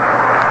today.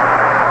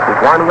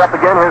 He's winding up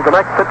again. Here's the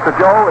next pitch to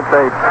Joe. It's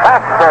a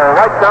fastball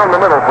right down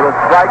the middle for a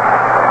strike.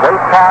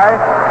 Waist high,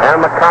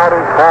 and the count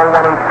is ball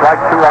 1 and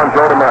strike 2 on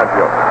Joe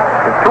DiMaggio.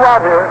 There's 2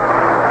 out here.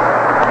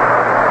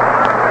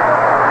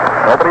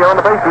 Nobody on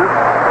the bases.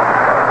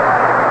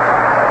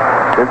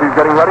 Dizzy's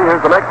getting ready.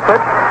 Here's the next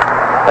pitch.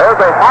 There's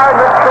a hard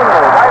hit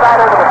single right out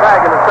over the bag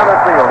in the center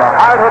field. A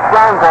hard hit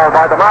ground ball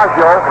by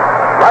DiMaggio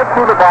right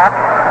through the box,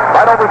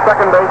 right over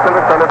second base in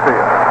the center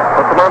field.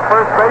 Puts him on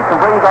first base and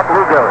brings up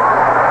Lou Gehrig.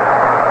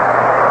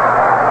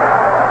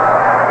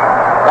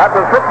 That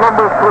was hit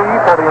number 3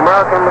 for the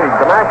American League.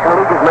 The National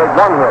League has made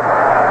 1 hit.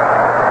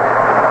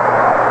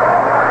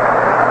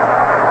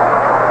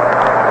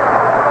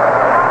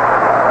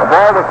 The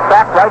ball was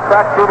stacked right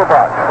back through the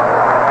box.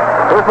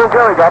 Here's Lou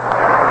Gehrig up.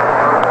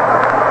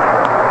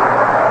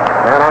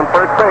 And on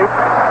first base,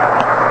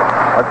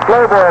 a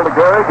slow ball to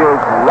Gehrig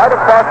is right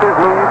across his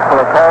knees for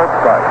a called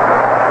strike.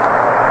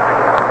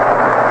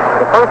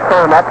 The first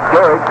time up,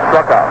 Gehrig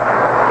struck out.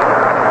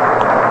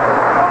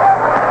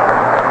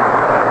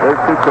 This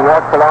keeps a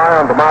watchful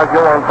eye on DiMaggio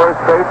on first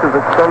base, is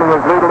extending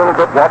his lead a little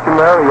bit. Watch him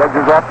there. He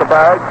edges off the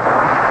bag.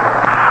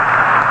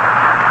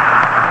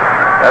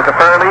 There's a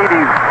fair lead.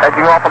 He's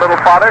edging off a little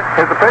farther.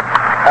 Here's the pitch.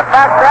 A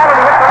fastball, and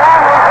he hits the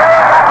long one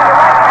way back to the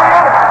right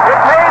field. It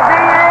may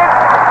be it.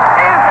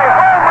 Is a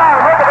home run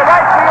over the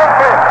right field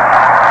fence.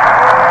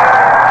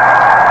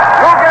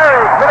 Lou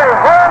Gehrig hit a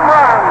home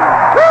run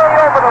way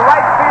over the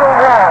right field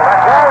wall. That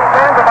wall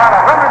stands about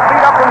 100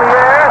 feet up in the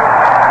air.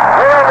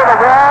 Way over the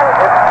wall.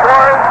 It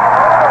scores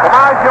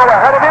DiMaggio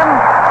ahead of him,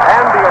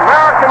 and the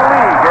American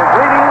League is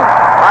leading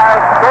by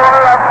a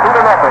score of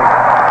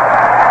 2-0.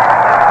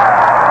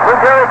 Lou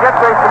Gehrig gets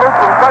a salute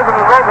from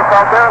President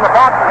Roosevelt there in the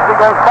box as he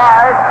goes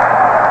by.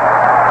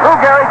 Lou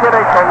Gehrig hit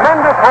a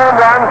tremendous home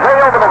run way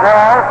over the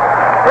wall.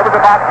 It was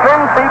about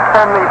 10 feet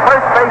from the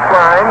first base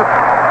line,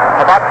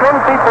 about 10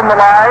 feet from the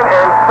line,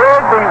 and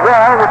cleared the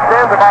wall, which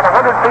stands about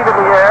 100 feet in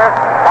the air,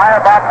 by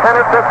about 10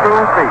 or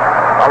 15 feet.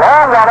 A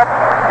long wallop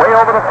way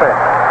over the fence.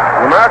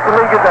 The American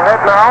League is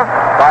ahead now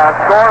by a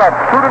score of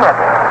 2-0.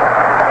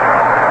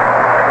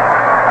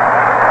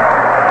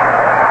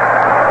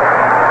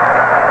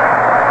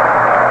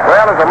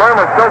 Well, as the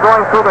murmur is still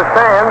going through the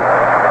stands,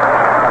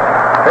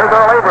 here's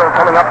our laborer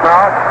coming up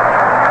now.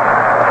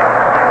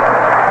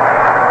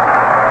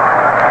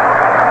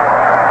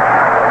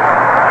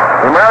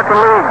 The American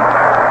League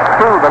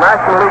 2, the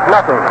National League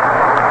nothing.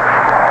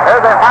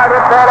 There's a high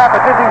hit ball off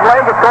of Dizzy's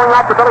leg. It's going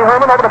out to Billy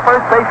Herman over the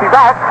first base. He's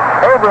out.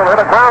 Abraham hit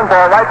a ground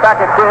ball right back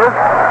at Diz.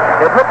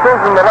 It hit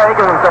Diz in the leg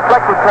and was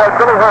deflected towards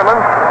Billy Herman,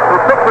 who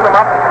picked him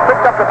up,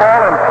 picked up the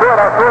ball, and threw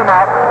him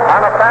out on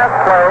a fast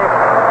play.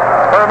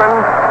 Herman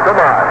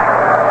denied.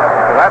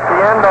 So that's the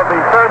end of the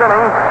third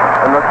inning,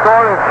 and the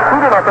score is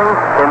 2-0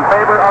 in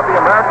favor of the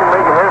American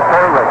League, and here's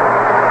Tony Wakeman.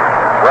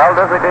 Well,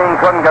 Dizzy Dean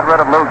couldn't get rid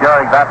of Lou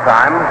Gehrig that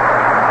time.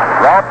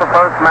 Brought the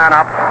first man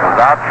up, was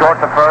out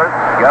short to first.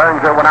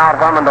 Gehringer went out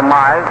Herman to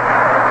Mize.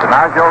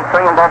 DiMaggio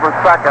singled over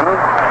second,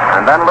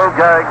 and then Lou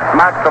Gehrig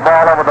smacked the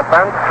ball over the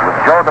fence with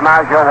Joe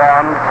DiMaggio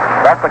on,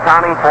 thus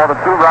accounting for the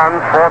 2 runs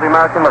for the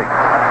American League.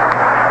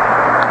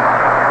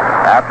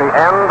 At the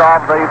end of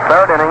the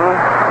third inning,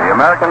 the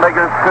American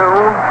Leaguers 2,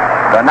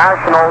 the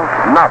Nationals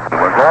nothing.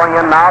 We're going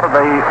in now to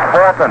the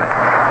fourth inning.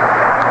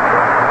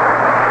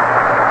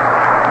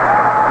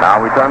 Now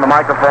we turn the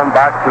microphone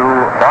back to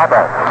Bob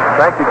Elton.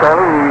 Thank you,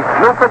 Tony. The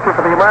new pitcher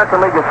for the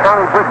American League is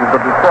Tommy Bridges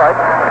of Detroit.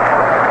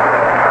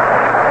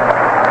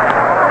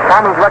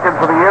 Tommy's record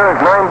for the year is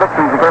 9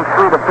 victories against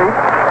 3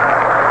 defeats.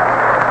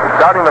 We're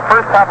starting the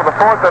first half of the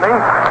fourth inning,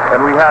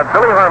 and we have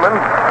Billy Herman,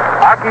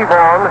 Archie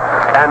Vaughan,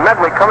 and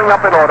Medley coming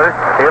up in order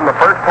in the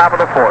first half of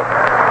the fourth.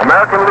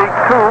 American League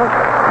 2,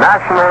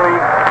 National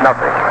League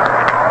nothing.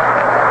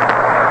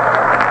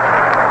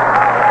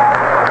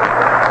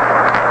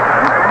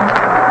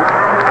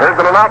 Here's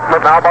an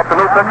announcement now about the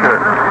new pitcher.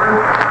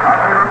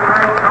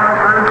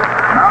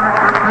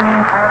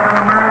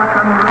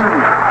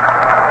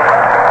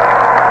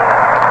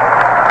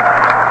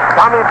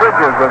 Tommy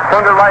Bridges, the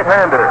slender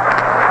right-hander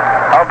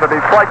of the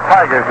Detroit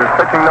Tigers, is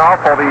pitching now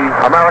for the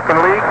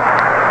American League.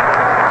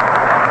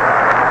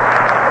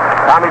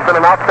 Tommy's been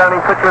an outstanding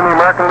pitcher in the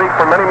American League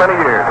for many, many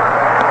years.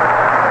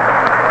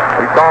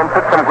 We saw him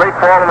pitch some great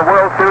ball in the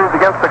World Series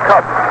against the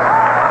Cubs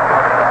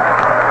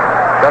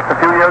just a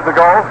few years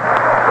ago,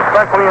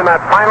 especially in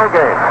that final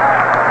game.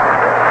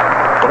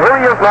 Well, here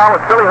he is now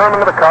with Billy Herman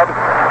of the Cubs,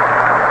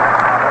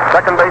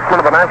 second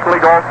baseman of the National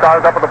League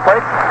All-Stars up at the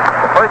plate.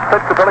 The first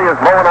pitch to Billy is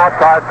low and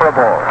outside for a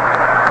ball.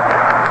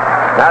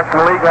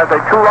 National League has a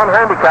 2-run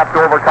handicap to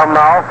overcome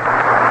now.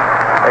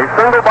 A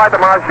single by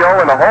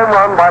DiMaggio and a home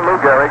run by Lou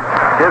Gehrig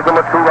gives them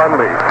a 2-run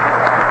lead.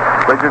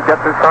 Bridges gets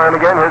his sign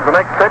again. Here's the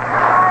next pitch.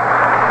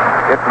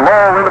 It's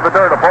low into the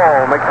dirt. A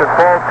ball makes it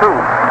ball 2.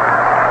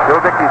 Bill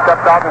Dickey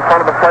steps out in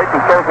front of the plate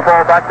and throws the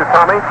ball back to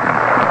Tommy.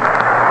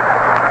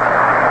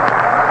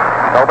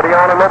 Nobody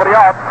on and nobody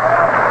out.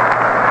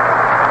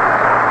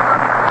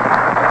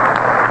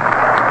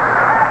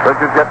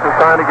 Bridges gets his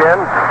sign again.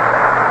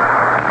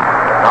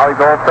 Now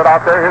he's all set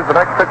out there. Here's the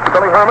next pitch to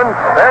Billy Herman.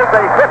 There's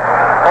a hit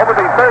over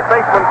the third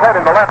baseman's head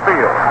into left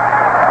field.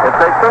 It's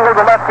a single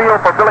to left field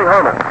for Billy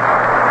Herman.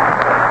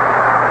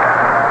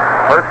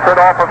 First hit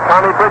off of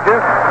Tommy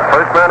Bridges.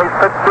 First man he's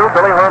pitched to,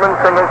 Billy Herman,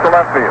 singles to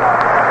left field.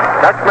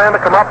 Next man to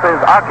come up is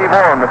Archie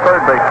Vaughan, the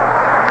third baseman.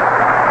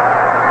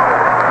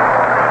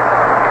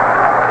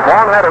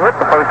 Vaughan had a hit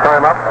the first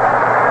time up.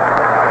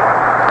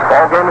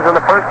 Ball game is in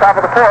the first half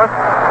of the fourth.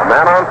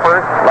 Man on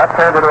first,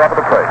 left-hander up at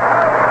the plate.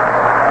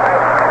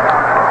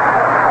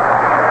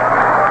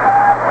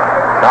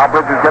 Now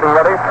Bridges getting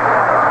ready.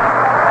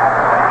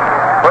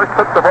 First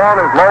pitch to Vaughan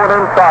is low and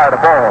inside,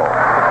 a ball.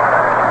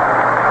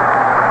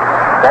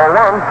 Ball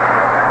 1.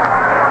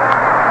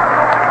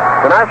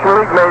 The National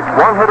League made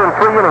 1 hit in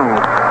 3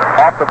 innings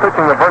off the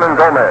pitching of Vernon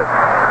Gomez.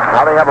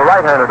 Now they have a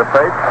right-hander to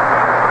face.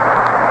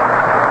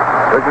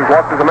 Bridges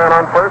watches a man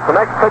on first. The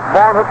next pitch,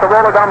 Vaughan hits the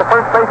roller down the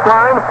first base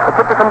line. The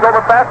pitcher comes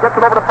over fast, gets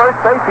it over to first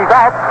base. He's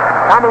out.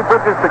 Tommy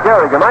Bridges to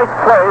Gehrig. A nice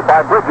play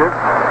by Bridges.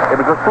 It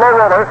was a slow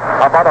roller,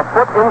 about a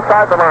foot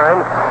inside the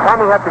line.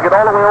 Tommy had to get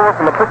all the way over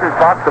from the pitcher's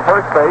box to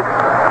first base.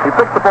 He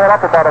picked the ball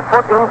up about a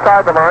foot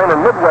inside the line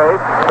and midway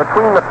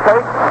between the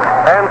plate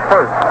and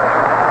first.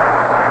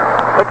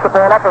 Picks the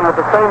ball up and with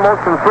the same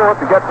motion through it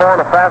to get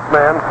Vaughn a fast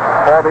man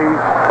for the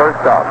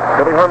first out.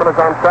 Billy Herman is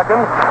on second,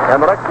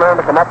 and the next man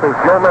to come up is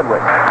Joe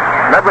Medwick.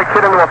 Medwick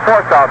hit into a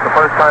force out the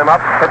first time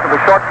up, hit to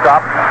the shortstop.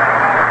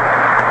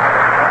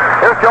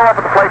 Here's Joe up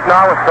at the plate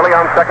now with Billy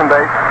on second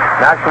base.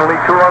 National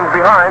League 2 runs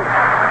behind.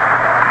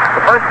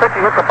 The first pitch,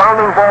 he hits a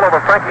bounding ball over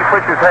Frankie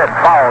Frisch's head,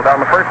 foul down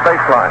the first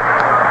baseline.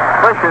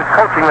 Frisch is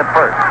coaching at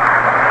first.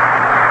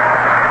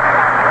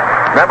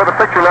 Remember the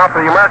picture now for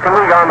the American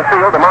League on the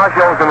field.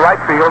 DiMaggio is in right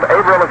field.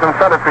 Averill is in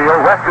center field.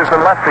 West is in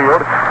left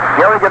field.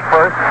 Gary gets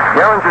first.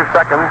 Gehringer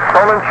second.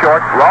 Solon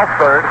short. Rolfe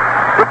third.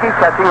 Dickey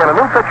catching, and a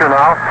new pitcher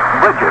now,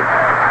 Bridges.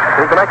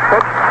 Here's the next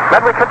pitch.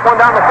 Medwick hits one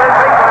down the third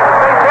baseline. The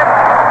base hit.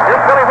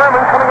 Here's Billy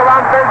Herman coming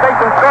around third base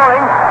and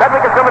scoring.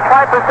 Medwick is going to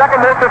try for second.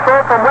 There's the throw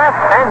from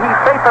West, and he's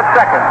safe at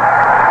second.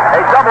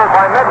 A double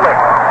by Medwick.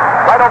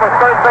 Right over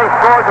third base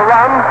scores a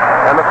run,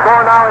 and the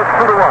score now is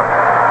 2-1.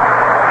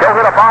 Joe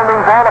hit a bounding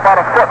ball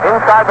about a foot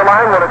inside the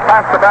line when it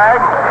passed the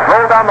bag,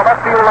 rolled down the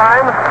left field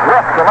line.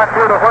 The left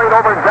fielder hurried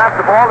over and jabbed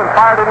the ball and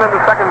fired it into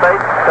second base.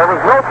 There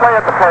was no play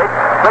at the plate.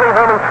 Billy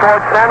Herman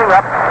scored standing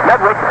up.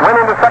 Medwick went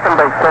into second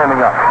base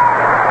standing up.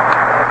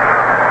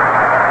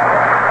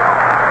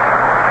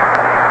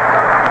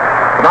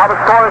 So now the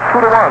score is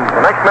 2-1.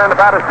 The next man to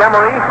bat is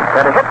Demery,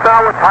 and a hit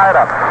now would tie it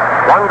up.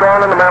 One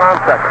gone and the man on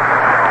second.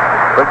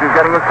 Bridges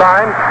getting a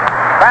sign.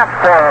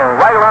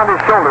 Fastball right around his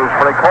shoulders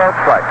for a called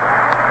strike.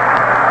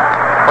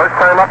 First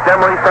time up,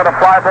 Demery sent a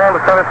fly ball to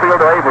center field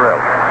to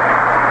Averill.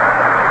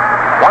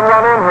 One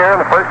run in here in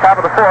the first half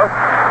of the fourth.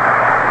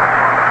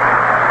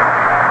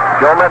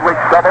 Joe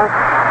Medwick's double.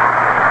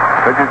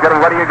 Bridges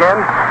getting ready again.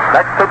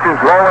 Next pitch is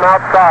low and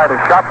outside, a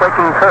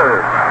shot-breaking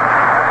curve.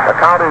 The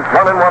count is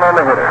 1-1 on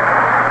the hitter.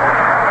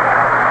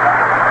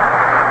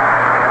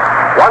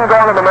 One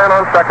gone and the man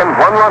on second,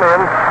 one run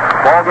in.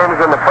 Ball game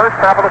is in the first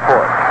half of the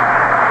fourth.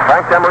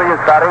 Frank Demery is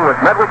batting with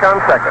Medwick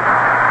on second.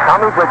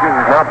 Tommy Bridges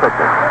is now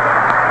pitching.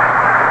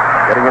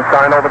 Getting his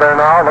sign over there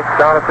now. Looks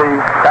down at the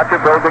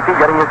catcher, Bill Dickey,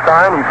 getting his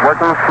sign. He's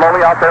working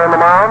slowly out there in the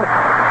mound.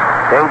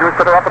 Dangerous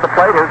hitter up at the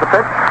plate. Here's the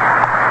pitch.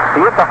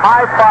 He hits a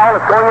high foul.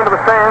 It's going into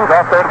the stands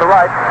off there to the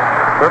right,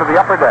 go to the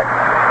upper deck,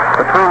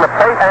 between the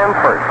plate and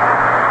first.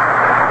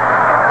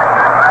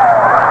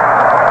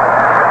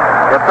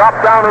 It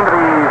dropped down into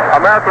the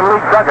American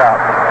League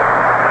dugout.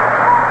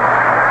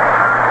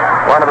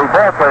 One of the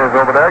ball players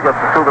over there gets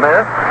the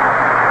souvenir.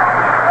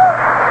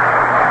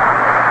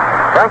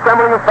 Frank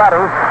Demery is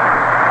batting.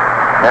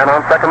 And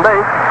on second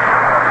base,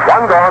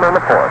 one gone in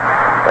the fourth.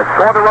 They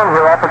scored a run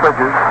here off the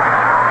Bridges.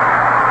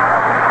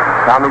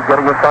 Tommy's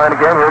getting his sign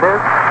again. Here it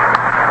is.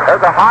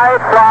 There's a high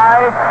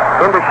fly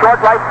into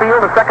short right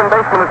field. The second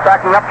baseman is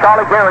backing up.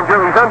 Charlie Gehringer,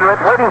 he's under it,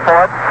 waiting for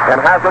it,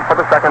 and has it for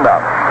the second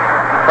out.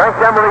 Frank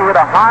Demery hit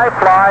a high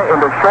fly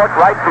into short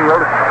right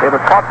field. It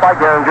was caught by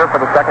Gehringer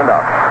for the second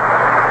out.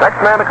 Next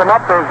man to come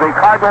up is the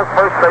Cardinals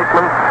first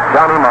baseman,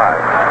 Johnny Mize.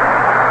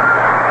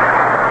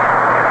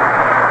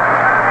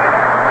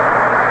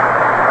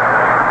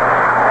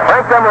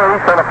 Frank Demery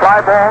sent a fly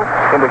ball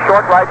into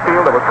short right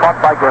field that was caught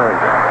by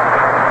Gehringer.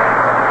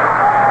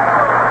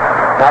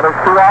 Now there's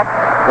two outs,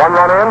 one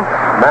run in,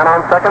 man on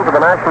second for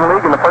the National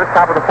League in the first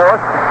half of the fourth.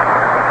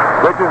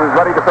 Bridges is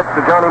ready to pitch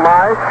to Johnny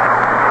Mize.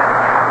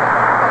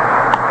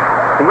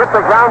 He hits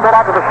the ground ball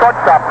out to the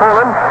shortstop.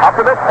 Poland up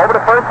with it, over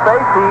to first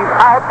base. He's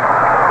out.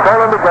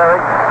 Stolen to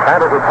Gehrig,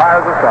 and it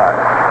retires aside.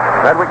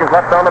 Medwick is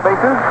left on the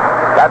bases.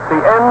 That's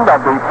the end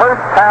of the first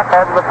half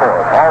of the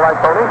fourth. All right,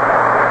 Tony.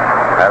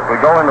 As we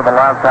go into the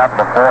last half of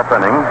the fourth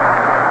inning,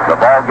 the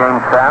ball game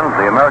stands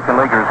the American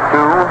Leaguers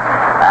 2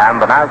 and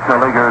the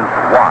National Leaguers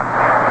 1.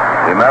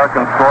 The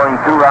Americans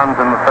scoring 2 runs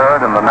in the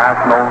third and the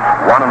Nationals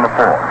 1 in the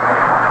fourth.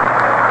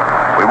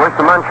 We wish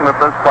to mention at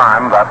this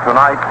time that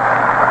tonight,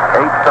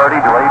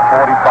 8:30 to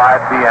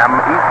 8:45 p.m.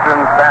 Eastern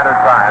Standard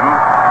Time,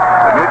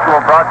 the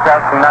Mutual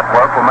Broadcasting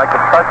Network will make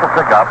a special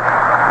pickup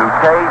to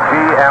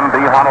KGMB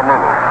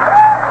Honolulu.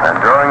 And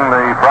during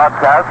the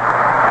broadcast,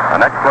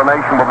 an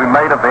explanation will be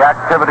made of the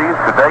activities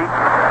to date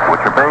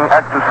which are being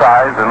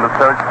exercised in the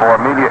search for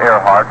Amelia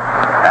Earhart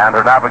and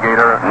her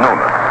navigator,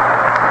 Noonan.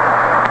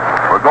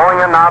 We're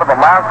going in now to the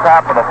last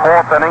half of the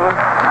fourth inning,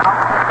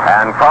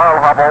 and Carl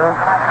Hubble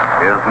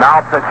is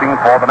now pitching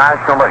for the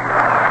National League.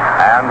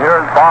 And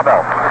here's Bob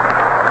Elton.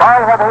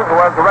 Carl Hubble, who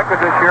has the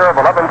record this year of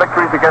 11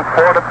 victories against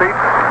 4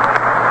 defeats,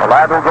 a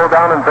lad who'll go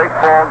down in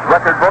baseball's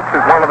record books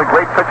as one of the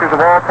great pitchers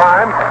of all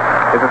time,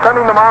 is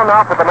ascending the mound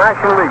now for the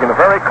National League in a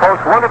very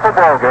close, wonderful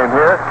ball game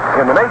here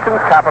in the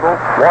nation's capital,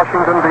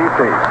 Washington, D.C.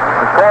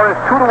 The score is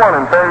 2-1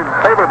 in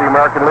favor of the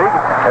American League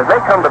as they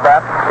come to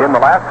bat in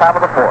the last half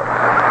of the fourth.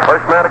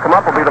 First man to come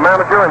up will be the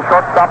manager and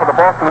shortstop of the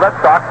Boston Red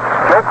Sox,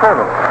 Joe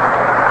Cronin.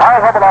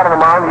 Carl Hubble out on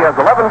the mound. He has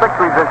 11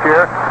 victories this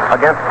year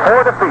against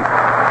 4 defeats.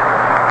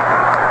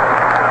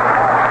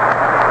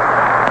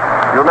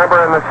 You remember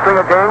in the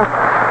string of games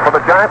for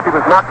the Giants, he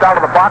was knocked out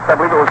of the box, I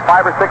believe it was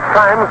 5 or 6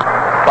 times,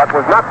 but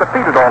was not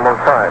defeated all those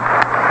times.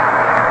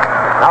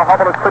 Now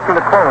Hubble is pitching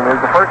to Cronin.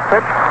 Here's the first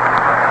pitch.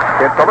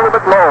 It's a little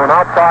bit low and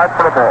outside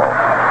for the ball.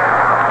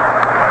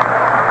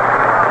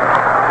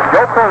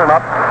 Joe Cronin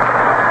up.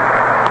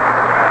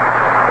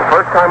 The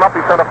first time up,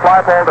 he sent a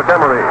fly ball to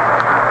Demery.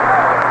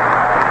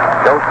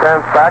 Joe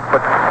stands back,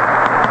 but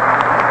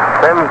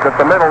sends at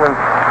the middle and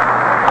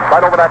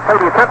right over that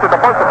plate. He attempted to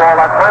bunt the ball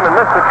that time and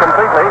missed it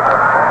completely.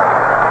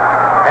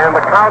 And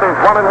the count is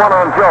 1-1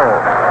 on Joe.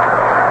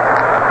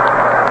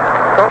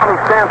 Tony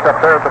stands up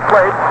there at the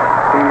plate.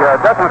 He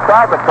doesn't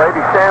crowd the plate.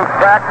 He stands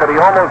back, but he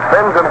almost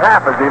bends in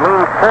half as he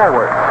leans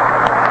forward.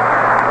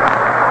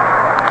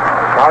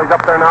 Now he's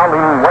up there now,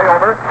 leaning way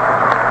over.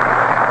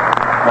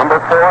 Number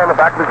 4 in the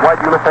back of his white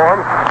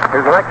uniform.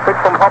 Here's the next pitch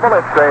from Hubble.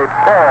 It's a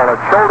ball.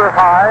 It's shoulder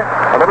high,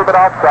 a little bit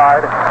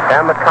outside,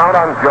 and the count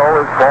on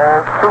Joe is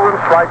ball 2 and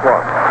strike 1.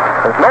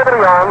 There's nobody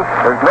on.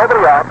 There's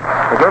nobody out.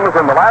 The game is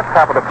in the last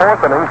half of the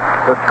 4th inning.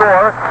 The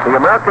score, the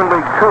American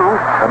League 2,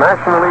 the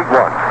National League 1.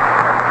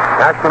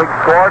 National League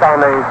scored on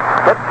a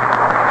hit,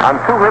 on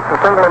 2 hits, a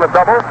single and a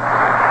double.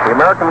 The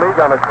American League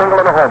on a single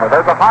and a homer.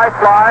 There's a high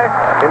fly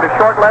into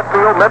short left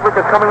field. Medwick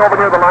is coming over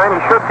near the line.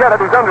 He should get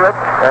it. He's under it,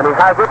 and he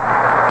has it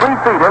 3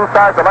 feet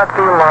inside the left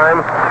field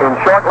line in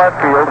short left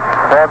field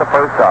for the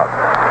first out.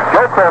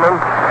 Joe Cronin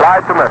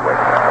flies to Medwick.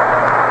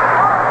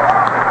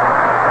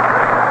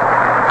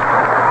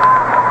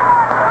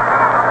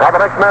 Now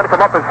the next man to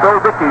come up is Phil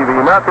Dickey, the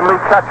American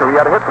League catcher. He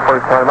had a hit the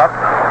first time up.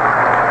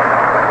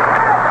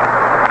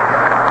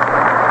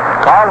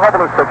 Carl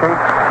Hubble is pitching.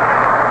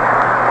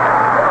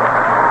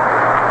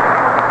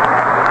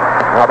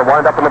 Now the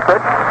wind up in the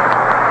pitch.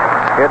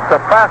 It's a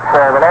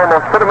fastball that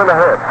almost hit him in the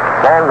head.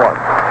 Ball 1.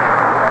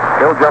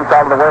 Bill jumps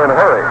out of the way in a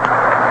hurry.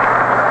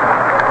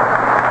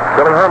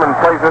 Billy Herman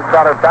plays this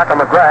batter back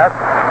on the grass.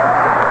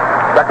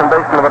 Second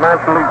baseman of the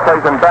National League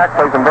plays him back,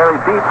 plays him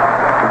very deep.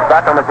 He's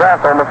back on the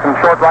grass almost in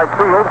short right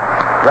field.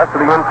 The rest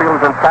of the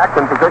infield is intact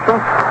in position.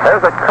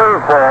 There's a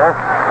curveball,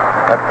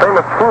 that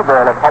famous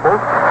screwball of Hubble's,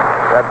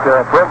 that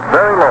broke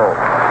very low.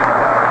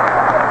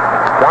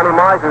 Johnny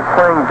Mize is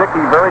playing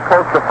Dickey very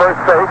close to first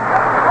base.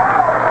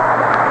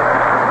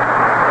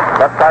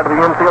 Left side of the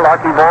infield,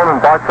 Archie Vaughan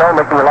and Bartell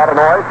making a lot of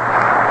noise.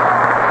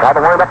 Now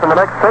the wind up in the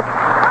next pitch.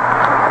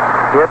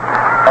 It's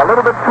a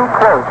little bit too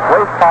close,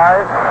 waist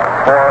high,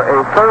 for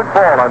a third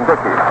ball on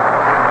Dickey.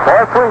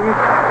 Ball 3.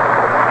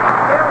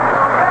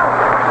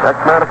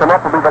 Next man to come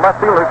up will be the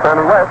left fielder,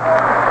 Sammy West.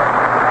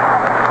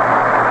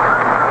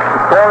 The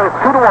score is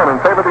 2-1 in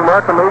favor of the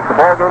American League. The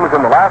ball game is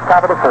in the last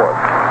half of the 4th.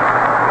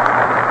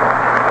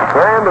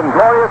 Grand and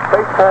glorious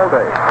baseball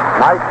day.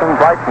 Nice and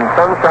bright and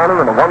sun shining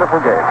and a wonderful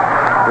game.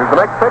 Here's the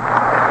next pitch.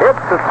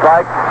 It's a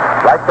strike.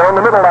 Right down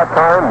the middle that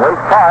time,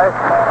 waist high.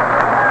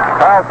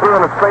 Kyle threw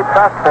in a straight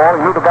fastball.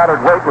 He knew the batter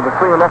would wait with a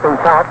 3-0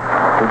 count.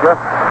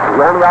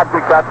 The only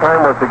object that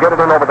time was to get it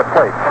in over the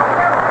plate.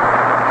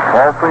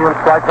 Ball 3 and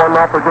strike 1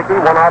 now for Dickey.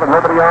 1 out and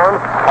nobody on.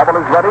 Hubble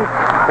is ready.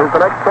 Here's the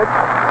next pitch.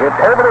 It's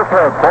over his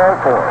head. Ball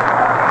 4.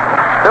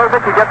 Phil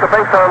Dickey gets the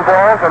base on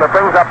balls, and it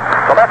brings up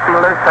the left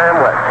fielder, Sam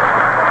West.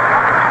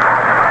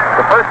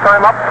 The first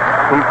time up,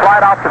 he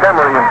flied out to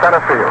Demery in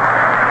center field.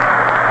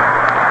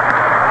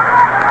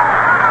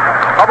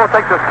 Hubble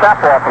takes his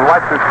cap off and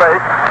wipes his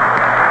face.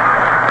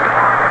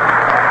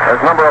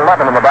 There's number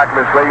 11 on the back of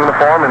his gray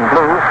uniform in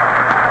blue.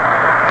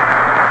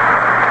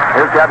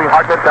 Here's Gabby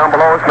Hartnett down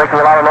below us making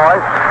a lot of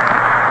noise.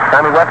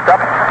 Sammy West up.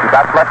 He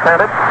bats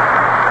left-handed.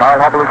 Carl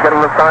Hubble is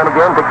getting the sign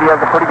again. Dickey has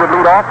a pretty good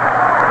lead off.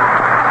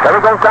 There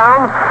he goes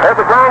down. There's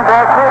a ground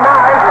ball. 3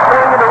 miles. He's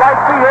going into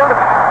right field.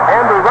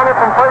 And the runner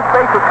from first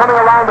base is coming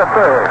around to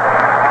third.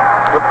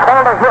 It's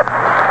called a hit.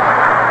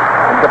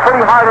 It's a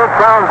pretty hard hit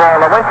ground ball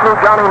that went through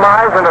Johnny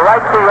Mize into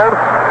right field.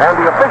 And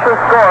the official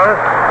scorer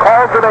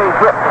calls it a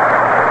hit.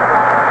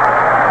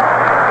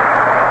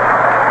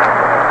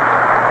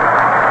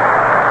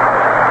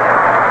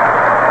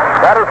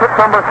 That is hit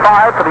number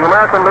 5 for the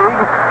American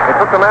League. It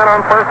puts a man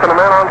on first and a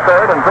man on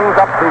third and brings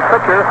up the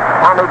pitcher,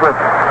 Tommy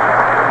Bridges.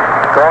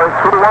 Score is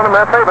 2-1 in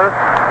their favor.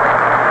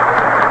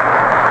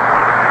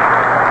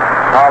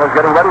 Carl is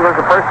getting ready. Here's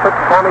the first pitch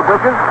to Tommy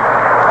Bridges.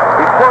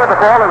 He scored the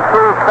ball and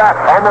threw it back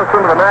almost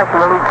into the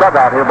National League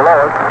dugout here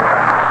below us.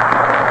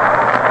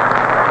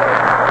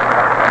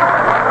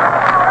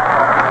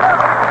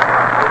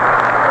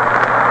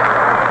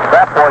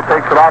 That boy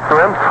takes it off to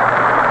him.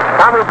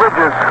 Tommy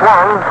Bridges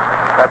swung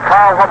at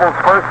Carl Hubble's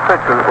first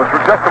pitch. It was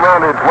just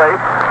around his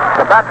waist.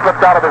 The bat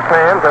slipped out of his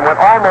hands and went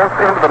almost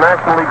into the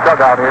National League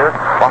dugout here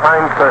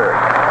behind third.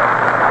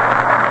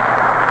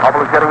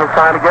 Hubble is getting his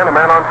sign again. A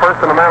man on first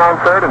and a man on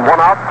third and 1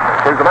 out.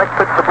 Here's the next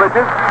pitch to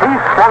Bridges. He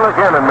swung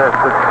again and missed.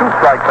 It's 2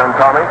 strikes on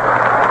Tommy.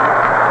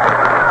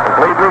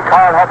 Leading,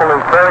 Carl Hubble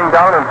is bearing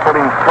down and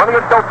putting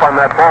plenty of dope on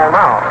that ball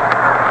now.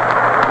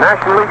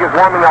 National League is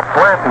warming up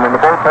Blanton in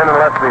the bullpen in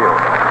left field.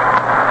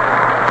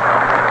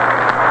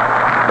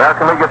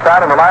 American League gets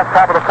out in the last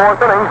half of the 4th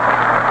inning.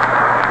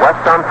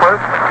 West on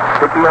first,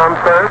 Dickey on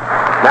third.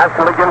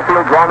 National League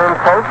infield drawn in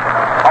close.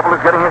 Hubble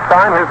is getting his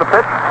sign. Here's the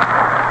pitch.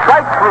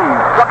 Strike 3.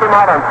 Struck him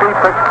out on 3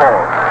 pitch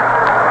balls.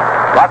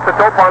 Lots of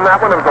dope on that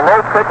one. It was a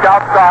low pitch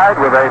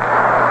outside with a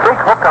big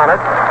hook on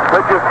it.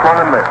 Bridges swung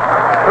and missed.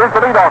 Here's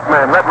the leadoff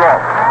man, Red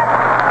Rolfe.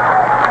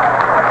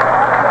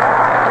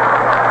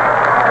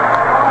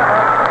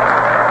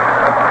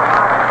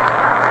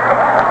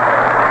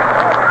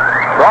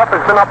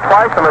 has been up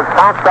twice and has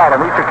bounced out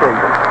on each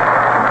occasion.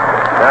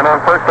 Man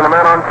on first and a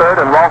man on third,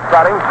 and Rolfe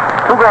batting.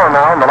 2 gone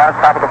now in the last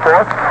half of the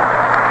fourth.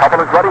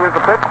 Hubble is ready. Here's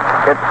the pitch.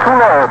 It's too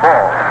low,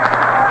 ball.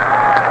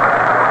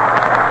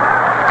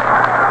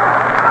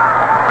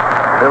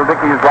 Bill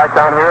Dickey is right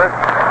down here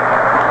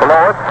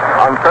below us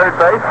on third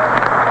base.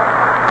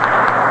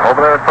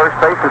 Over there at first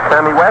base is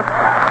Sammy West.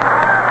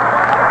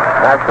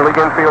 National League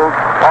infield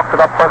talks it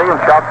up plenty and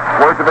shouts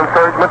words of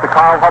encouragement to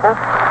Kyle Hubble.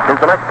 Here's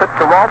the next pitch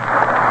to Rolfe.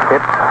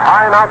 It's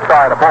high and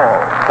outside, a ball.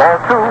 Ball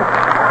 2.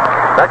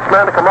 Next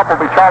man to come up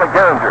will be Charlie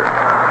Gehringer.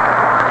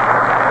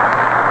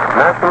 The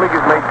National League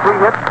has made 3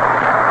 hits.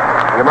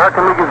 The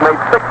American League has made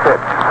 6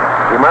 hits.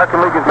 The American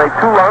League has made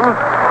 2 runs.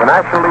 The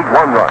National League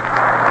 1 run.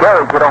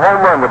 Gehrig with a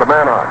home run with a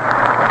man on.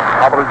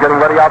 Hubble is getting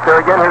ready out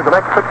there again. Here's the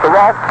next pitch to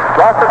Rolfe.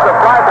 Rolfe hits a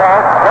fly ball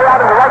way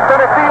out into right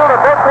center field.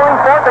 They're both going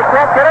for it. They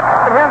can't get it.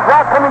 And here's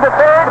Rolfe coming to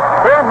third.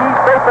 Here he's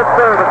safe at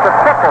third. It's a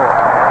triple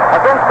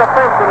against the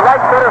fence in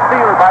right center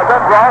field by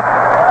Red Rolfe.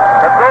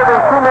 That drove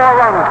in 2 more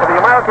runs for the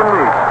American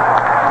League.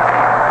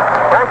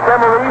 Frank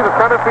Demery, the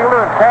center fielder,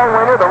 and Paul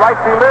Wainer, the right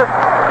fielder,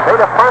 made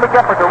a frantic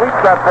effort to reach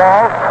that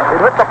ball. It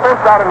hit the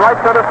fence out in right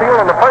center field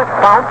on the first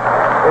count.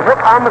 It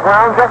hit on the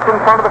ground just in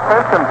front of the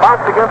fence and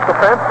bounced against the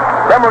fence.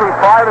 Demery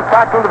fired it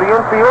back into the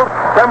infield.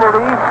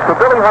 Demery to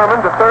Billy Herman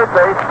to third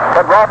base,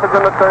 but Rolfe is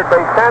in the third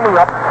base, standing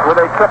up with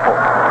a triple.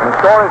 And the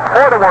score is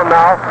 4-1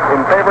 now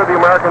in favor of the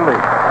American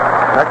League.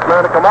 Next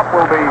man to come up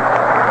will be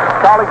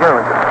Charlie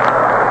Gehringer.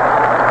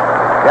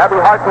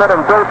 Gabby Hartnett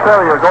and Bill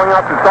Terry are going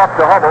out to talk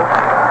to Hubble.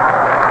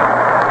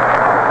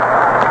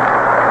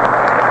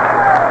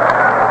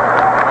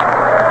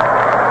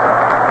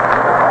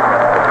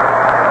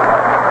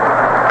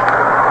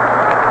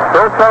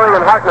 Bill Terry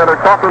and Hartnett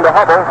are talking to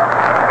Hubble.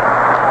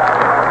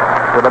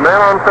 With a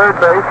man on third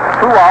base,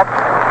 2 outs.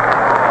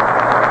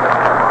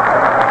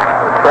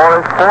 The score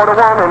is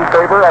 4-1 in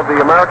favor of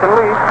the American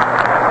League.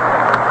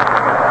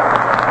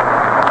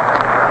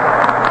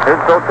 Here's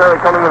Bill Terry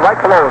coming right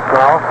below us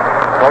now,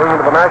 going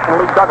into the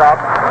National League dugout.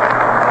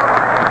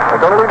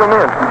 They're going to leave him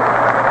in.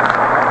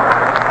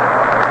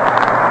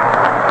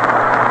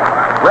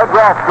 Red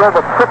Rolfe drove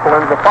a triple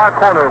into the far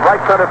corner of right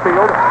center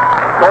field,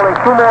 scoring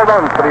 2 more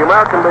runs for the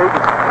American League,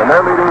 and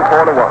they're leading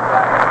 4-1.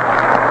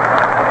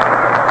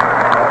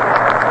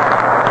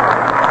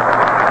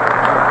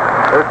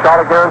 There's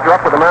Charlie Gehringer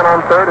up with a man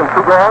on third and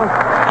 2 gone.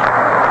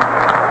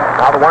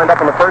 Now the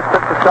wind-up in the first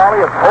pitch to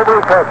Charlie. It's over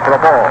his head for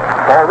a ball.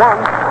 Ball 1.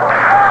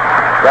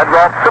 Red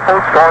Rolfe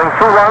triple, scoring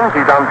 2 runs.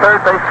 He's on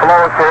third base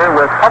below us here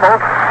with Hubble,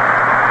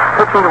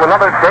 pitching to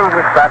another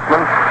dangerous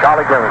batsman,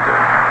 Charlie Gehringer.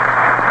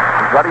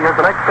 He's ready. Here's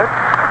the next pitch.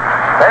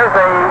 There's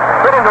a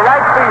hit into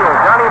right field.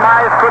 Johnny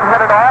Mize couldn't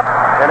hit it off,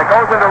 and it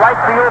goes into right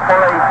field for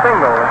a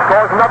single. It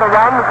scores another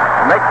run,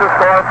 makes the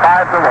score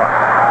 5-1.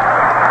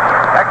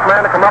 Next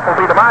man to come up will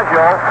be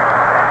DiMaggio.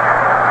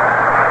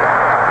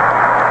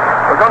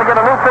 We're going to get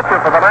a new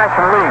pitcher for the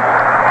National League.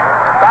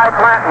 Cy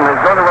Planton is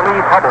going to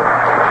relieve Hubble.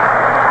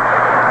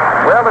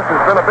 Well, this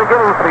has been a big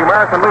inning for the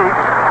American League.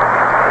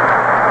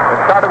 It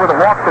started with a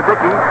walk to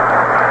Dickey,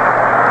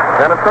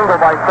 then a single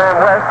by Sam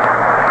West.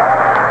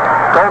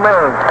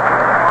 Gomez,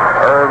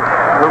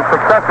 whose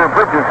successor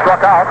Bridges,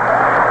 struck out,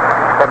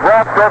 but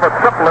Rolfe drove a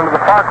triple into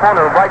the far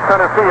corner of right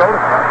center field,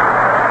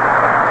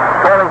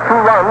 scoring 2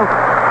 runs,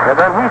 and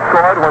then he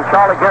scored when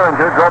Charlie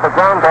Gehringer drove a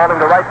ground ball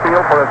into right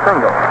field for a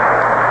single.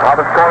 Now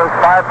the score is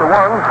 5-1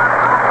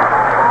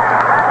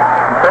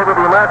 in favor of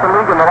the American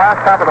League in the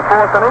last half of the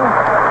 4th inning.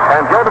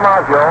 And Joe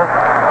DiMaggio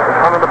is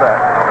coming to bat.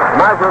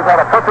 DiMaggio's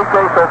had a perfect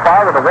day so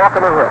far with a walk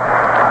and a hit.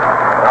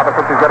 Now the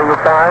pitcher's getting his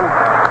sign.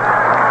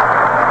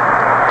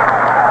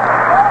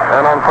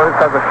 And on first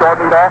has a short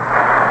lead off.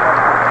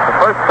 The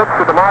first pitch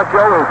to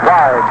DiMaggio is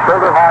wide,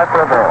 shoulder high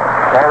for a ball.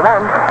 Ball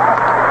 1.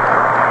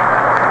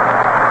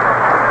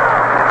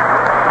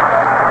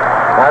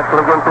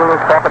 National League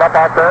infielders talk it up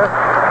out there.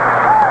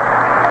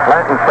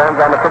 Planton stands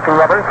on the pitching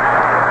rubber.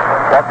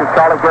 Watches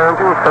Charlie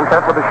Gehringer, who's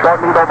content with a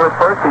short lead over at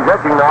first. He's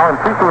edging now,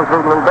 increasing his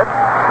lead a little bit.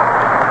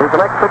 Here's the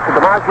next pitch to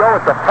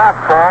DiMaggio. It's a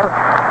fastball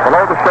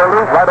below the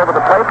shoulders, right over the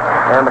plate,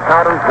 and the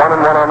count is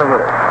 1-1 on the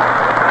hitter.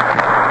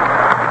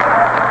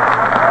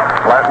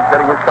 Planton's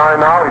getting his sign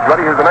now. He's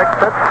ready. Here's the next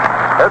pitch.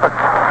 There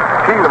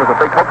was a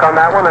big hook on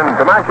that one, and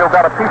DiMaggio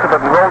got a piece of it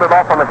and rolled it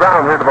off on the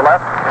ground here to the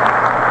left.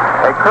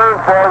 A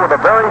curveball with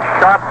a very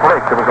sharp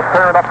break. It was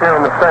apparent up here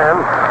in the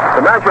stand.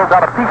 DiMaggio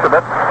got a piece of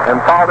it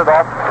and fouled it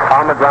off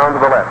on the ground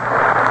to the left.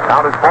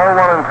 Now there's ball 1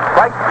 and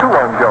strike 2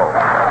 on Joe.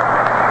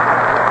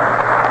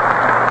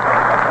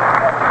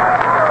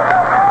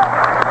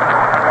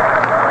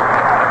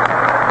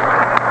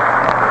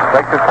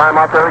 Takes his time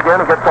out there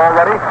again and gets all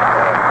ready.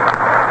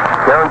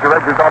 Gehringer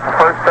edges off the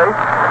first base.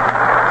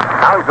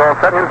 Now he's all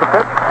set. Here's the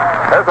pitch.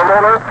 There's a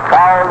roller.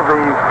 Foul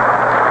the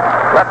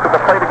left of the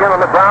plate again on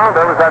the ground.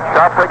 There was that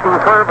sharp breaking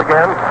curve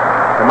again.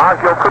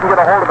 DiMaggio couldn't get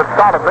a hold of it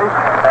solidly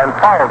and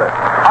fouled it.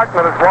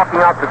 Hartnett is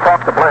walking out to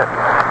talk to Blanton.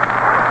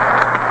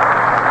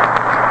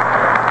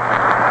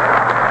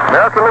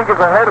 American League is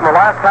ahead in the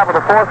last half of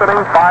the 4th inning,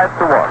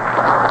 5-1.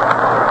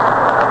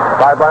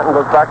 Cy Blanton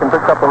goes back and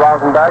picks up the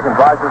rosin bag and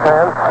dries his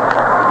hands.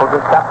 Puts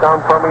his cap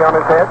down firmly on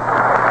his head.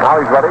 Now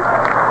he's ready.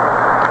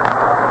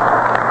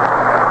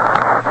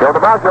 Joe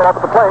DiMaggio up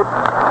at the plate.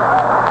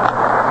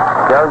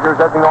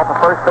 Gehringer's edging off the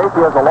first base.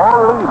 He has a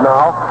long lead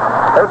now.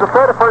 There's a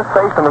throw to first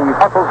base, and he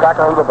hustles back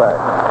onto the bag.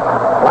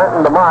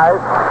 Blanton demise.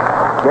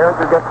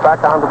 Gehringer gets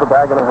back onto the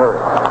bag in a hurry.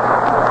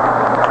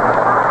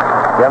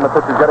 Again, the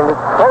pitcher's getting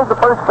it. Throws to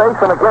first base,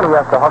 and again he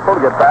has to hustle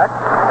to get back.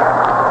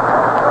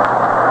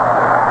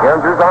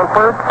 Gehringer's on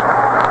first.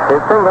 His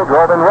single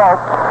drove in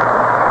Rolfe.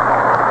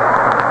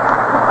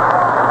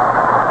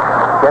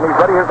 Again, he's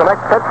ready. Here's the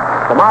next pitch.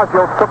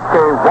 DiMaggio took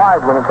a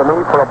wide one at the knee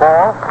for a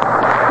ball.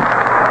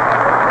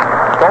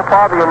 So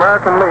far, the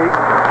American League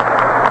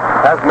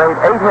has made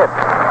 8 hits.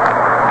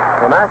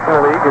 The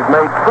National League has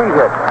made 3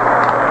 hits.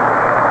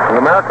 The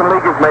American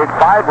League has made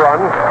 5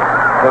 runs.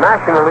 The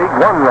National League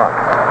 1 run.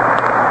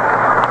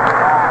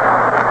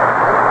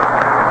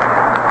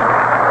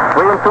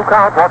 3-2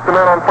 count. Watch the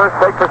man on first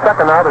base for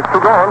second now. There's 2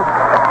 gone.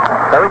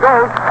 There he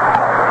goes.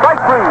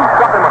 Strike 3.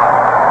 Struck him out.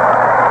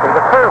 There's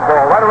a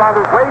curveball right around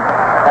his waist,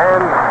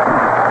 and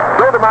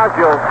Joe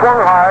DiMaggio swung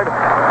hard,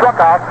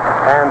 struck out,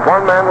 and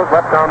 1 man was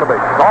left down the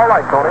base. All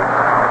right, Tony.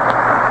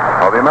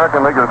 Well, the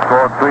American Leaguers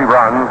scored 3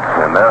 runs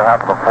in their half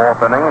of the 4th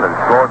inning. They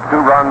scored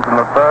 2 runs in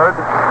the 3rd,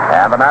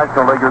 and the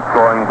National Leaguers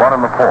scoring 1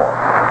 in the 4th.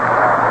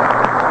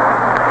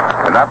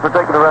 In that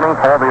particular inning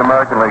for the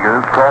American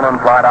Leaguers,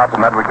 Cronin flied out to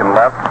Medwick and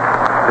left.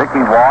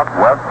 Dickey walked.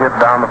 West hit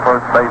down the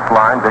first base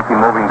line. Dickey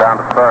moving down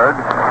to 3rd.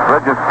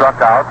 Bridges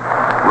struck out.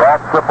 Roth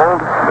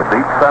tripled. The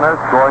deep center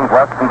scoring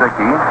West and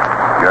Dickey.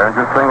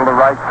 Gehringer singled to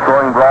right,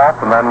 scoring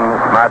Roth, and then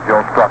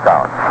Maggio struck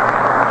out.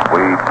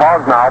 We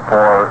pause now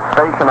for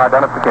station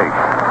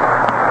identification.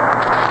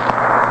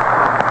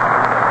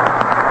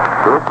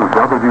 This is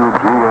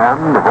WGN,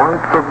 the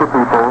voice of the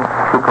people,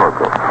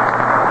 Chicago.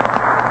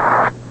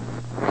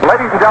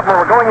 Ladies and gentlemen,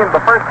 we're going into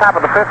the first half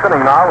of the 5th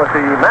inning now with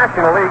the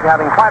National League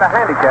having quite a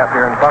handicap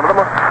here in front of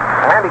them.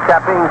 The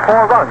handicap being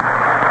 4 runs.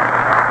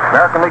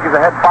 American League is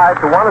ahead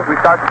 5-1 as we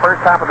start the first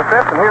half of the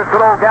 5th, and here's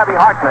good old Gabby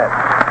Hartnett.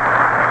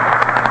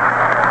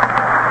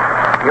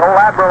 The old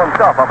Admiral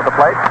himself up at the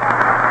plate.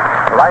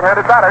 The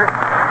right-handed batter,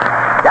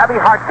 Gabby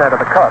Hartnett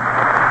of the Cubs.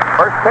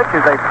 First pitch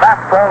is a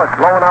fastball that's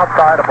blowing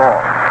outside a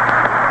ball.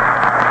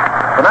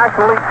 The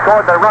National League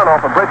scored their run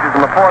off of Bridges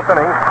in the 4th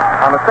inning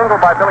on a single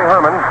by Billy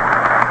Herman,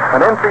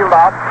 an infield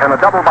out, and a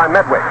double by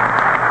Medwick.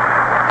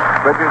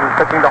 Bridges is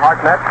pitching to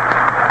Hartnett.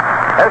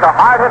 There's a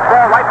hard hit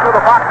ball right through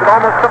the box. It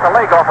almost took a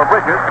leg off of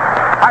Bridges.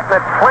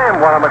 Hartnett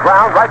slammed one on the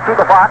ground right through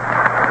the box.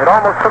 It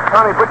almost took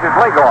Tommy Bridges'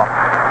 leg off.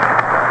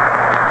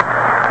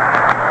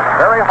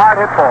 Very hard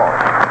hit ball.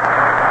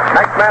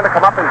 Next man to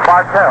come up is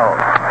Bartell.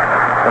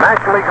 The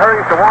National League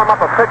hurries to warm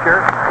up a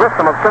pitcher,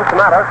 Grissom of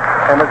Cincinnati,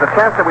 and there's a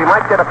chance that we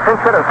might get a pinch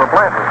hitter for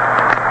Blanton.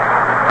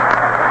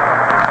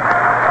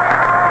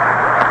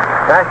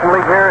 National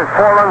League here is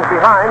 4 runs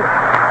behind.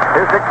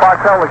 Here's Dick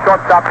Bartell, the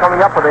shortstop,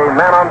 coming up with a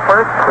man on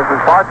first. This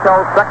is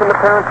Bartell's second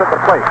appearance at the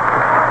plate.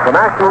 The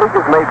National League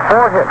has made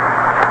 4 hits.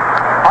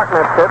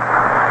 Hartnett's hit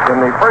in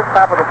the first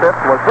half of the 5th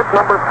was hit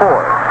number 4.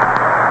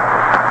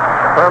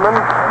 Herman,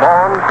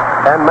 Vaughn,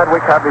 and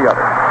Medwick have the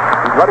other.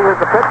 He's ready. Here's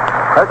the pitch.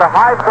 There's a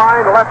high fly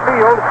into left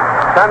field.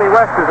 Sammy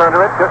West is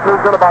under it. Just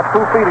moves in about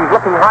 2 feet. He's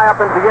looking high up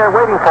into the air,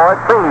 waiting for it.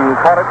 Boom! He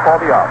caught it for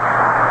the out.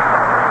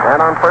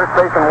 And on first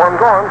base and 1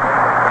 gone.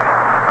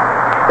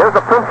 Here's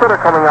a pinch hitter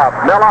coming out.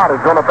 Mel Ott is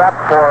going to bat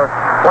for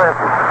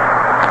Blanton.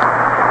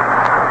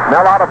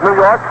 Mel Ott of New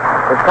York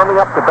is coming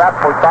up to bat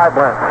for Cy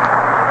Blanton.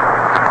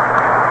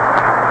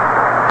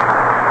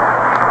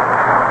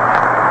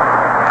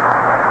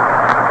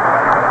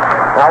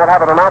 Now we'll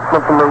have an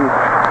announcement from the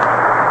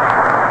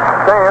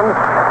stands.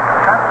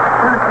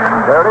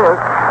 There it is.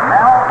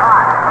 Mel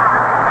Ott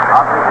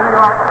of the New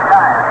York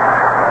Giants.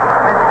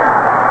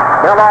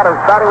 Mel Ott is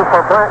batting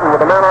for Blanton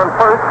with a man on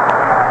first.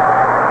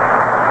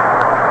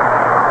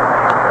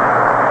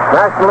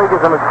 National League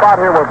is in a spot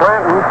here where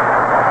Blanton,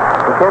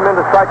 who came in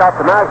to strike out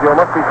DiMaggio,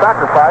 must be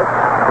sacrificed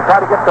to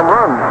try to get some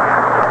runs.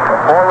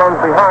 4 runs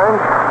behind.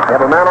 They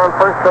have a man on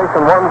first base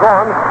and 1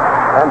 gone.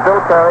 And Bill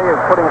Terry is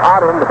putting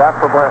Ott in to bat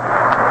for Blanton.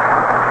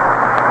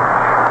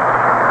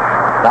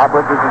 Now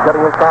Bridges is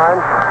getting his sign.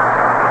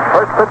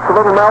 First pitch to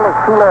Little Mel is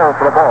too low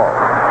for the ball.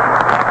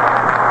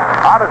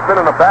 Ott has been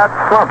in a bad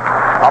slump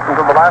up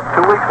until the last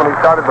 2 weeks when he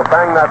started to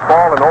bang that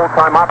ball in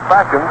old-time Ott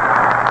fashion.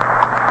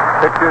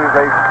 Pitches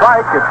a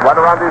strike. It's right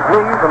around his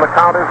knees, and the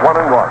count is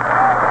 1-1.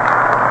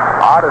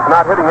 Ott is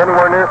not hitting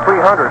anywhere near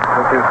 300,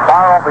 which is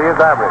far off of his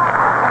average.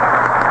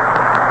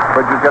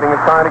 Bridges getting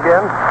his sign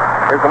again.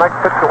 Here's the next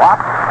pitch to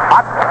Ott.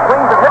 Ott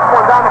swings and hits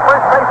one down the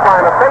first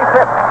baseline, a base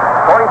hit.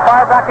 Going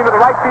far back into the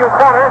right field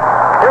corner.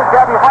 Here's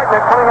Gabby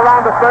Hartnett coming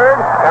around to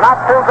third, and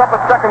Ott pulls up at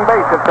second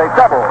base. It's a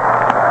double.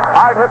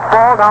 Hard hit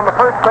ball down the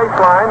first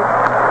baseline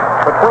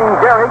between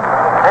Gehrig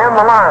and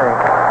the line.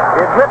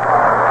 It hit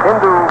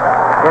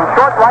in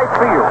short right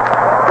field,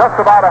 just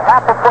about a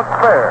half a foot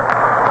fair.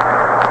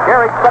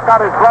 Gehrig stuck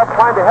out his glove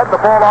trying to head the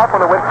ball off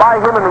when it went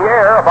by him in the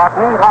air about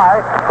knee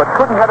high, but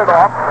couldn't head it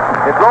off.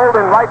 It rolled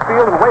in right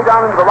field and way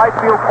down into the right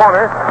field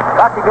corner,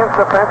 back against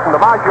the fence, and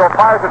DiMaggio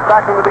fires it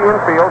back into the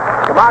infield.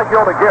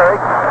 DiMaggio to Gehrig,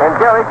 and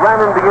Gehrig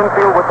ran into the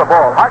infield with the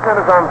ball. Hartnett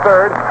is on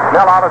third,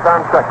 Mellott is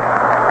on second.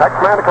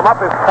 Next man to come up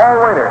is Paul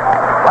Wainer,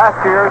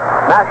 last year's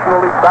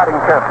National League batting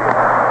champion.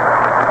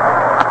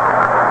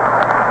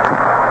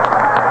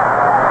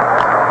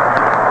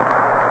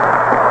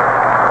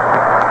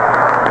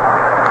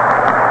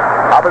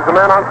 Up is the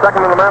man on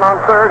second and the man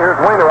on third. Here's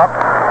Wainer up.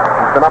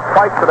 He's been up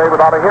twice today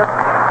without a hit.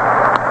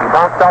 He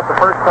bounced out the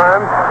first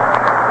time.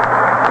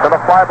 Sent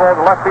a fly ball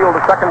to left field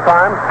the second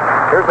time.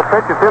 Here's the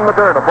pitch. It's in the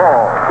dirt, a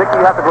ball. Dickey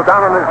has to go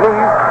down on his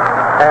knees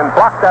and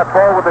block that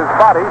ball with his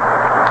body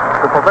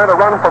to prevent a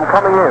run from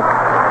coming in.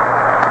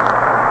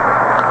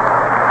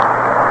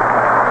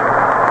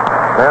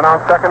 Man on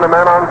second, a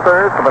man on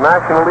third for the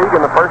National League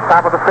in the first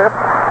half of the fifth.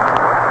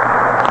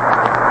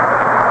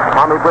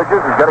 Tommy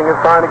Bridges is getting his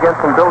sign against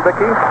from Bill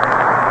Dickey.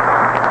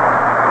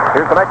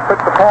 Here's the next pitch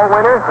to Paul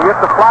Wainer. He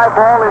hits the fly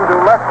ball into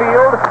left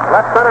field,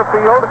 left center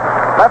field.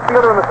 Left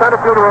fielder and the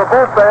center fielder are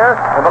both there,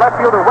 and the left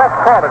fielder West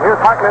caught it. Here's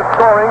Hartnett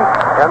scoring,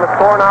 and the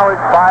score now is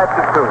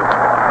 5-2.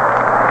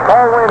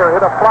 Paul Wainer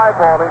hit a fly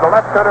ball into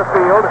left center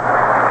field.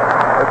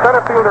 The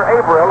center fielder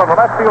Averill and the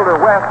left fielder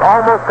West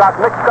almost got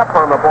mixed up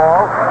on the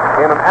ball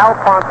in an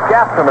Alphonse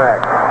Gaffney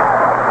match.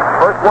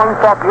 First one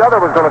thought the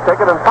other was going to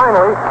take it, and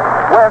finally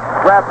West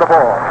grabbed the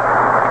ball.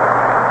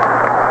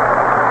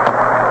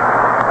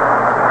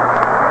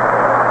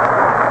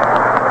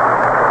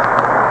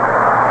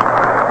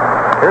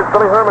 Here's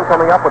Billy Herman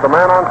coming up with a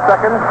man on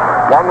second.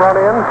 One run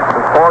in.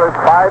 The score is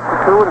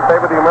 5-2 in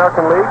favor of the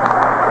American League.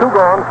 2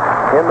 gone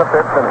in the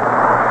fifth inning.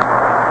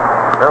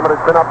 Herman has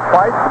been up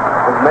twice,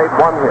 has made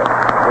 1 hit.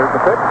 Here's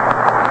the pitch.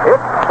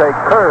 It's a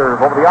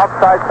curve over the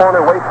outside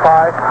corner, waist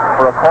high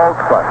for a called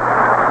strike.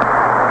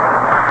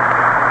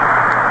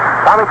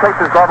 Tommy takes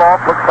his glove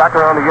off, looks back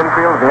around the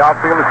infield and the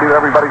outfield to see that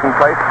everybody's in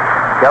place.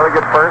 Gehrig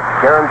at first,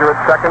 Gehringer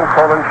at second,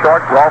 Coleman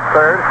short, Rolfe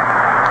third.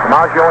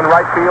 DiMaggio in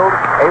right field,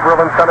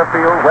 Averill in center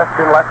field, West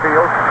in left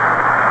field.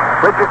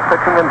 Bridges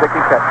pitching and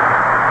Dickey catching.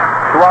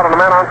 2 out on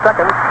the man on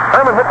second.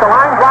 Herman hits the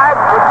line drive,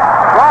 with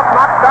Rolfe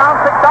knocked down,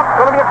 picked up,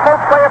 going to be a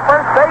close play at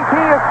first base.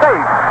 He is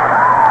safe.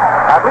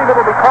 I believe it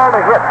will be called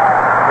a hit.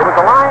 It was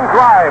a line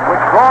drive,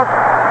 which Rolfe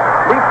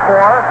leaped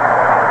for.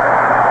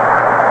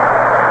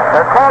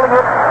 They're calling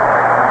it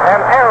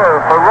an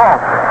error for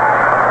Rolfe.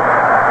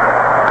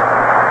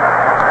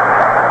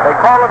 They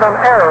call it an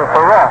error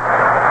for Rolfe.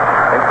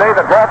 They say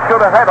that Rolfe should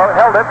have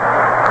held it,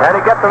 and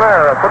he gets an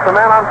error. It puts a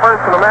man on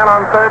first and a man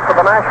on third for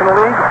the National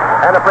League,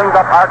 and it brings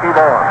up Archie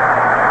Vaughan.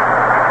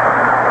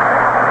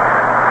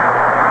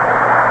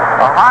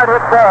 A hard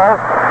hit ball,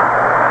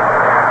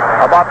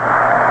 about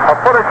a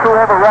foot or two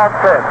over Rolfe's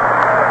head.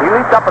 He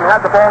leaped up and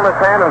had the ball in his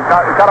hand and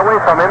got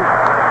away from him,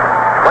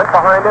 went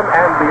behind him,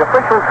 and the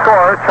official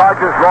scorer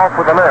charges Rolfe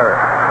with an error.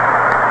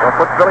 So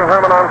puts Billy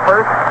Herman on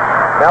first,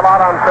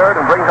 Mellott on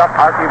third, and brings up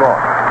Archie Vaughan.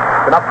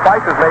 Been up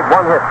twice, has made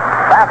 1 hit.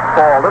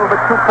 Fastball, a little bit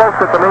too close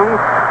at the knee,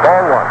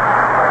 ball 1.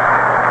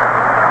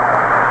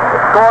 The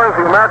score is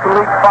the American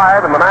League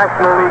 5 and the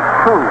National League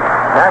 2.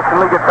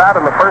 National League at bat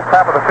in the first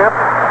half of the fifth.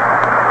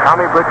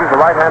 Tommy Bridges, the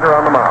right-hander,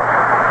 on the mound.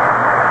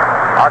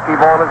 Archie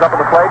Vaughan is up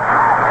at the plate.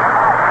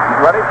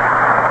 He's ready.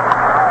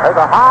 There's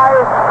a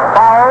high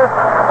foul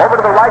over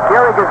to the right.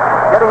 Gehrig is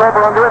getting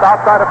over under it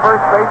outside of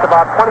first base,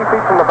 about 20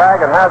 feet from the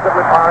bag, and has it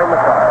retiring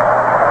the side.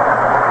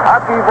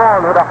 Archie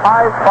Vaughan hit a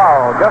high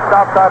foul just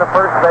outside of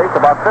first base,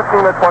 about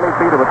 15 or 20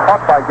 feet. It was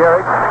caught by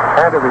Gehrig,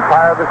 and it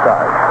retired the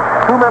side.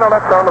 2 men are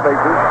left on the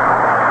bases.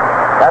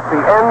 That's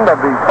the end of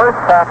the first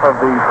half of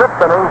the fifth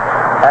inning,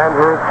 and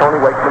here's Tony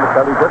Wakeman to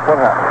tell you just what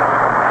happened.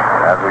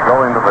 As we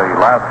go into the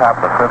last half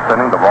of the fifth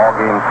inning, the ball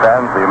game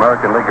stands the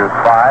American Leaguers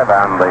 5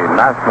 and the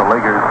National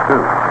Leaguers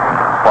 2.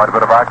 Quite a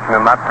bit of action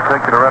in that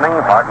particular inning.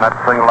 Hartnett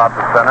singled out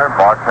to center.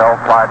 Bartell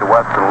flied to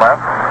West and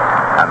left.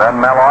 And then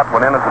Mellott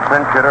went in as a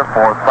pinch hitter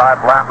for Cy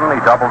Blanton. He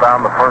doubled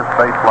down the first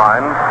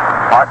baseline.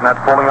 Hartnett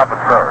pulling up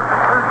at third.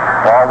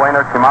 Paul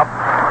Wainer came up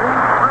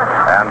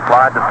and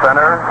flied to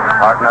center.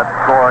 Hartnett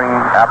scoring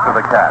after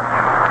the catch.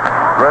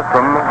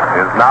 Grissom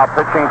is now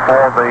pitching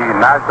for the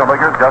National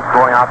Leaguers, just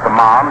going out the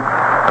mound.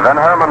 And then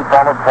Herman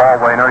followed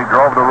Paul Wainer. He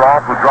drove to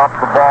Rolfe, who dropped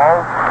the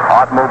ball.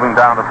 Hart moving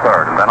down to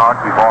third. And then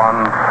Archie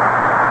Vaughan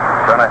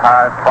sent a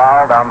high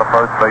foul down the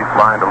first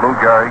baseline to Lou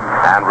Gehrig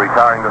and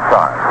retiring the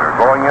side. We're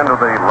going into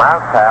the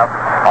last half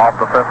of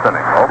the fifth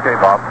inning. Okay,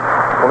 Bob.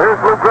 Well, here's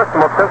Lou Grissom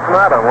of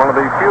Cincinnati, one of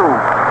the few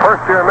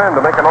first-year men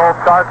to make an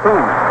all-star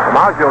team.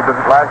 DiMaggio did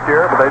it last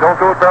year, but they don't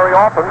do it very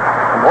often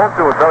and won't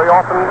do it very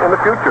often in the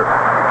future.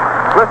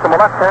 Grissom, a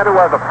left-hander who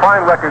has a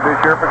fine record this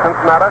year for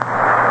Cincinnati.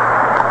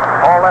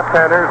 All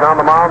left-handers on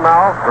the mound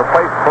now.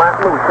 Replaced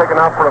Blanton, who was taken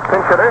out for a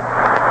pinch hitter.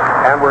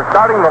 And we're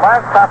starting the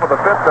last half of the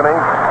fifth inning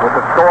with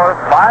the score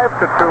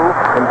 5-2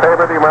 in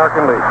favor of the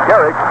American League.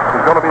 Gehrig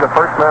is going to be the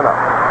first man up.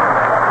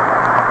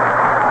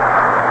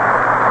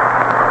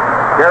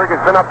 Gehrig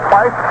has been up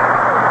twice.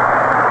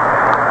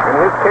 In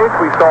his case,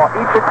 we saw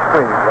each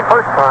extreme. The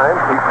first time,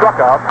 he struck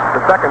out.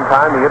 The second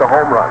time, he hit a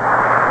home run.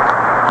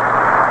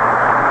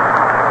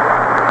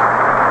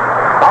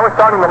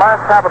 starting the last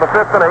half of the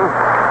fifth inning.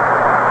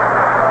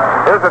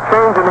 Here's a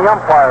change in the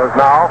umpires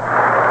now.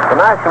 The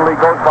National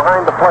League goes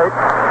behind the plate.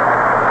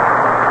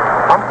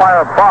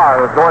 Umpire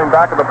Barr is going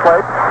back at the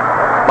plate.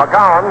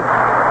 McGowan,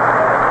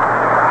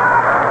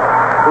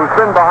 who's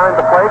been behind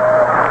the plate,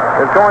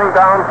 is going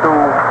down to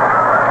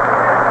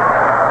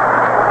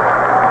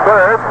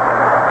third.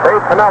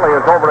 Dave Pinelli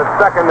is over at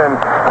second, and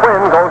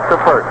Quinn goes to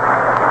first.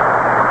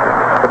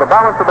 For the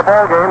balance of the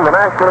ball game, the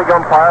National League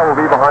umpire will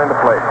be behind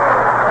the plate.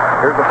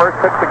 Here's the first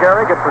pitch to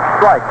Gehrig. It's a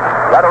strike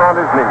right around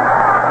his knee.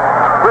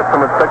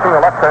 Grissom is pitching, a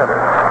left-hander.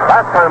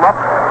 Last time up,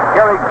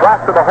 Gehrig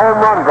blasted a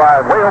home run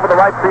drive way over the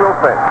right field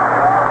fence.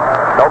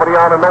 Nobody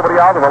on and nobody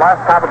out in the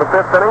last half of the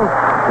fifth inning.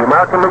 The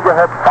American League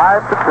ahead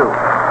 5-2.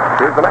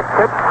 Here's the next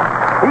pitch.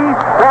 He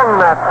swung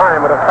that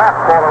time at a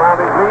fastball around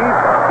his knees.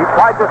 He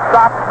tried to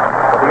stop,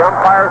 but the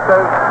umpire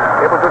says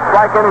it was a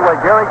strike anyway.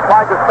 Gehrig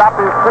tried to stop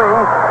his swing,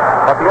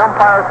 but the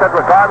umpire said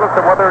regardless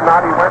of whether or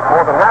not he went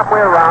more than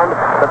halfway around,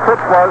 the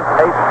pitch was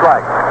a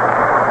strike.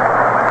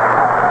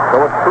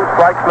 So it's 2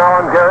 strikes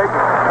now on Gehrig,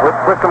 with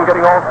Grissom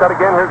getting all set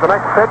again. Here's the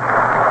next pitch.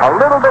 A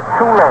little bit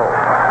too low.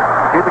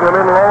 Keeping him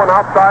in low and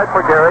outside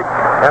for Gehrig,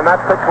 and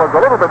that pitch was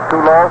a little bit too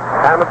low,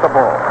 and it's a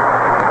ball.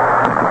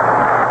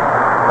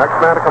 Next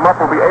man to come up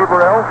will be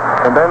Averill,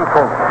 and then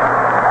Coleman.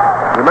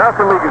 The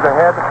American League is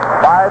ahead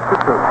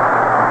 5-2.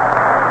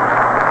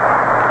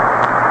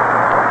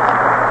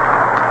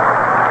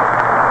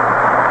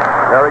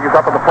 Gehrig is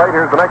up at the plate.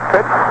 Here's the next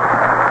pitch.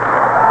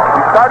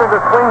 He started to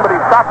swing, but he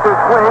stopped his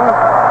swing.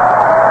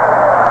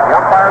 The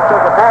umpire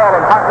says a ball,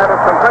 and Hartnett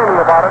is complaining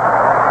about it.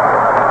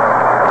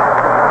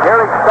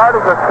 Gehrig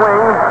started the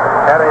swing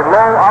at a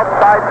low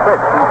outside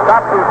pitch. He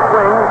stopped his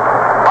swing.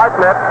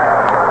 Hartnett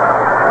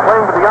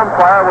claimed to the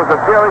umpire was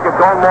that Gehrig had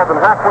gone more than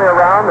halfway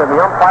around, and the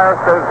umpire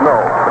says no.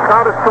 The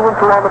count is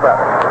 2-2 on the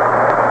batter.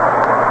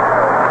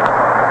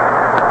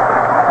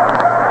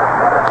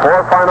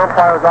 4 fine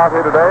umpires out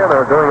here today, and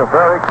they're doing a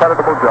very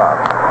creditable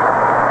job.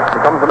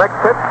 Here comes the next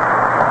pitch.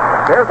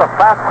 There's a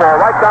fastball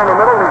right down the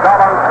middle, and he's out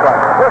on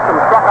strike. Grissom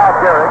struck out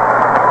Gehrig.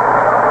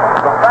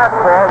 The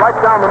fastball right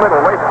down the middle,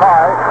 waist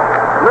high.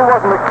 Lou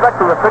wasn't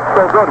expecting the pitch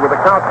so good. With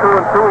the count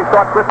 2-2, he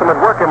thought Grissom would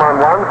work him on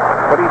one,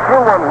 but he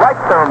threw one right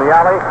down the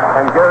alley,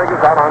 and Gehrig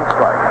is out on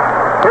strike.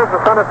 Here's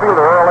the center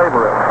fielder, Earl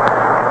Averill.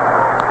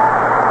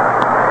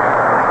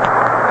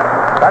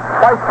 That's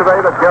twice today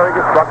that Gehrig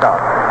is struck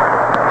out.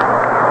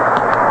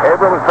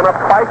 Averill has been up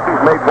twice.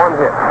 He's made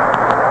 1 hit.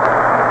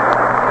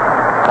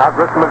 Now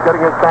Grissom is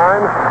getting his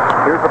sign.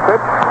 Here's the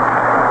pitch.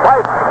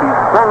 Twice he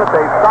swung at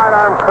a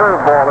sidearm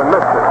curveball and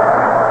missed it.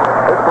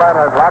 This lad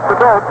has lots of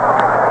dope.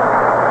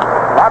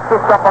 Lots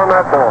of stuff on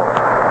that ball.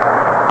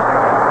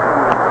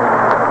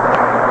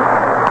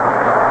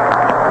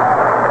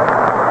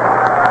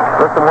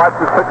 Grissom wipes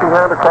his pitching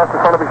hand across the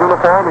front of his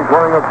uniform. He's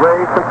wearing a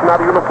gray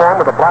Cincinnati uniform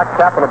with a black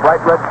cap and a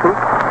bright red peak.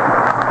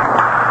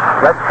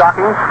 Red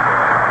stockings.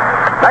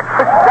 Next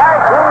pitch, guys.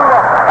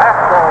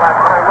 Fastball that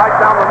time right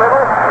down the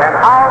middle. And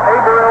how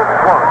Averill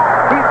swung.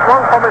 He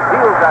swung from his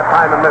heels that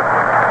time and missed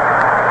it.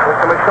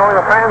 Grissom is showing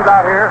the fans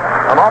out here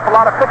an awful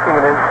lot of pitching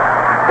in his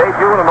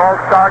debut in an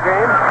all-star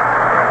game.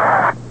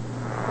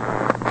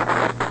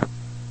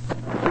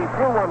 He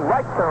threw one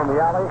right down the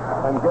alley,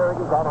 and Gehrig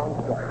is out on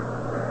strike.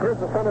 Here's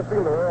the center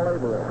fielder, Earl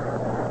Averill.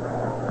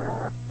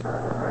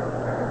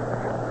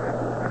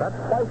 That's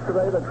twice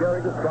today that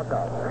Gehrig is struck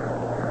out.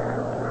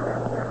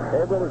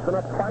 Averill has been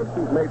up twice.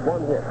 He's made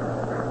 1 hit.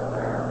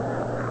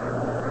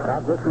 Now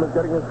Grissom is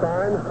getting his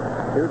sign.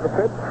 Here's the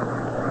pitch.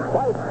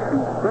 Twice he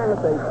swung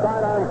at a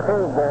sidearm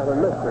curveball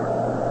and missed it.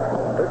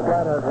 This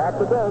lad has lots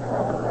of dirt.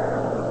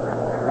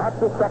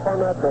 Lots of stuff on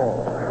that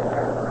ball.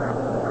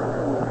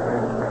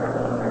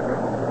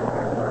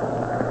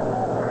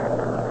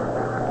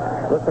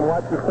 Grissom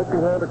wipes his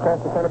pitching hand across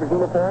the front of his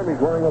uniform. He's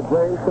wearing a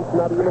gray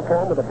Cincinnati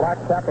uniform with a black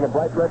cap and a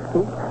bright red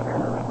peak.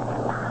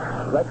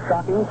 Red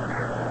stockings.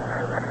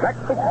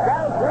 Next pitch,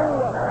 guys.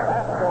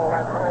 Fastball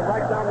that time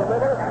right down the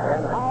middle.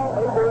 And how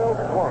Averill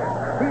swung.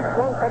 He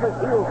swung from his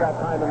heels that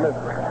time and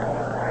missed it.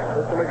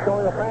 Grissom is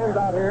showing the fans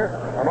out here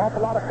an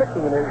awful lot of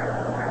pitching in his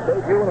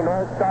debut in an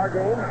all-star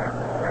game.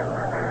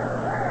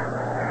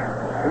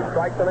 2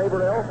 strikes on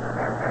Averill.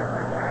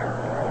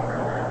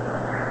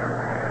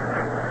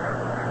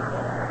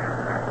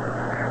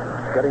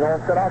 Getting all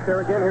set out there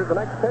again. Here's the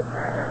next pitch.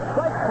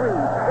 Strike 3.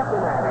 Struck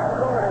him out. He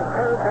swung at a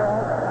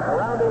curveball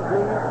around his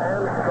knees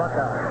and struck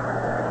out.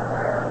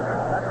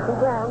 That's 2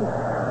 gone.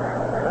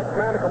 Next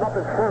man to come up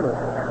is Furnace.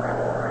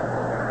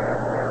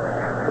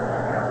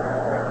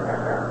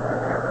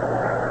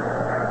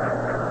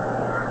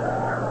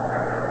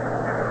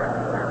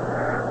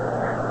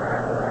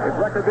 His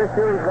record this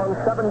year, he's won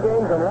 7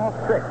 games and lost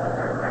 6.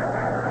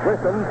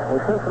 Grissom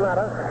with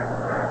Cincinnati.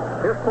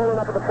 Here's Fuller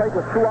up at the plate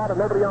with 2 out and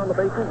nobody on the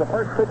bases. The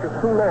first pitch is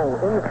too low,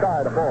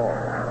 inside a ball.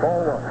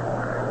 Ball 1.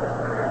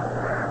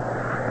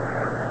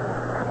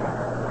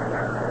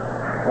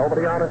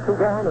 Nobody on is 2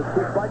 gone. There's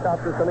 2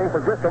 strikeouts this inning for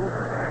Grissom.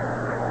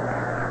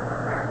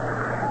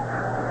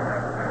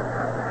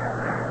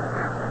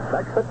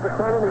 Next pitch to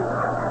Cronin.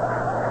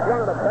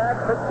 swung at a bad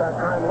pitch that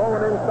time, low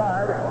and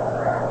inside.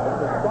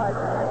 It's a strike.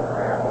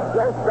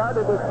 Joe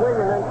started to swing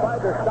and then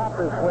tried to stop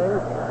his swing,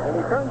 and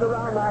he turned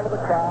around out of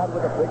the crowd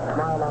with a big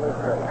smile on his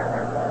face.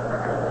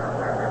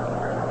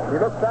 He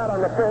looked out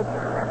on the pitch,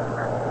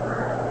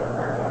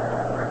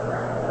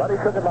 but he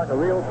took it like a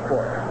real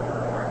sport.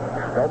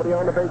 Nobody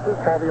on the bases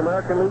for the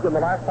American League in the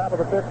last half of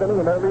the fifth inning,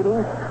 and they're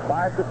leading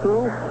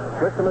 5-2.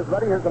 Grissom is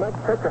ready. Here's the next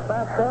pitch, a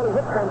fastball. He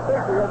hits one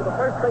safely over the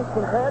first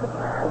baseman's head.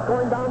 It's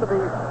going down to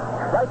the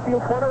right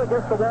field corner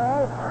against the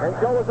wall, and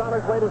Joe is on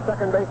his way to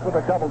second base with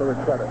a double to his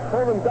credit.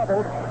 Coleman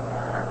doubled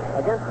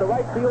against the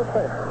right field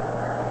fence.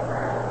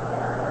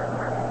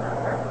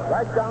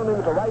 Right down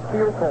into the right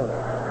field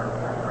corner.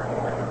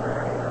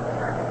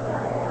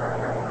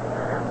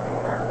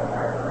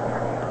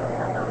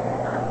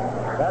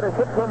 That is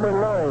hit number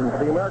 9 for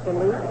the American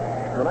League.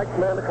 The next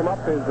man to come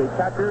up is the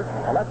catcher,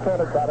 a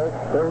left-handed batter,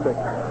 Bill Dickey.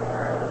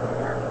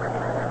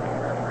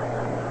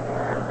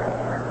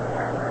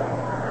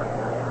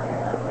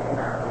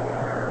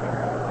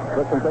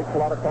 Grissom takes a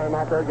lot of time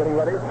out there getting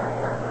ready.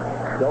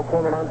 Joe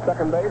Coleman on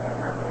second base.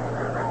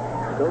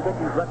 Bill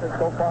Dickey's record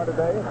so far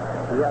today,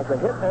 he has a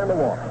hit and a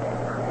walk.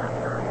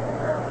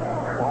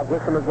 Now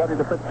Grissom is ready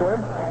to pitch to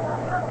him.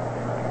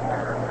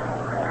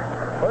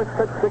 First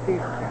pitch Dickey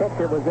took,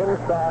 it was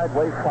inside,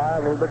 waist high,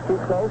 a little bit too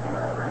close,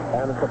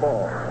 and it's a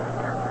ball.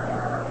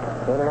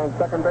 Coleman on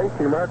second base,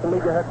 the American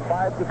League ahead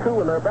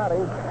 5-2 in their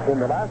batting in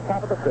the last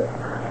half of the fifth.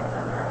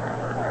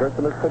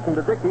 Grissom is pitching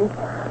to Dickey.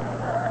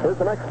 Here's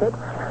the next pitch.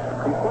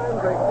 He slams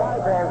a fly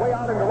ball way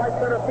out into right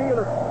center field.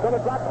 It's going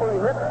to drop for a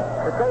hit.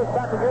 It goes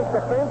back against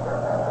the fence.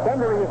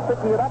 Bendering is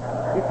picking it up.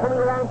 He's coming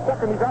around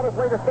second. He's on his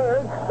way to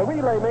third. The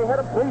relay may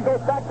hit him. He goes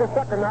back to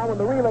second now. When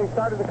the relay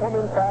started to come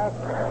in fast,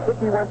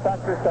 Dickey went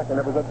back to second.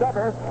 It was a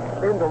double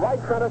into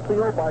right center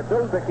field by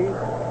Bill Dickey.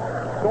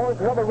 Scores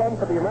another run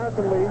for the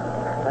American League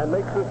and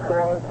makes the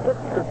score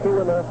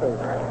 6-2 in their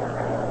favor.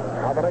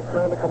 Now the next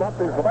man to come up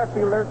is the left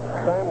fielder,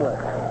 Sam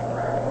West.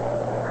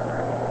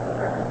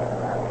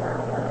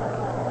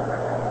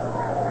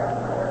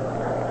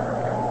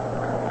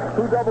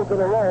 Two doubles in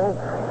a row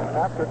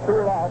after 2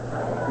 are out.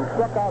 He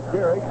struck out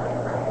Gehrig,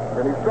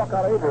 and he struck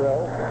out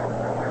Averill.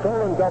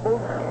 Stolen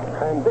doubled,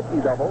 and Dickey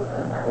doubled.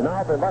 And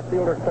now the left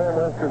fielder Sam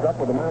West is up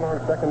with a man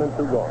on second and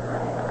 2 gone.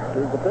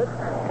 Here's the pitch.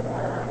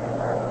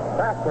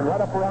 Fast one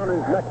right up around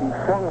his neck. He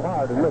swung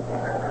hard and missed.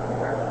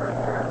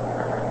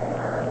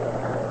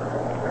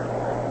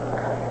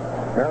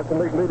 American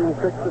League leading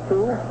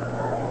 6-2.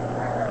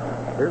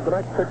 Here's the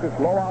next pitch. It's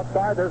low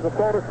outside. There's a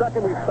throw to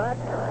second. He's back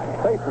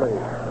safely.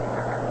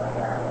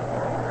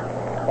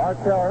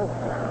 Bartell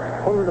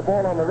putting the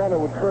ball on the runner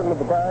would turn into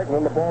the bag, and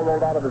then the ball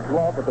rolled out of his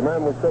glove, but the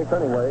man was safe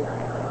anyway.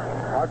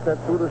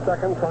 Arquette through the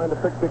second, trying to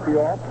pick Dickey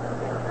off.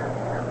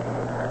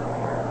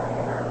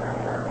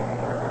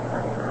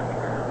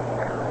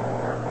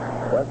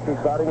 West is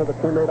starting with a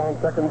teammate on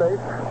second base.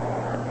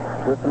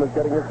 Grissom is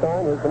getting his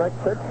sign. Here's the next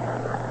pitch.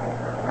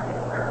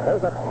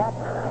 There's a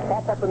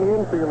pop up in the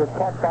infield. It's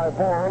caught by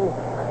Vaughn,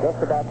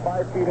 just about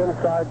 5 feet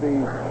inside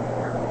the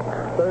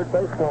third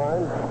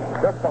baseline,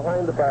 just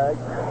behind the bag.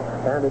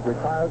 And it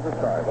retires the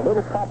side. A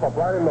little pop-up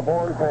right in the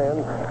Vaughn's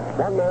hand.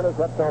 One man is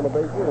left on the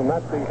bases, and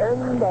that's the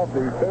end of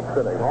the fifth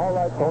inning. All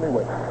right, Tony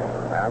Wick.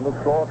 And the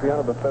score at the end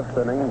of the fifth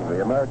inning,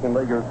 the American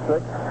Leaguers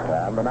 6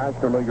 and the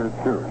National Leaguers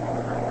 2.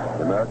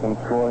 The Americans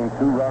scoring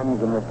 2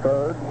 runs in the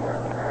third,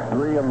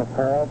 3 in the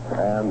fourth,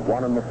 and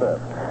 1 in the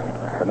fifth.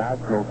 The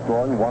Nationals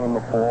scoring 1 in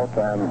the fourth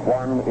and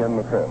 1 in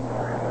the fifth.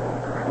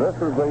 This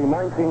is the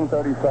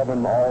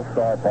 1937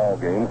 All-Star Ball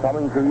Game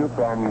coming to you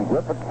from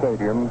Griffith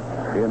Stadium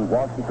in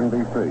Washington,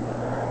 D.C.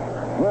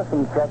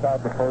 Grissom struck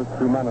out the first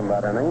 2 men in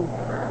that inning.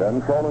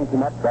 Then Cronin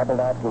came up, doubled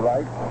out to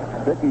right.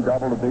 Dickey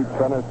doubled to deep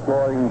center,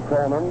 scoring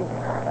Cronin.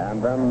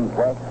 And then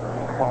West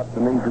popped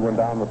an easy one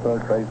down the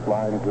third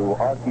baseline to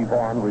Archie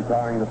Vaughn,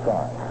 retiring the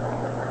side.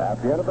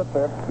 At the end of the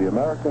fifth, the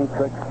Americans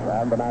 6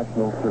 and the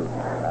Nationals 2.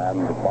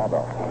 And Bob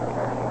Ellis.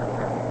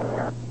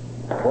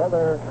 Well,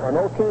 there are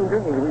no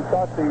changes as we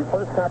start the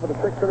first half of the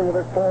 6th inning of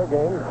this ball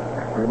game.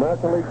 The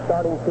American League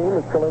starting team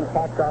is still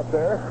intact out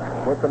there,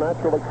 with the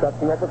natural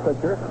exception of the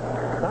pitcher.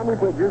 Tommy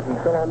Bridges is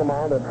still on the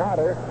mound, and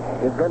Potter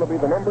is going to be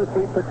the number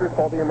 3 pitcher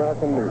for the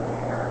American League.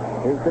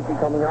 Here's Dickey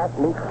coming out.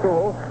 Luke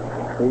Sewell,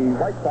 the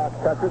White Sox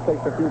catcher,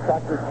 takes a few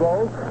practice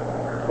throws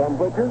from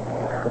Bridges.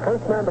 The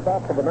first man to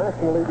bat for the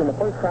National League in the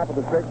first half of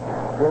the 6th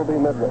will be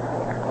Midway.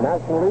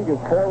 National League is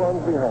 4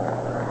 runs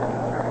behind.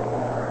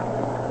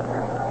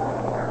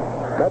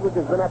 Medwick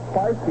has been up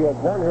twice. He has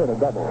 1 hit, a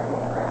double.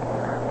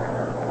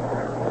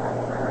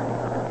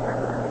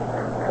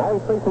 Now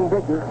he's facing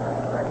Bridges.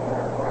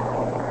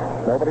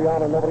 Nobody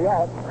on and nobody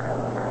out.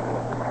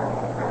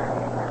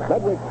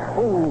 Medwick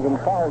swings and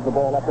fouls the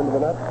ball up into the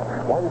net.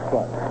 1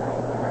 strike.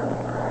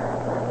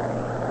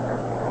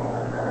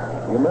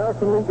 The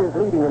American League is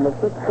leading in the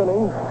 6th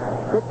inning,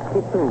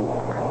 6-2.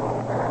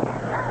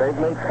 They've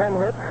made 10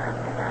 hits.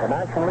 The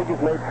National League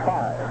has made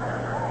 5.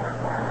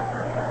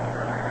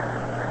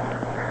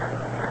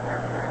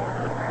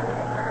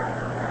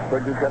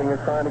 Bridges getting his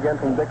sign again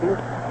from Dickey.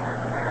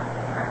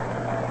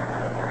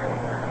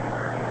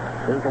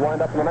 Here's the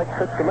windup in the next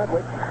pitch to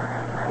Medwick.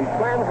 He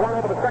slams one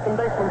over the second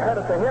baseman's head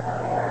at the hip.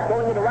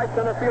 Going into right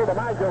center field,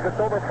 DiMaggio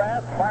gets over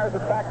fast, fires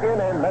it back in,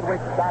 and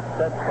Medwick stops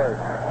at first.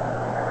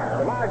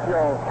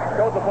 DiMaggio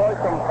showed the boys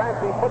some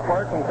fancy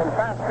footwork and some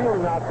fast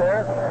fielding out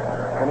there,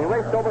 and he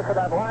raced over for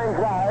that line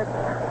drive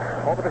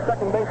over the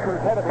second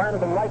baseman's head. It landed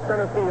in right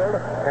center field,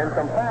 and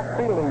some fast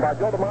fielding by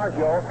Joe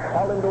DiMaggio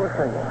held him to a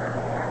single.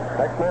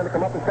 Next man to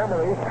come up is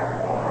Emery.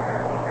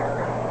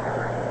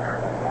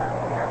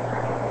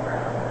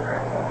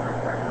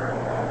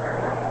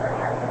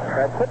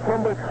 That's hit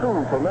number 2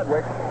 for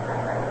Medwick.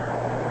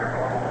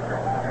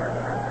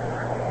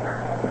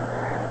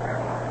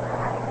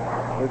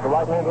 Here's the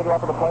right-hand hitter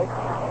up at the plate,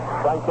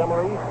 Frank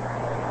Emery.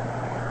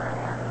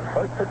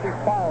 First pitch he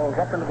fouls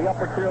up into the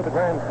upper tier of the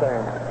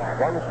grandstand.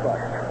 1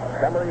 strike.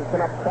 Emery's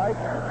been up tight.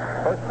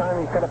 First time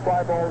he sent a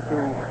fly ball to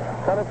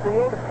center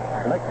field.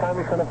 The next time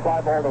he sent a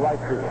fly ball to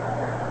right field.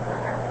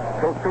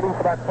 Still shooting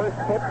for that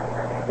first hit.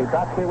 He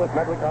bats here with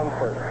Medwick on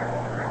first.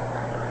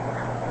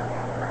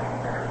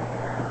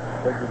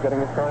 Briggs is getting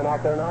his sign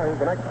out there now. Here's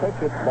the next pitch.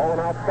 It's blowing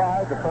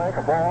outside to Frank,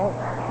 a ball.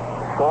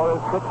 Score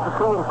is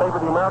 6-2 in favor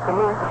of the American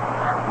League.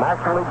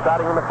 National League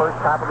batting in the first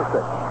half of the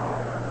 6th.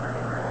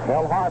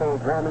 Mel Harder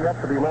is warming up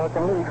for the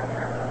American League.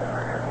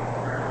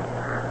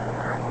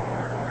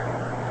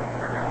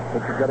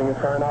 Briggs is getting his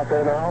sign out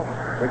there now.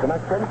 Here's the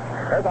next one.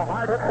 There's a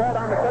hard hit ball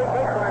down the third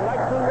baseline, right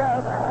to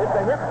left. It's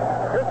a hit.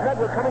 Here's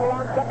Medwick coming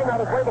along second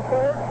on his way to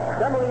third.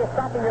 Emery is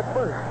stopping at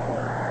first.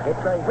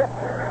 It's a hit.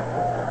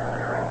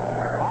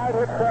 Hard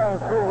hit ball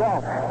through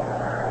Roth.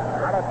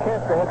 Not a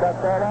chance to hit that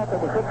ball out. It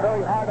was hit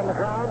very hard on the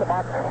ground,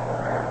 about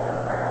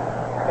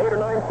 8 or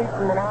 9 feet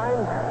from the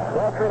line.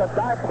 Roth made a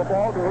dive for the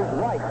ball to his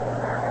right.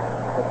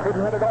 But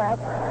couldn't hit it off.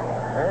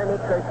 And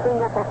it's a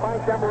single for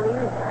Frank Emery.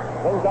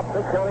 Brings up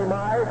Big Johnny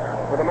Mize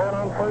with a man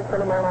on first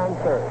and a man on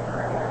third.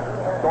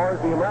 Scores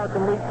the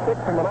American League 6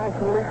 and the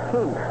National League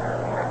 2.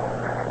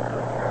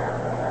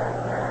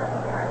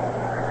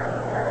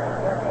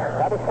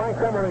 That was Frank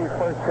Emery's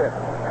first hit.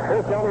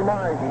 Here's Johnny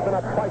Mize. He's been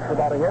up twice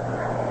without a hit.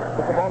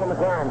 Put the ball on the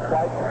ground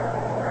twice.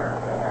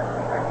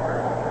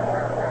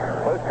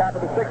 First half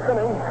of the 6th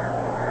inning.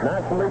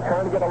 National League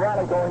trying to get a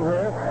rally going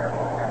here.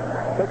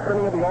 6th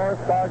inning of the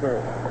All-Star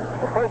game.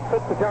 The first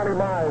pitch to Johnny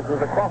Mize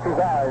was across his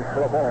eyes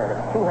for a ball.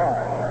 It's too hard.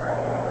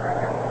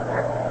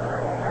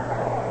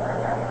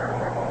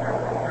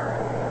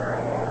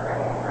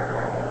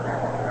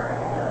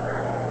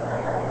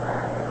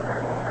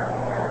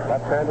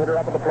 Left-hand hitter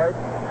up at the plate.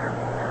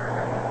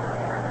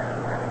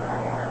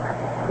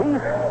 He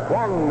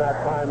swung that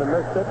time and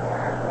missed it.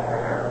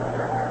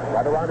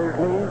 Right around his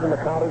knees, and the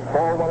count is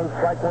ball 1 and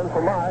strike 1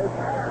 for Mize.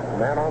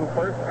 Man on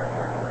first.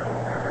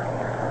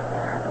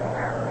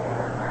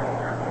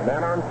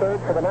 Man on third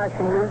for the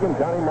National League, and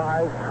Johnny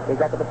Mize is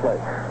up at the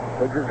plate.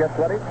 Bridges gets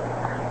ready.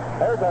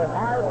 There's a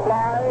high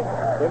fly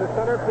into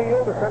center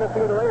field. The center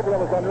fielder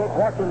Averill is under it.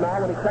 Watch him now.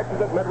 When he catches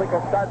it, Medwick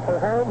will start for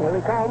home. Here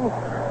he comes.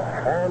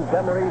 And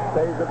Emery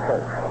stays at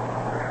first.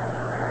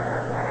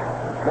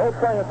 No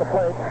play at the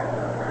plate.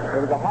 There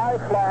was a high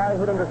fly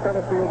hit into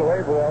center field to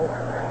Averill,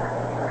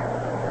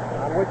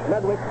 on which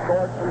Medwick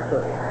scored from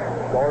third.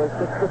 Score is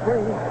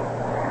 6-3.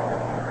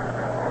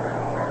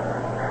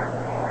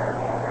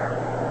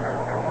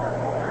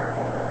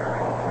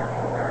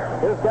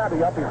 Here's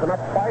Gabby up. He's been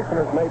up twice and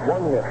has made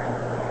 1 hit.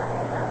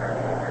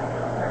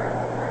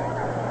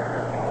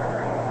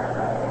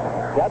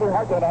 Gabby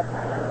Hartnett up.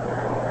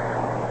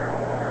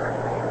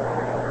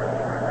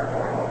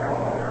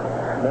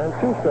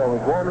 Mancuso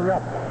is warming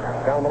up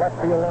down the left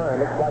field line.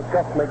 Looks like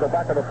Gus may go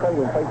back to the plate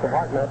in place of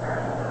Hartnett.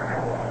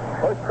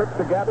 First pitch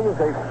to Gabby is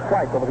a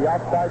strike over the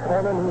outside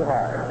corner, and he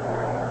high.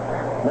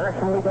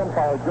 National League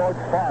umpire George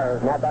Fryer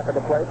is now back at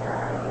the plate.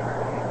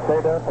 Stay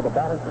there for the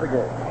balance of the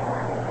game.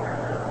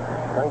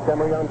 Frank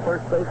Emery on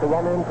first base, a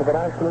run in for the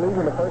National League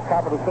in the first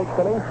half of the 6th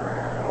inning.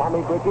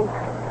 Tommy Bridges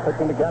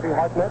pitching to Gabby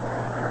Hartnett.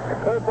 The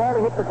third ball,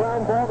 he hits the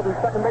ground ball to the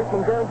second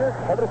baseman Geringer.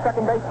 Over to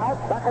second base, out,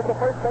 back over to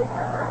first base.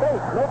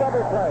 Base, no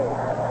double play.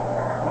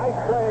 Nice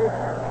play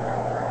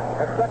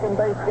at second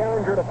base,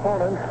 Geringer to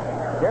Cronin.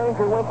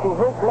 Geringer went to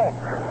his left.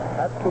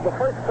 That's to the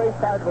first base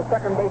side of the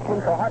second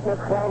baseman for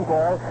Hartnett's ground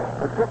ball,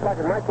 which looked like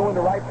it might go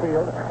into right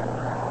field.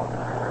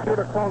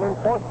 Shooter Cronin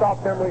forced off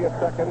Emery at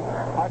second.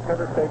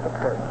 Hartnett is safe at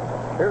first.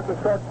 Here's the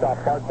shortstop,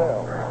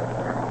 Bartell.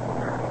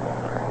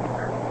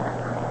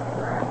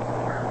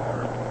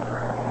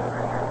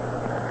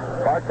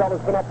 Bartell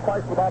has been up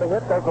twice without a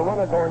hit. There's a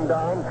runner going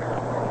down.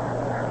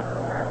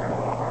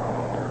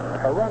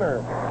 A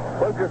runner.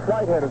 Burgess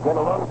Whitehead is going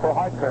to run for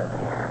Hartnett.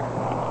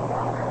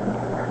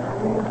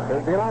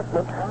 Here's the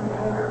announcement.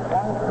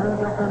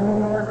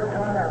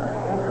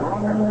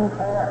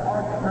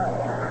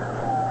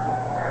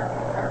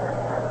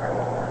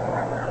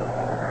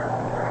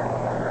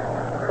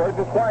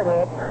 Burgess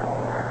Whitehead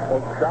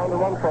is down to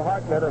run for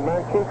Hartnett, and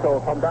Mancuso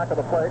will come back at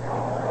the plate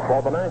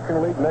for the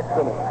National League next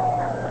inning.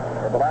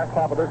 In the last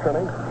half of this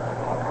inning,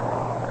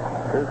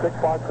 here's Dick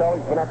Bartell.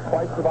 He's been up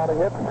twice without a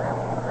hit.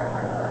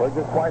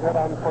 Burgess Whitehead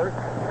on first.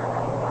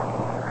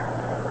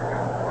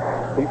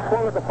 He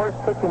swung at the first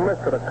pitch and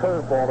missed it, a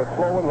curveball that's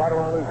slow and right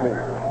around his knee.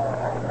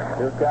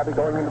 Here's Gabby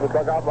going into the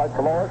dugout right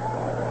below us.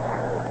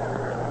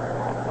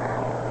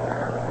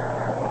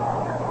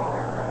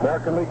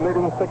 American League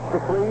leading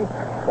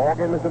 6-3. Ball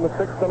game is in the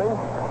 6th inning.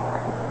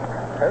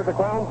 There's a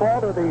ground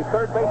ball to the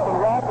third baseman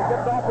Roth. He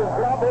gets off his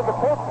glove. There's a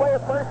close play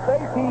at first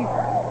base. He's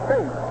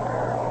safe.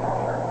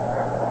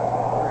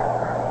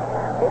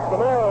 It's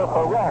an error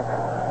for Roth,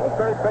 the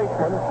third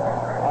baseman.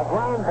 A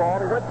ground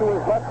ball. He went to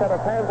his left, had his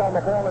hands on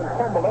the ball and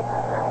fumbled it.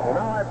 And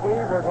now I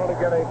believe we're going to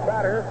get a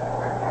batter.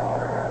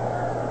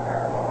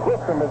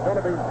 Grissom is going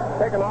to be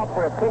taken out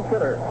for a pinch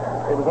hitter.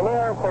 It was an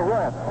error for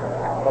Roth.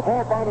 The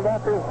ball bounded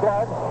after his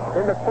glove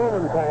into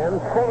Cronin's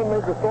hands. Cronin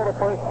made the throw to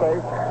first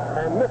base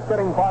and missed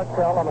getting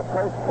Bartell on a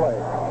close play.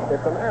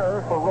 It's an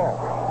error for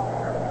Roth.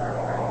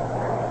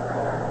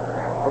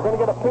 We're going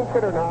to get a pinch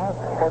hitter now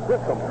for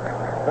Grissom.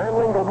 Van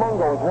Lingle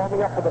Mungo is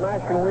warming up for the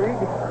National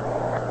League.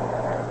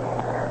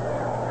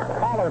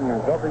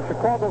 Collins of the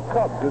Chicago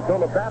Cubs is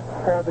going to bat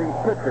for the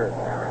pitcher.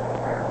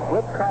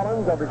 Rip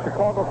Collins of the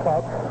Chicago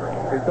Cubs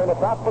is going to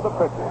bat for the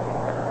pitcher.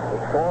 The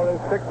score is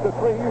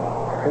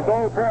 6-3. His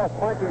old boss,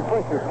 Frankie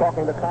Fish, is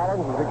talking to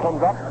Collins as he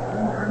comes up.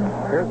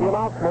 Here's the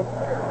announcement.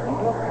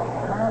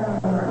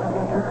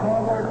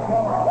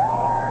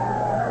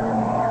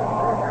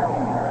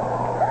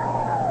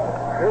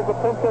 Here's the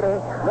pinch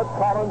hitter, Rip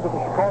Collins of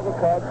the Chicago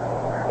Cubs.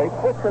 A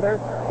switch hitter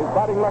is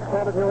batting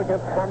left-handed here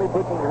against Tommy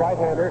Bridges, the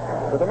right-hander.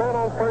 With a man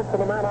on first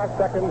and a man on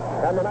second,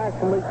 and the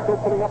National League still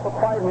putting up a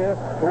fight here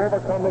to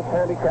overcome this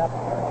handicap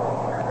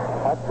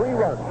of 3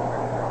 runs.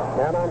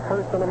 Man on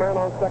first and a man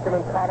on second,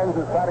 and Collins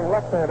is batting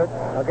left-handed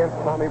against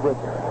Tommy Bridges.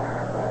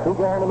 2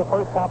 gone in the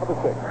first half of the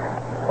 6th.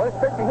 First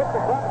pitch, he hits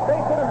the base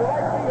hit in the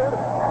right field.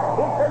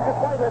 Here's Bridges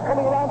Whitehead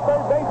coming around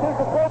third base. Here's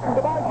the throw from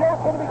DiMaggio.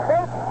 It's going to be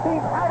close.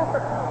 He's out of the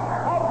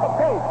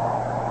plate.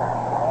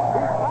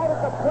 He's out of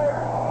the plate.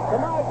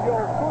 DiMaggio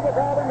threw the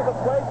ball into the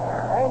plate,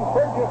 and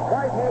Bridges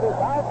Whitehead is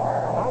out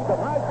on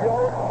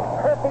DiMaggio's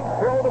perfect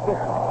throw to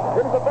Bridges.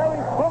 It was a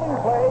very thrilling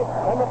play,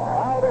 and the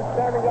crowd is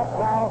standing up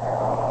now.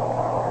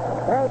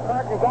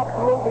 Ballpark is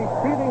absolutely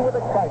seething with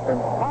excitement.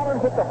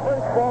 Collins hit the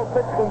first ball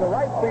pitched in the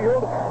right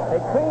field, a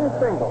clean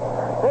single.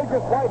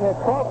 Bridges Whitehead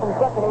caught from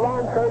second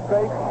around third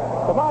base.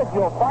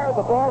 DiMaggio fired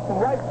the ball from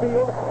right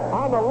field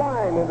on the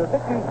line into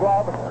Dickey's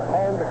glove,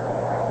 and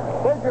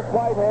Bridges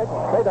Whitehead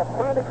made a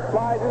frantic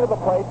slide into the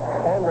plate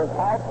and was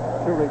out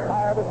to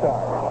retire the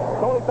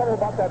side. Tony, tell me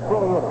about that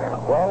thrilling inning.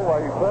 Well,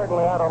 we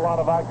certainly had a lot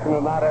of action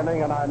in that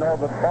inning, and I know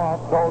that Boss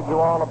told you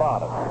all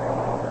about it.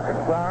 The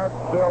crowd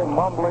still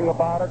mumbling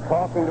about it,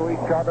 talking to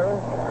each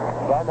other,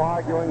 some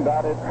arguing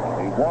that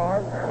he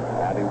was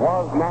and he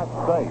was not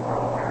safe.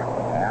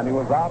 And he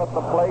was out at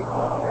the plate,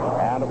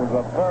 and it was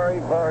a very,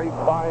 very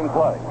fine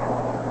play.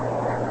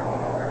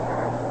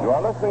 You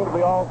are listening to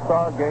the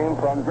All-Star Game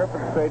from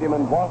Griffith Stadium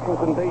in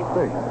Washington,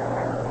 D.C.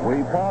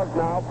 We pause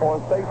now for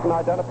station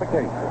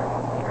identification.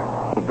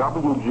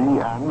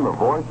 WGN, the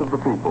voice of the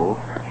people,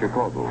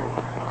 Chicago.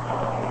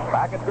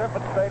 Back at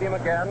Griffith Stadium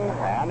again,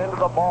 and into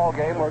the ball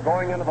game. We're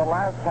going into the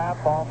last half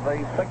of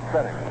the 6th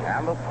inning.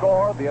 And the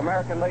score, the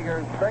American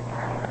Leaguers 6,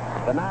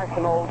 the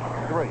Nationals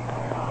 3.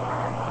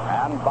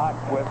 And back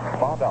with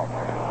Bob Elton.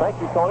 Thank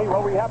you, Tony.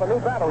 Well, we have a new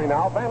battery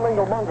now. Van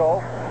Lingle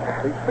Mungo,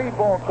 the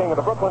speedball king of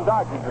the Brooklyn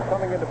Dodgers, is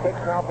coming into pitch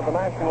now for the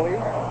National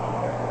League.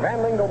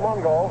 Van Lingle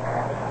Mungo,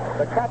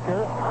 the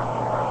catcher,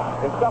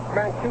 is Duff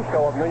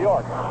Mancuso of New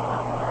York.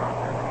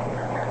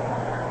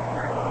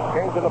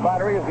 Change in the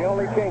battery is the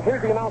only change.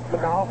 Here's the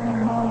announcement now.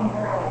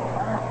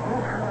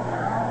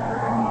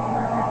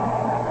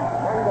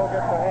 Mungo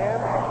gets a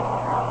hand.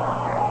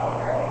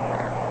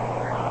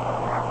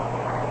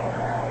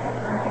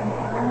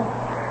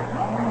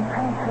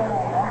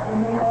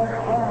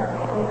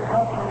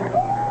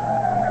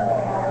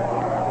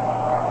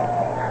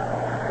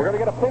 We're going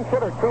to get a pinch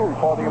hitter, too,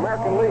 for the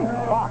American League.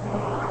 Fox.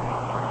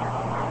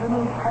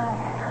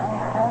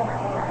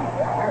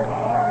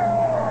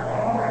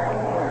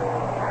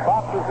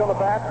 Fox is going to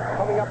bat,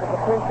 coming up with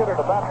a pinch hitter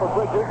to bat for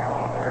Bridges.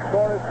 The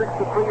score is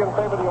 6-3 in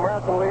favor of the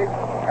American League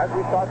as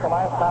we start the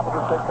last half of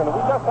the 6th inning.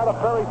 We just had a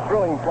very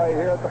thrilling play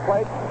here at the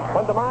plate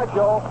when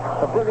DiMaggio,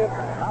 the brilliant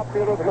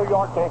outfielder of the New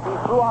York Yankees,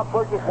 threw out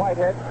Bridges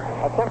Whitehead,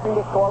 attempting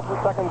to score from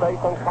second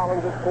base on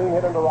Collins' clean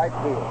hit into right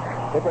field.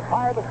 It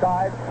retired the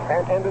side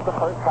and ended the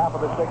first half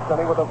of the 6th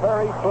inning with a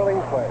very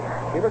thrilling play.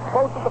 He was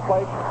close to the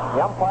plate.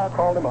 The umpire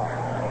called him out.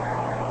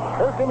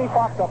 Here's Jimmy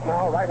Fox up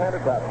now,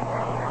 right-handed batter.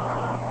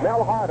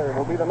 Mel Harder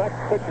will be the next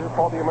pitcher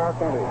for the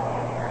American League.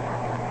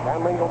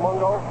 Van Lingle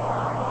Mungo.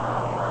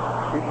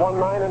 He's won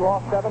 9 and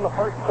lost 7. The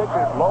first pitch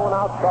is low and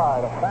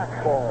outside. A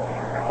fastball.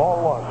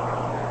 Ball 1.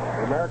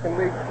 The American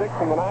League 6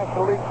 and the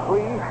National League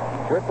 3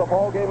 with the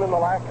ball game in the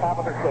last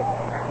half of the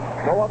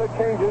 6th. No other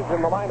changes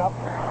in the lineup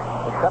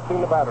excepting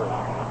the battery.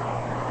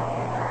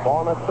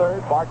 Vaughn at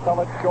third, Bartell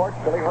at short,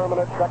 Billy Herman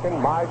at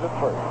second, Mize at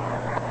first.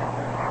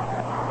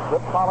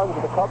 Rip Collins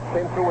of the Cubs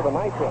came through with a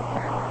nice hit.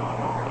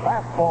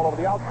 Fastball over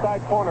the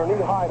outside corner,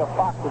 knee high to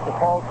Fox. It's a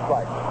called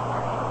strike.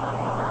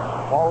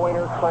 Paul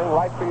Wainer playing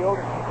right field.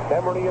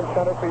 Emery in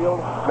center field,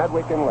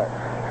 Medwick in left.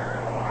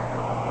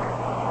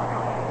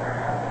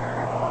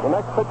 The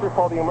next pitcher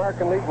for the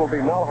American League will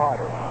be Mel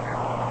Harder.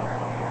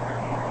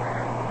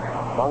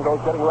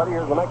 Mungo's getting ready.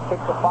 Here's the next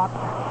pitch to Fox.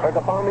 There's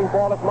a bounding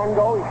ball at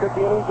Mungo. He should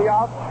be an easy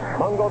out.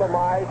 Mungo to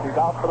Mize. He's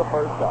out for the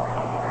first out.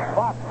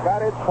 Fox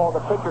batted for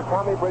the pitcher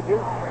Tommy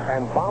Bridges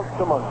and bounced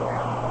to Mungo.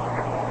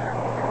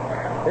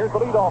 Here's the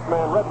leadoff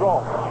man, Red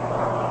Rolfe.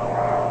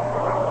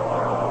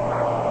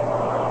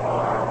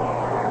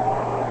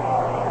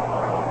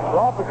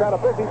 Rolfe has had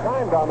a busy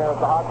time down there at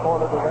the hot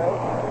corner today.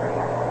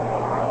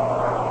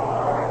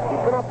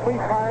 He's been up 3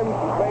 times.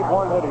 He's made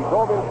 1 hit. He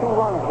drove in 2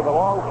 runs with a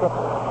long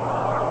triple.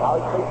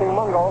 Now he's facing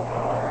Mungo.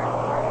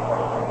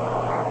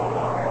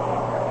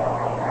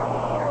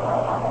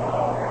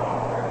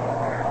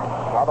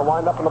 Now the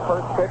wind up in the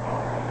first pitch.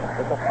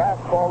 It's a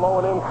fastball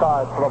low and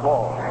inside for the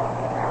ball.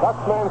 Gus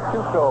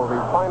Mancuso, the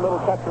fine little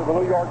catcher of the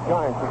New York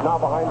Giants, is now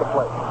behind the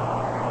plate.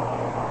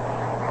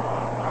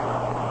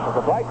 There's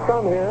a bright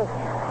sun here.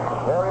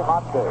 Very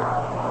hot day.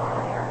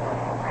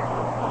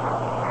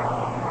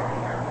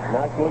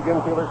 National League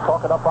infielders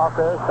talk it up out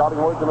there, shouting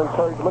words of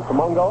encouragement to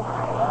Mungo.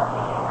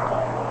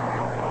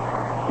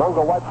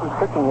 Mungo wipes his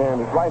pitching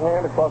hand, his right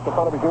hand across the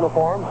front of his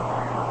uniform.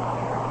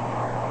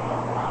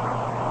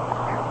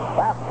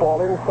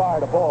 Fastball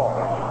inside, a ball.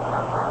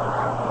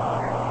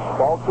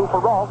 Ball 2 for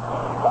Rolfe,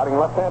 batting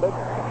left-handed.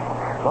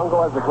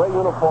 Mungo has a gray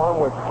uniform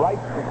with bright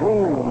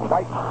green and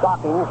white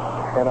stockings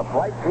and a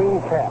bright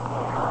green cap.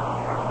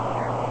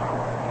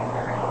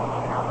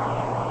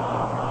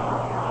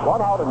 1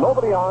 out and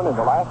nobody on in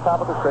the last half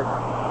of the 6th.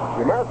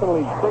 The American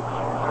League 6,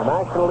 the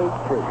National League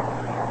 3.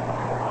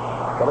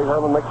 Billy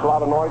Herman makes a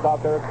lot of noise out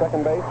there at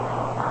second base.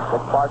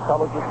 Rick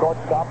Parcells is the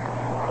shortstop.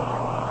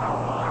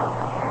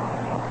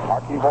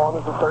 Archie Vaughan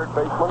is the third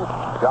baseman.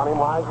 Johnny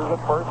Mize is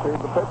at first. Here's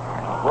the pitch.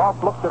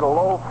 Rolfe looked at a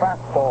low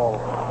fastball.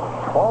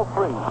 Ball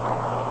 3.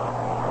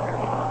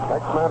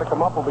 Next man to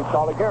come up will be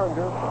Charlie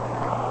Gehringer.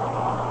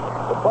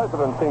 The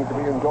president seems to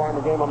be enjoying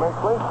the game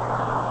immensely.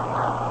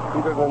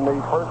 Seated in the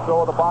first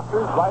row of the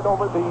boxers, right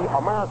over the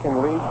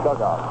American League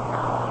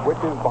dugout, which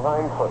is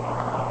behind first.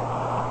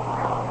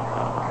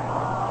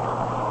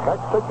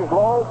 Next pitch is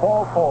low,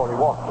 ball 4. He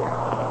walks it.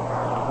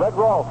 Red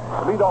Rolfe,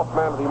 the leadoff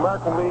man of the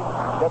American League,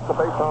 gets the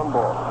base on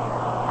ball.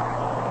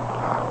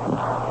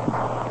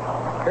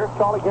 Here's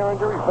Charlie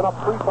Gehringer. He's been up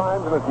 3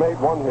 times and has made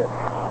 1 hit.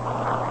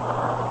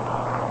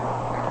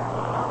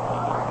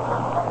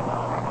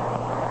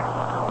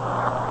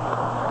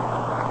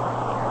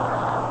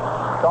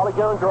 Charlie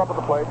Gehringer up at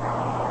the plate.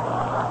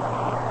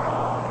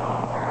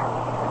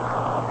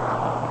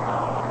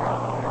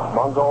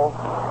 Mungo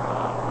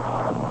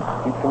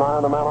keeps an eye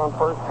on the man on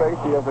first base.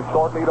 He has a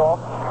short lead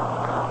off.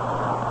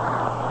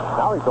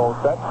 Now he's all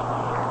set.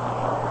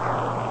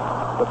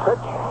 The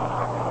pitch.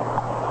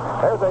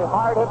 There's a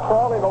hard hit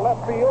ball into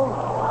left field.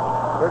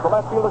 There's a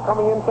left fielder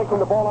coming in, taking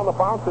the ball on the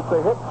bounce. It's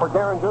a hit for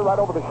Gehringer right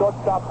over the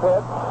shortstop's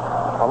head.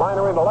 A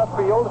liner into left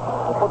field.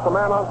 It puts a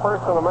man on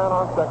first and a man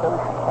on second.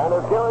 And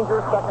it's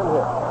Gehringer's second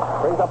hit.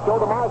 Brings up Joe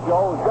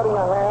DiMaggio, who's getting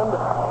a hand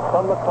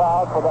from the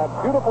crowd for that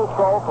beautiful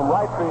throw from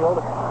right field,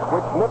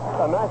 which nipped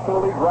a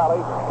National League rally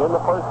in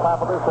the first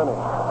half of this inning.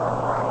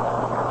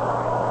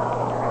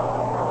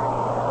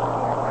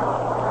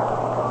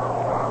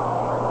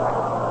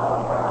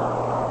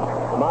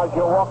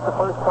 DiMaggio walked the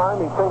first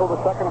time. He singled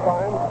the second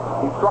time.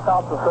 He struck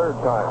out the third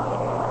time.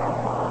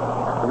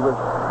 He was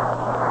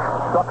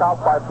struck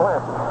out by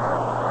Blanton.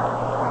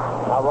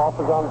 Now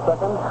Rolfe is on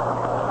second.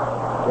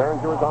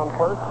 Gehringer is on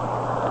first.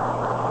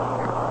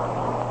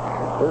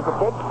 Here's the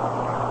pitch.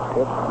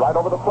 It's right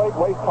over the plate,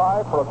 waist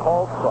high for a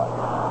called strike.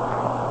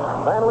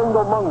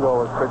 Vanlingo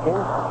Mungo is pitching.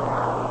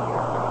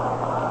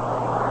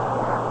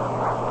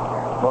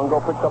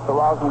 Mungo picks up the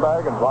rosin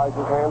bag and dries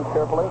his hands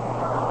carefully.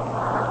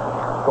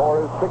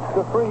 Score is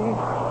 6-3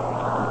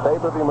 in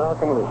favor of the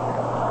American League.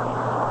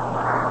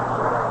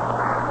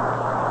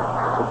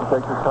 Pitcher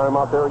takes his time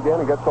out there again.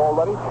 He gets all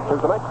ready.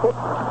 Here's the next pitch.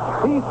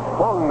 He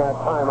swung that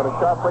time at a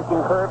sharp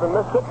breaking curve and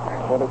missed it.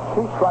 And it's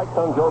 2 strikes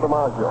on Joe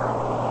DiMaggio.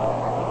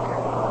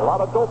 A lot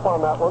of dope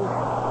on that one.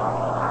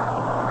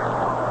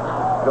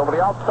 Over the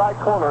outside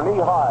corner, knee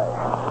high.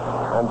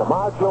 And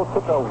DiMaggio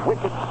took a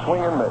wicked swing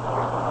and miss.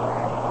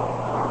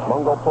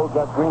 Mungo pulls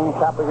that green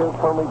cap of his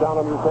firmly down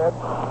on his head.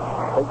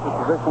 Takes his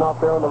position out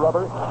there on the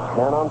rubber.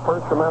 Man on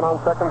first, a man on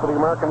second for the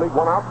American League.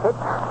 1 out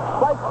pitch.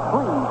 Strike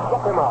 3.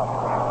 Struck him out.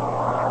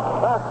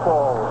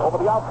 Fastball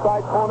over the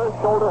outside corner,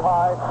 shoulder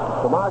high.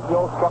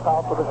 DiMaggio struck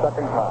out for the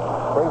second time.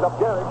 Brings up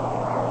Gehrig.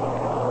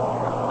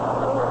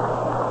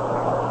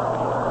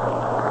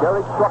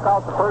 Gehrig struck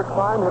out the first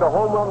time, hit a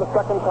home run the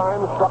second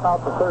time, struck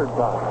out the third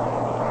time.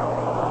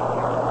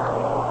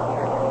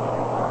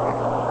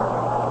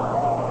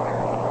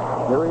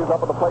 Here he is up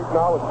at the plate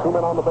now with 2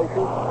 men on the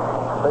bases,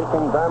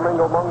 facing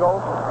Vanlingo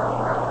Mungo.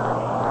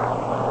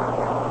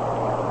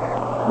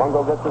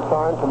 Mungo gets his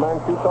sign from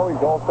Mancuso.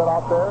 He's all set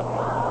out there.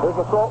 There's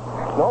a throw.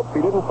 Nope,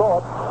 he didn't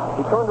throw it.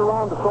 He turned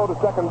around to throw to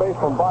second base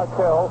from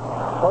Bartell,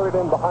 hurried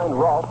in behind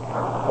Rolfe,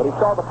 but he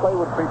saw the play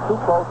would be too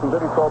close and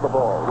didn't throw the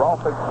ball.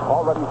 Rolfe had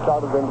already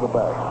started into the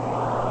bag.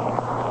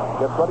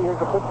 Gets ready. Here's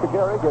a pitch to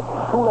Gary. Gets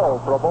too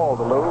low for a ball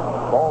to lose.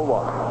 Ball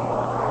one.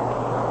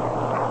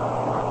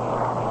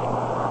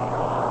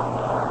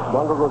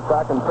 Munger goes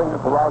back and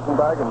fingers the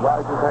Rosenbag and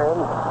dries his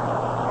hands.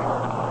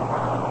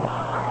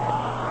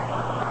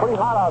 Pretty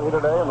hot out here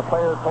today, and the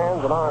players'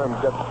 hands and arms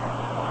get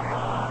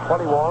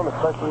plenty warm,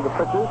 especially the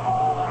pitchers.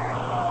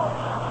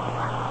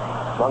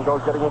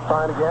 Mungo's getting his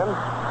sign again.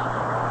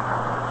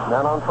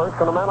 Man on first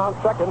and a man on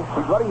second.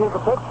 He's ready. Here's the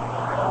pitch.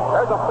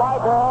 There's a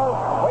fly ball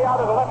way out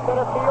into left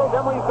center field.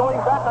 Emery's going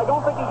back. I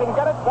don't think he can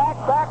get it. Back.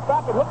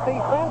 It hits the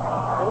fence.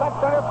 In left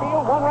center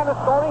field, one run is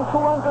scoring, two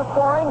runs are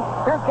scoring.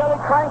 Here's Gehrig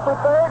trying for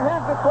third.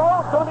 Here's the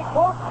throw. It's going to be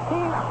close.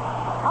 He's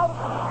out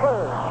of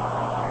third.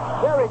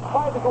 Gehrig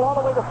tried to go all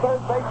the way to third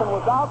base and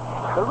was out.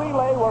 The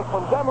relay was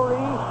from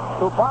Demery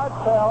to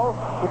Bartell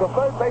to the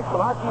third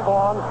baseman, Archie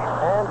Vaughan,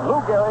 and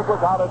Lou Gehrig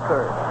was out at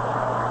third.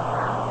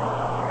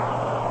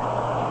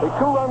 The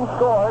two runs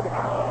scored.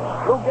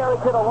 Lou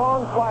Gehrig hit a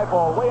long fly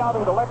ball way out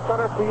into left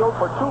center field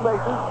for two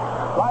bases,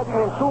 driving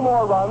in two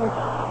more runs,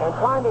 and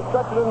trying to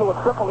stretch it into a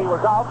triple. He was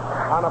out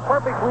on a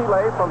perfect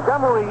relay from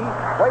Demery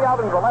way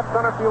out into the left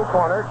center field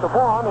corner to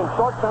Vaughan in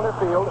short center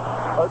field,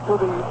 to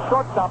the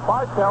shortstop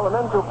Bartell, and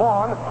then to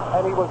Vaughan,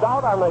 and he was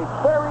out on a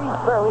very,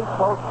 very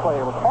close play.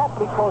 It was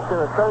awfully close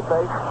here at third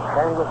base,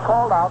 and he was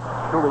called out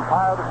to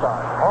retire the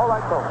side. All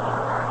right, Tony.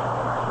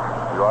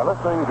 You are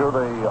listening to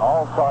the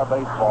All-Star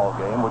Baseball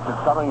game, which is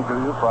coming to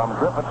you from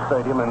Griffith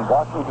Stadium in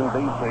Washington,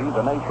 D.C.,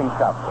 the nation's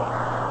capital.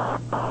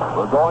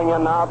 We're going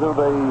in now to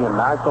the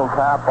national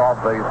cap of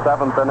the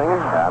seventh inning,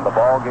 and the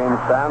ball game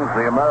stands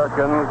the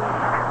Americans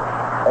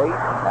 8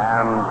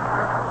 and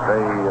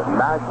the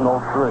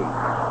Nationals 3.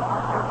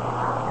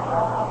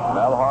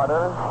 Mel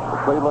Harder, the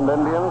Cleveland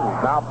Indians, is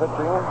now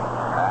pitching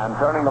and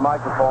turning the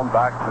microphone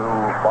back to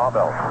Bob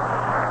Elton.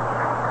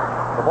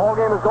 The ball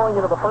game is going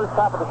into the first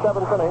half of the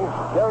seventh inning.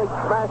 Gehrig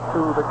smashed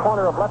to the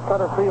corner of left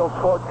center field,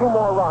 scored two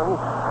more runs,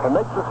 and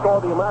makes the score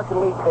the American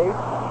League 8,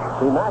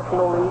 the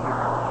National League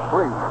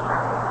 3.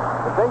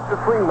 It's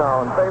 8-3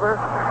 now in favor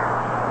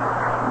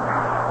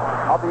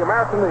of the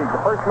American League. The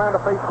first man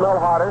to face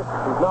Mel Harder,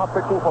 who's now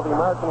pitching for the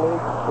American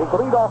League, is the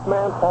leadoff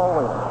man, Paul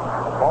Wainer.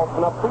 Paul's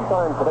been up 3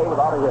 times today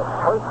without a hit.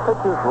 First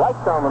pitch is right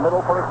down the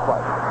middle for a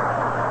strike.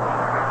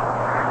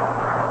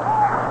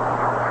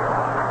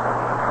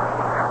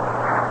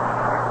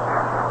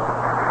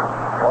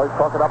 Boys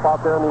talk it up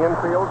out there in the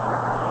infield.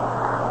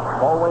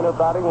 Paul Wainer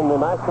batting in the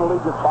National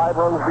League is 5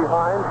 runs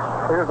behind.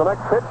 Here's the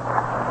next pitch.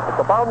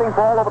 It's a bounding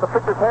ball over the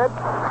pitcher's head.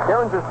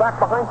 Gehringer's back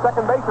behind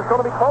second base. It's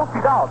going to be close.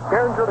 He's out.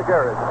 Gehringer to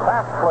Gehrig.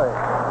 Fast play.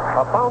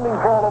 A bounding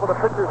ball over the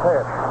pitcher's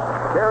head.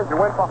 Gehringer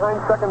went behind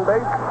second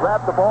base,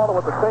 grabbed the ball, and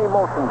with the same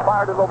motion,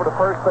 fired it over to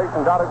first base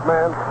and got his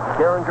man,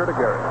 Gehringer to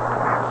Gehrig.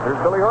 Here's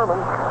Billy Herman.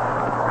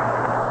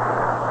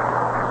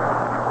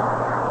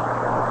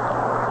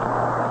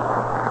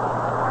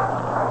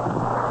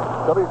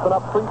 Billy's been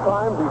up 3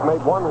 times. He's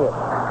made 1 hit.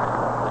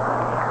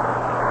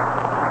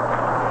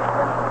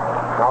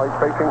 Now he's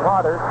facing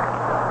Harder.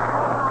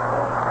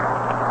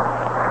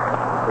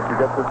 If he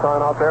gets his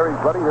sign out there, he's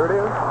ready. Here it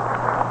is.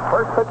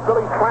 First pitch,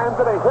 Billy slams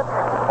it, a hit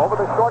over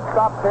the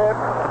shortstop's head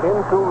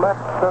into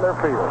left center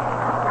field.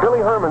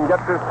 Billy Herman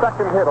gets his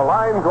second hit, a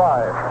line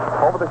drive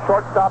over the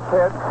shortstop's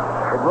head.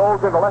 It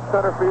rolls into left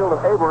center field,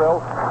 and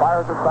Averill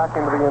fires it back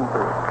into the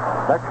infield.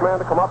 Next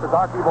man to come up is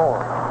Archie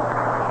Vaughan.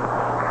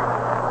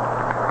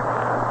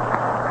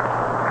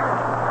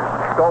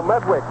 So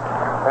Medwick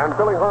and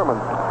Billy Herman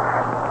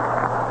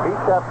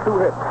each have 2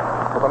 hits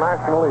for the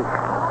National League.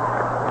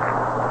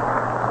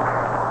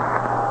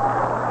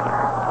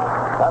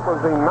 That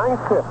was the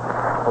 9th hit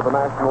for the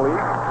National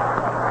League.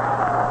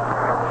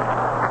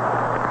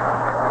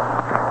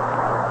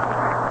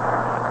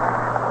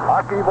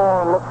 Archie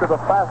Vaughan looked at a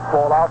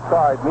fastball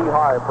outside,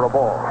 knee-high for a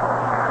ball.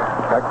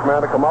 Next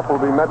man to come up will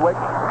be Medwick,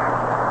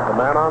 the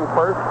man on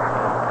first.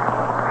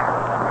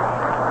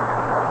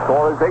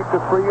 Score is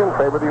 8-3 in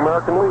favor of the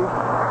American League.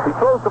 He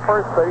throws to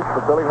first base,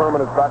 but Billy Herman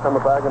is back on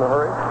the bag in a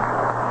hurry.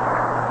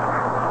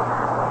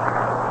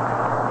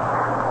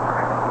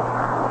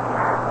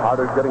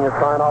 Harder's getting his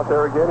sign out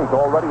there again. He's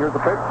all ready. Here's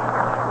the pitch.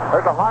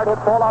 There's a hard hit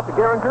ball out to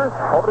Gehringer.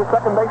 Over to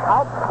second base,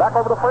 out. Back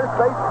over to first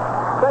base.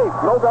 Safe.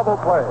 No double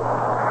play.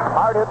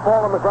 Hard hit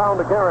ball on the ground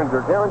to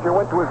Gehringer. Gehringer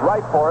went to his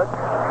right for it.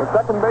 The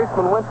second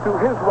baseman went to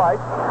his right.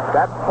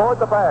 That's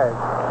toward the bag.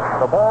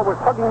 The ball was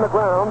hugging the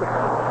ground.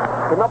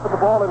 Came up with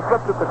the ball and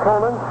flipped it to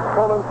Conan.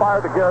 Conan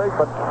fired to Gehrig,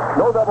 but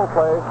no double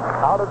play.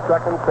 Out at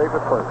second, safe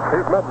at first.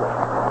 Here's Medwick.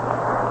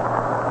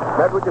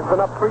 Medwick has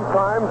been up 3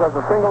 times as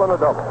a single and a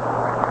double.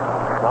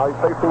 Now he's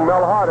facing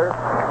Mel Harder.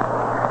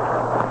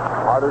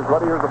 Harder's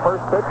ready. Here's the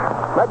first pitch.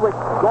 Medwick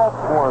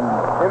golfed one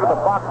into the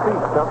box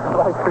seat down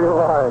the right field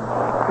line.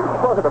 He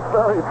swung at a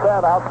very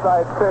bad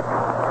outside pitch.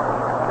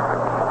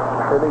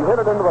 And he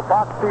hit it into the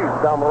box seat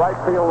down the right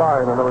field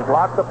line, and there was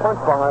lots of punch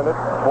behind it.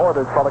 Boy,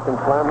 this fella can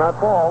slam that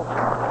ball.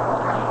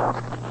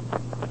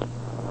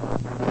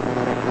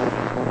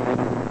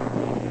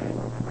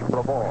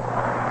 ball.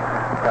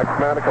 Next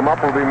man to come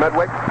up will be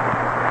Medwick,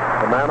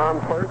 the man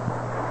on first.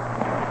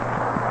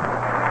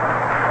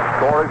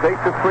 Score is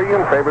 8-3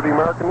 in favor of the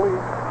American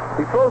League.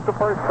 He throws to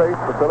first base,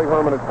 but Billy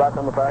Herman is back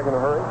on the bag in a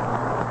hurry.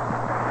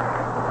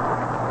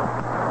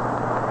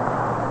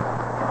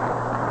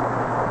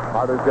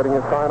 Harder's getting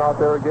his sign out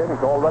there again.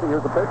 He's all ready.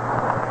 Here's the pitch.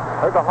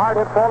 There's a hard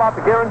hit ball out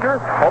to Gehringer.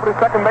 Over to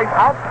second base,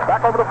 out.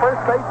 Back over to first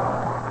base.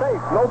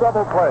 Safe. No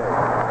double play.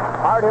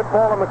 Hard hit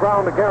ball on the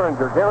ground to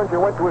Gehringer. Gehringer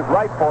went to his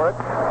right for it.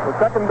 The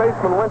second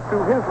baseman went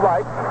to his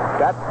right.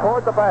 That's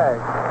toward the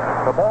bag.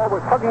 The ball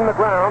was hugging the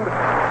ground.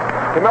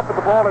 Came up with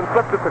the ball and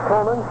flipped it to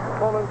Cronin.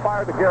 Cronin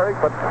fired to Gehrig,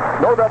 but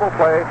no double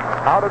play.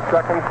 Out at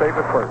second, safe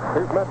at first.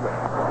 Here's Medwick.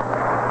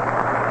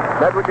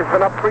 Medwick has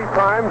been up 3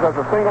 times as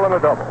a single and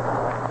a double.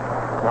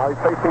 Now he's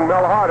facing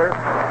Mel Harder.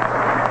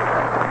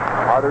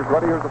 Harder's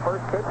ready. Here's the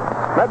first pitch.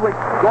 Medwick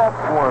golfs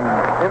one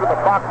into the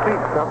box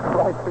seat down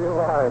the right field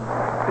line.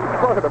 He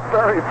swung at a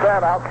very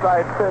bad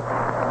outside pitch.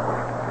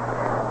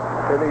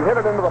 And he hit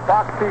it into the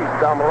box seat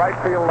down the right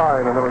field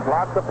line, and there was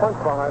lots of punch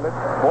behind it.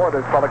 Boy,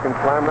 this fella can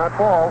slam that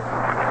ball.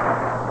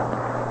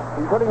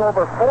 He's hitting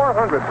over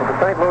 400 for the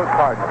St. Louis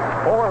Cardinals.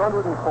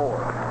 404.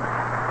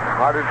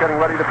 Harder's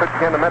getting ready to pitch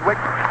again to Medwick.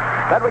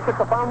 Medwick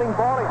gets the bounding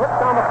ball. He hits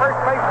down the first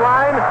base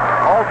line.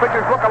 All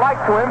figures look alike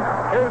to him.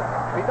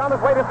 He's on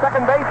his way to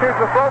second base. Here's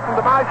the throw from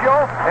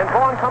DiMaggio, and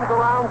Vaughn comes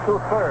around to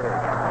third.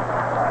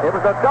 It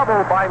was a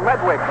double by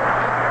Medwick.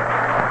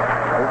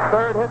 His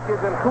third hit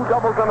gives him 2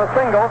 doubles and a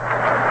single.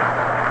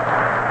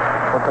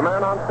 With the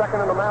man on second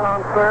and the man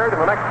on third,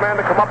 and the next man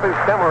to come up is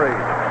Demery.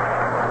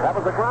 That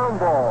was a ground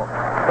ball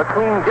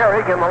between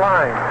Gehrig and the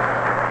line.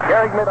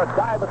 Gehrig made a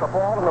dive at the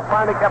ball in a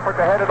frantic effort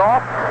to head it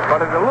off,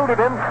 but it eluded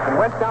him and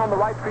went down the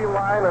right field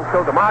line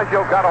until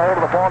DiMaggio got a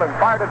hold of the ball and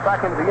fired it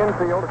back into the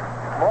infield.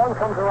 Vaughn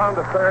comes around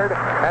to third,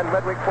 and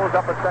Medwick pulls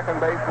up at second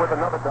base with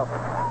another double.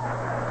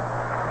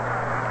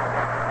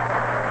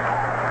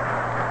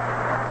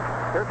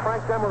 Here's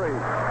Frank Demery.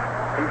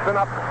 He's been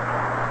up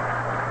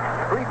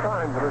 3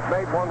 times and has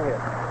made 1 hit.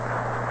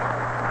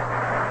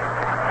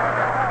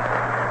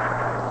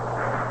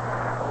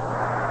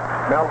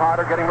 Mel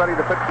Harder getting ready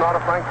to pitch now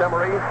to Frank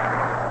Demery.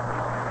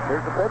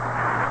 Here's the pitch.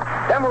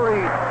 Demery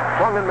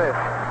swung and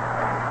missed.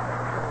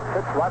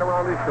 Pitch right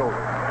around his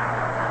shoulder.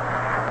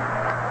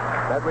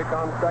 Medwick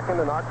on second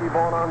and Archie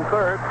Vaughn on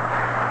third.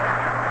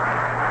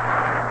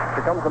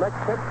 Here comes the next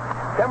pitch.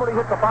 Demery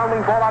hits a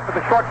bounding ball out to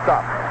the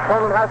shortstop.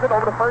 Cronin has it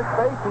over to first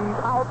base. He's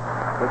out,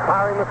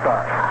 retiring the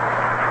side.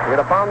 He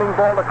hit a bounding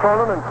ball to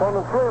Cronin, and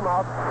Cronin threw him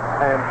out,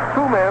 and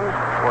 2 men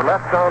were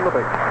left on the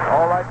base.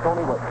 All right,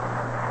 Tony Whitman.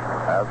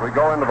 As we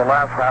go into the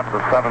last half of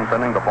the 7th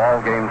inning, the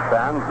ball game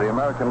stands. The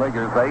American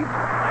Leaguers 8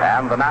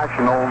 and the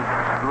Nationals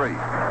 3.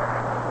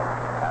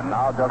 And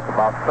now just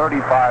about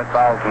 35,000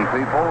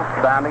 people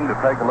standing to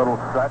take a little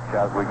stretch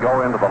as we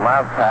go into the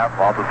last half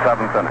of the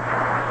 7th inning.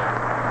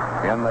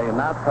 In the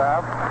Nats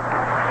half,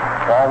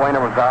 Paul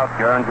Wainer was out,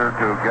 Gehringer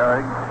to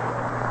Gehrig.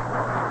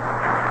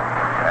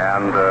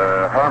 And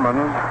Herman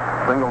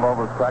singled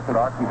over second.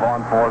 Archie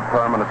Vaughn forced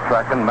Herman at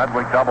second.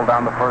 Medwick doubled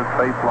down the first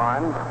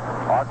baseline.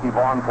 Archie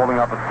Vaughn pulling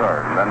up at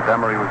third. And then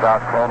Demery was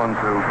out, Cronin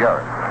to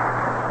Gehrig.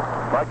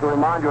 I'd like to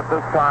remind you at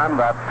this time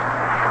that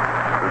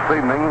this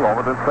evening,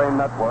 over this same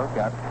network,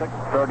 at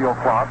 6:30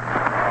 o'clock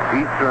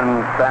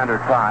Eastern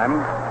Standard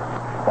Time,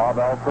 Bob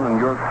Elson and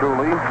yours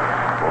truly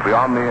will be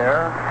on the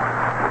air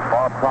with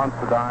Bob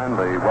Considine,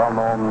 the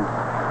well-known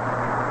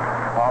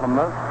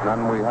columnist.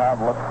 Then we have,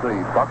 let's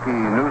see, Bucky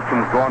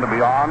Newsom's going to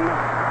be on,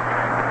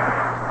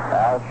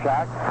 Al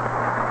Shack,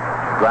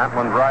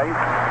 Grantland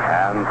Rice,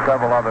 and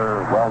several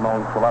other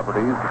well-known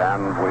celebrities,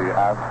 and we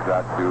ask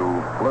that you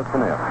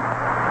listen in.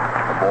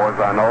 The boys,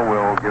 I know,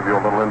 will give you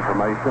a little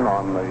information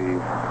on the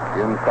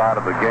inside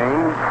of the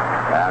game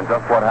and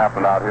just what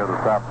happened out here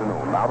this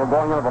afternoon. Now we're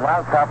going into the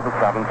last half of the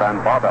 7th,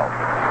 and Bob Elson.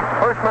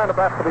 First man to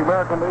bat for the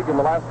American League in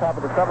the last half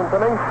of the 7th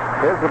inning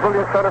is the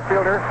brilliant center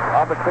fielder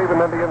of the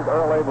Cleveland Indians,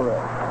 Earl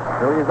Averett.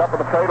 Here he is up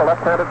with the plate, a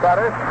left-handed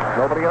batter.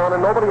 Nobody on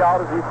and nobody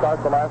out as we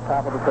start the last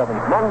half of the 7th.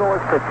 Mungo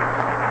is pitching.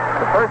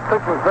 The first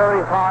pitch was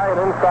very high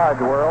and inside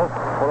to Earl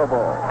for a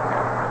ball.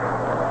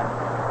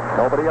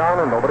 Nobody on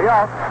and nobody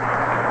out.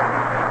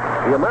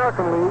 The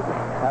American League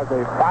has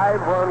a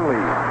 5-run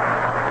lead.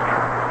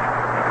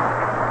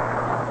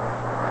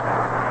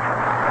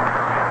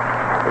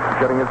 This is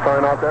getting his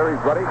sign out there.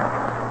 He's ready.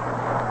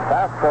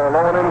 Fastball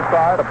low and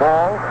inside. A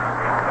ball.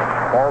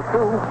 Ball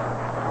 2.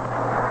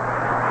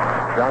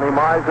 Johnny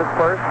Mize at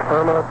first.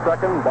 Herman at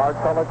second.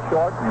 Bartell at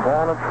short. And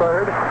Vaughn at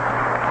third.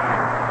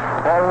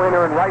 Paul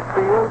Wainer in right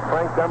field,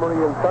 Frank Demery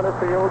in center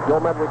field, Joe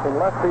Medwick in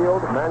left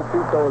field,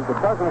 Mancuso is the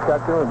dozen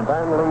catcher, and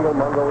Van Lingle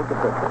Mungo is the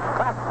pitcher.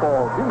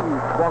 Fastball, he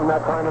swung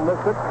that time and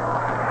missed it.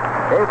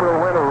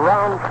 Gabriel went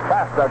around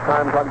fast that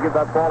time, trying to give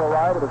that ball a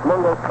ride. It was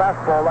Mungo's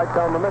fastball right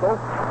down the middle,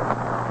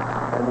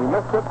 and he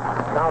missed it.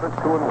 Counted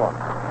 2-1.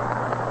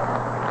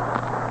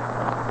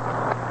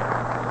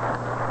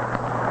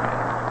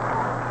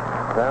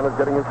 Van is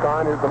getting his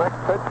sign. Here's the next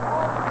pitch.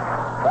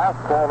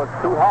 Fastball, it's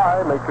too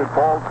high, makes it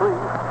ball 3.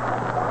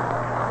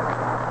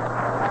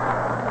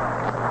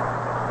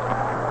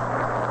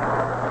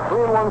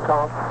 2-1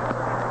 count.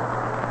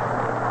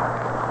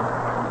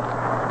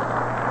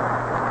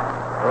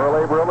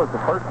 Earl Averill is the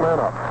first man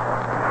up.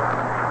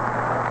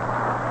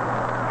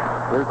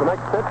 Here's the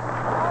next pitch.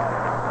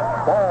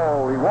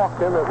 Ball. He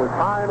walked in. It was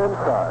high and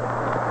inside.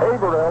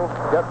 Averill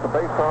gets the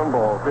base on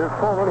ball. Here's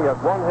Coleman. He has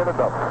one hit, a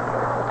double.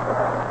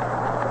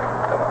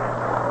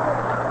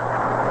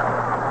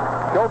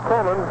 Joe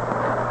Coleman,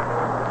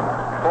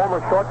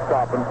 former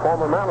shortstop and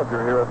former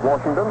manager here at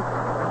Washington,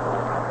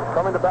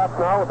 coming to bat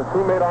now with a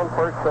teammate on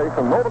first base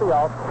and nobody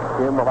out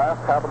in the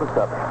last half of the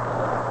seventh.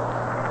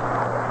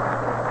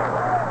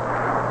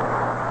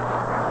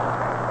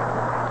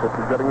 This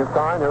is getting his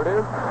sign. Here it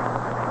is.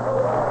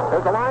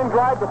 There's a line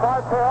drive to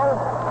Bartell.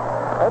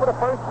 Over to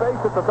first base.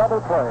 It's a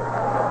double play.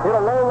 Hit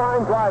a low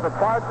line drive at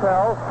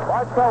Bartell.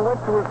 Bartell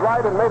went to his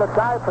right and made a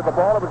dive for the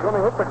ball. It was going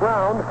to hit the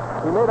ground.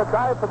 He made a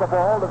dive for the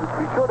ball to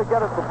be sure to get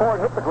it before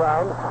it hit the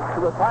ground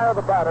to retire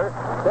the batter.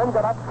 Then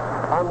got up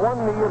on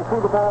one knee and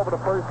threw the ball over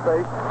to first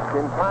base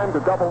in time to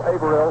double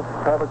Averill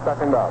for the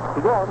second out.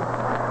 He's on.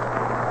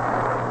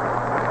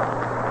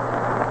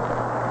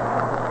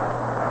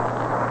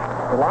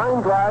 The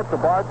line drive to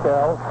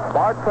Bartell.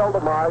 Bartell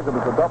to Mize. It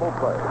was a double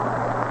play.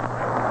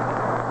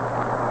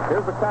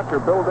 Here's the catcher,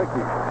 Bill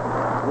Dickey.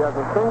 He has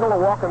a single, a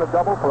walk, and a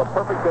double for a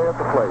perfect day at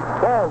the plate.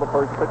 Ball the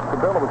first pitch to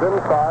Bill. It was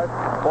inside.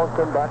 Forced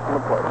him back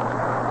from the plate.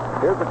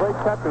 Here's a great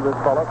catcher, this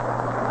fella.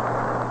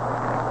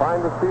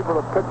 Fine receiver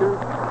of pitchers.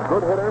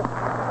 Good hitter.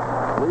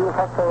 Real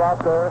hustler out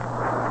there.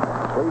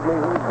 Believe me,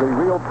 he's the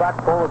real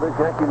backbone of this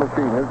Yankee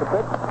machine. Here's the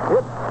pitch.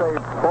 Hit,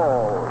 saved,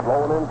 ball.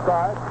 Rolling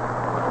inside.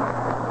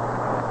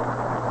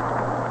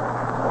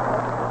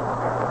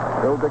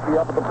 Bill Dickey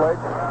up at the plate.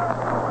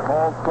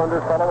 Tall,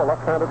 slender fellow, a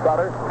left-handed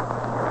batter.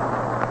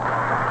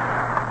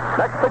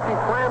 Next pitch, he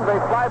slammed a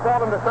fly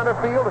ball into center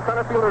field. The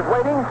center fielder's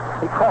waiting.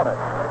 He caught it.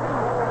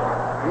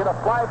 He hit a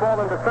fly ball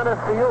into center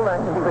field,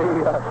 and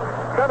the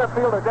center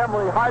fielder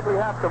Demery hardly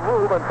have to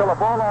move until the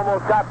ball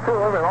almost got to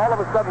him, and all of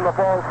a sudden the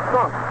ball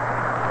sunk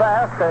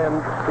fast, and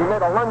he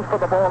made a lunge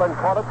for the ball and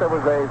caught it. There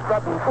was a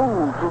sudden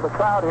ooh through the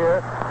crowd here,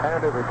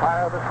 and it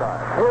retired the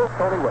side. Here's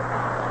Tony Wick.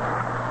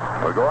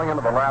 We're going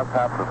into the last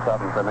half of the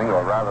seventh inning,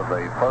 or rather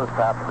the first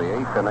half of the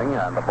eighth inning,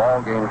 and the ball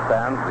game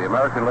stands the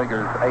American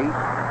Leaguers 8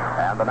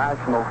 and the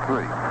Nationals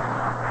 3.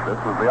 This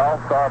is the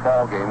All-Star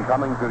ball game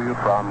coming to you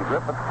from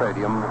Griffith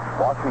Stadium,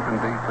 Washington,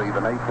 D.C.,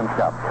 the nation's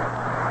capital.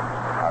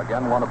 I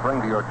again want to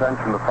bring to your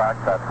attention the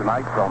fact that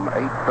tonight from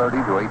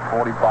 8:30 to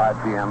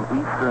 8:45 p.m.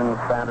 Eastern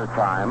Standard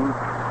Time,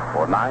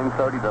 or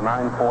 9:30 to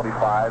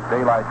 9:45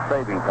 Daylight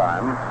Saving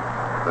Time,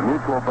 the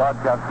Mutual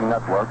Broadcasting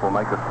Network will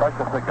make a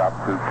special pickup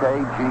to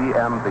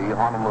KGMB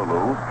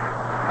Honolulu,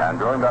 and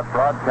during that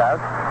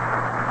broadcast,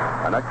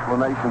 an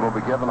explanation will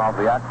be given of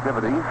the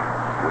activities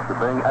which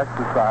are being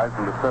exercised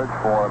in the search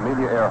for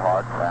Amelia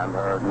Earhart and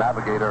her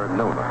navigator,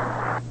 Noonan.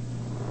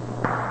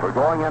 We're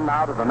going in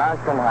now to the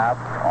national half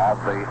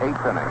of the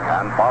eighth inning,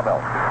 and Bob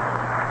Elton.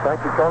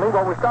 Thank you, Tony.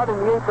 Well, we're starting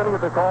the eighth inning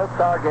of this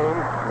All-Star game,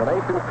 the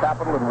nation's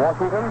capital in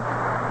Washington.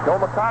 Joe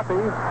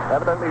McCarthy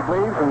evidently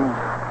believes in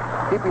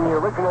keeping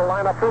the original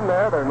lineup in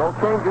there. There are no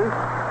changes.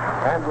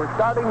 And we're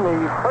starting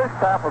the first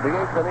half of the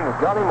eighth inning with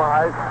Johnny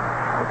Mize,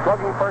 the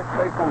slugging first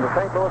baseman of the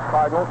St. Louis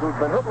Cardinals, who's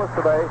been hitless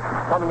today,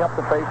 coming up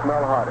to face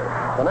Mel Harder.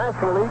 The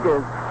National League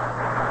is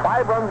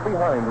 5 runs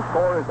behind. The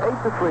score is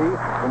 8-3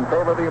 in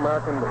favor of the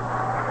American League.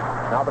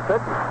 Now the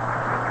pitch.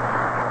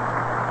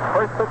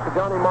 First pitch to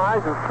Johnny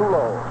Mize is too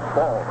low.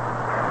 Ball.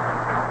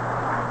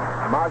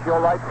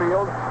 Maggio right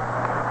field.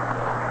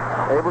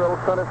 Averill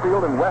center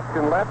field, and West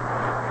in left.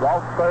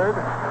 Ralph third.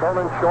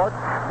 Cronin short.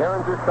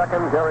 Derringer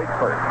second. Gehrig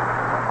first.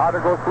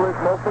 Harder goes through his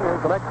motion.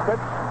 Here's the next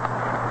pitch.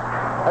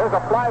 There's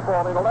a fly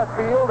ball in the left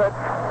field that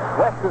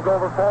West is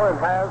over for and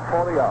has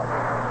for the out.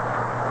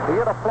 He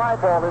hit a fly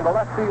ball in the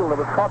left field that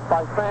was caught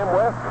by Sam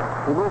West.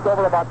 He moved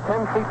over about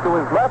 10 feet to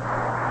his left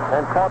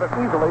and caught it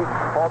easily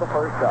for the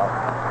first out.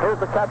 Here's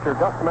the catcher,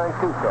 Gus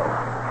Mancuso.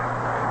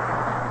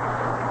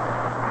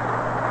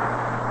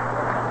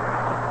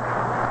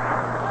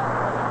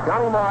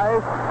 Johnny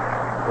Mize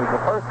is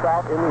the first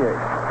out in the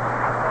eighth.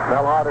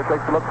 Mel Harder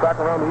takes a look back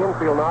around the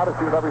infield now to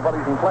see if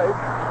everybody's in place.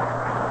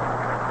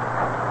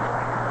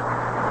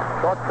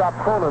 Shortstop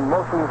Cronin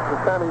motions to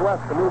Sammy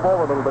West to move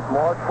over a little bit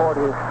more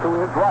to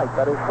his right.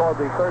 That is toward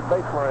the third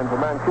baseline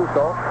for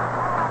Mancuso.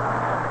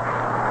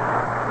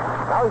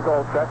 Now he's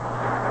all set.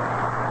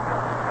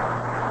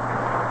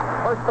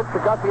 First pitch to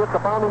Gus. He hits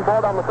the bounding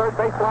ball down the third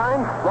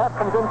baseline. Ross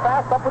comes in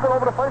fast, up with it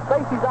over to first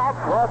base. He's out.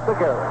 Ross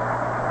Segura.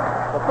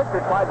 The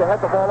pitcher tried to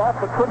head the ball off,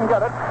 but couldn't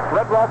get it.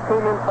 Red Ross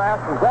came in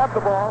fast and grabbed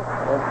the ball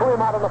and threw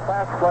him out on the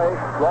fast play.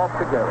 Ross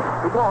Segura.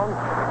 He's gone.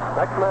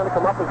 Next man to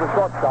come up is the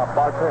shortstop,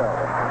 Bartell.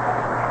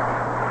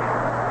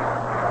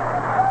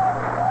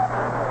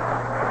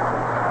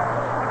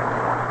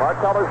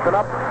 Bartell has been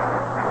up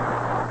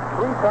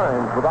 3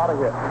 times without a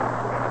hit.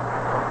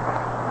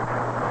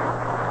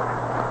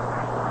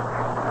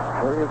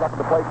 Here he is up at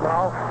the plate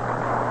now.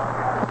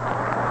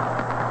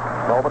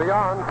 Nobody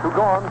on. 2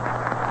 gone.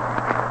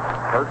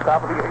 First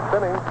half of the eighth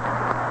inning.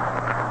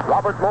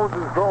 Robert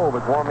Moses Grove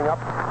is warming up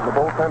in the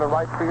bullpen in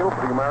right field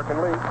for the American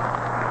League.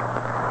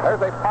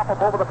 There's a pop-up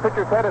over the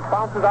pitcher's head. It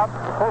bounces out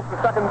close to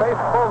second base.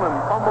 Coleman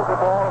fumbles the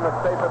ball and it's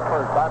safe at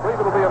first. I believe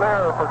it'll be an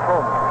error for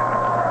Coleman.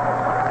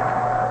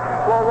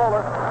 Slow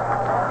roller.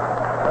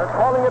 They're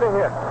calling it a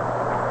hit.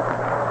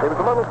 It was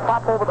a little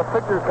pop over the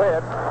pitcher's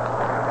head.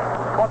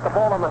 Caught the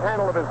ball on the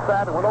handle of his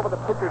bat and went over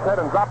the pitcher's head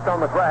and dropped on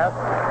the grass.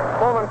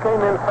 Coleman came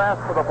in fast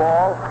for the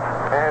ball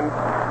and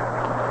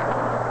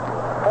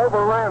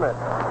overran it.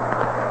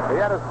 He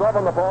had his glove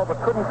on the ball but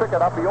couldn't pick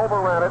it up. He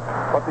overran it,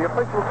 but the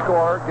official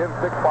score gives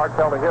Dick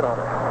Bartell the hit on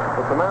it.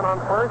 It's the man on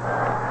first,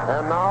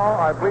 and now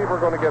I believe we're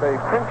going to get a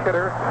pinch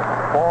hitter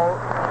for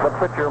the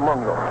pitcher,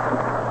 Mungo.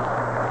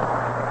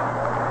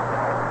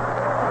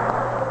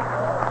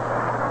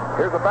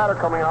 Here's the batter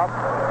coming out.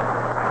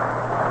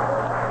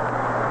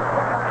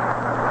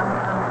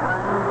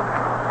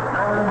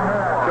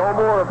 Joe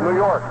Moore of New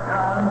York.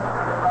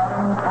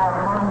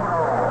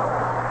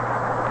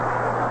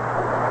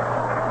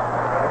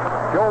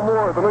 Joe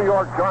Moore of the New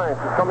York Giants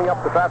is coming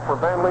up to bat for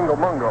Van Lingo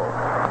Mungo.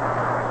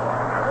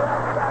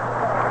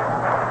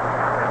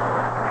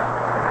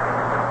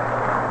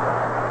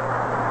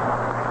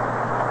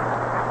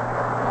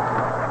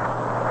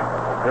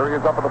 Here he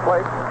is up at the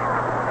plate.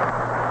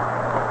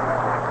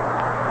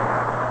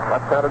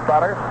 Left-handed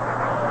batter.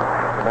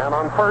 The man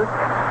on first.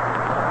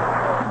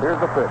 Here's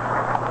the pitch.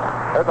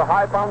 There's a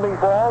high-bounding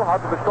ball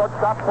out to the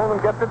shortstop.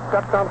 Coleman gets it,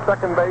 steps on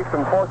second base,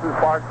 and forces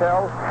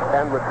Bartell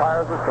and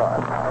retires the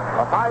side.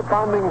 A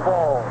high-bounding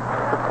ball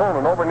to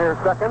Coleman over near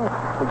second.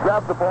 He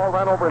grabbed the ball,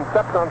 ran over and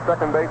stepped on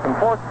second base, and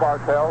forced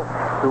Bartell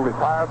to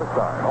retire the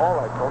side. All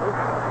right, Tony.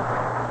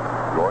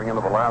 Going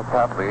into the last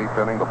half of the eighth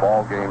inning, the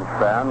ball game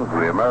stands.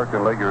 The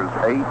American Leaguers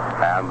 8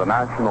 and the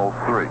Nationals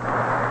 3.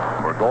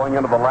 We're going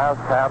into the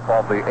last half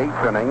of the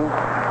eighth inning.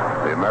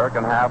 The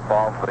American half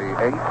of the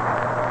eighth.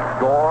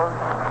 Score: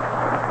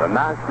 the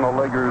National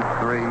Leaguers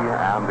 3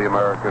 and the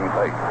Americans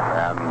 8.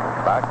 And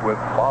back with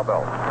Bob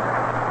Ellis.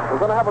 We're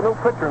going to have a new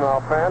pitcher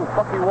now, fans.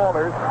 Bucky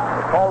Walters,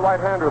 the tall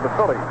right-hander of the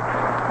Phillies.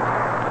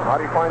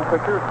 Mighty fine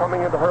pitcher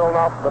coming in to hurl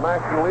now for the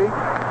National League.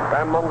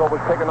 Van Mungo was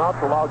taken out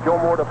to allow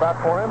Joe Moore to bat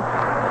for him.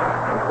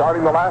 And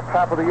starting the last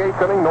half of the eighth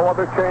inning, no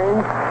other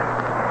change.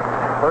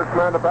 First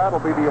man to bat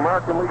will be the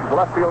American League's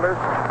left fielder,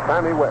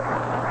 Sammy West.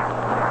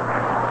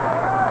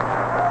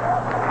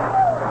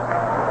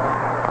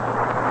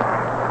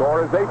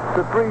 Score is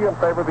 8-3 in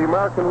favor of the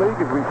American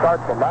League as we start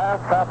the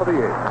last half of the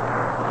eighth.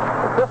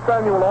 The fifth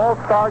annual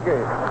All-Star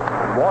Game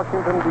in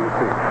Washington, D.C.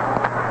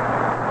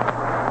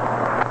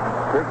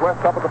 Here's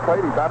West up at the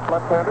plate. He bats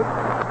left-handed.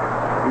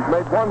 He's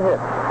made one hit.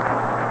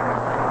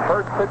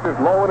 First pitch is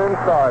low and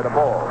inside, a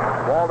ball.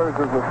 Walters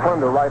is a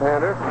slender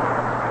right-hander.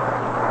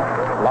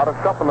 A lot of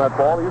stuff in that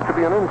ball. He used to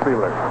be an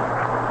infielder.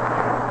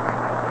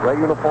 Gray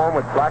uniform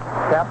with black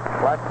cap,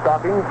 black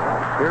stockings.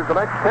 Here's the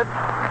next pitch.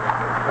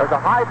 There's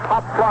a high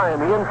pop fly in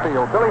the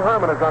infield. Billy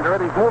Herman is under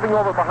it. He's moving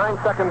over behind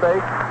second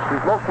base.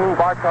 He's motioning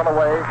Bartell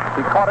away.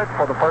 He caught it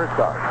for the first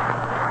out.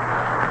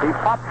 He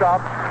popped up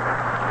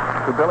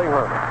to Billy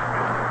Herman.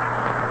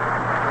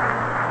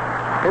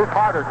 Here's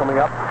Harder coming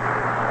up.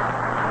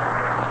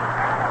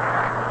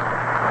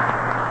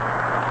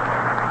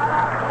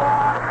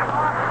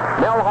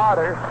 Mel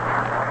Harder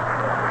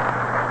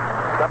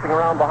stepping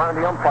around behind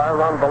the umpire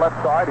around to the left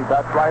side. He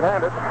bats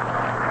right-handed.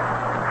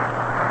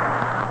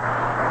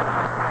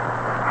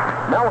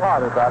 Mel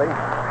Harder batting.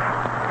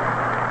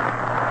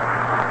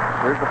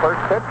 Here's the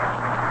first pitch.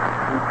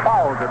 He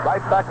fouls it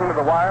right back into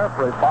the wire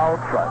for a foul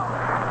strike.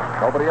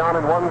 Nobody on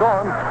and one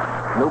gone.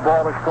 New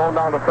ball is thrown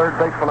down to third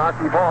baseman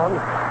Archie Vaughn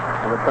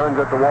and returns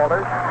it to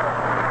Walters.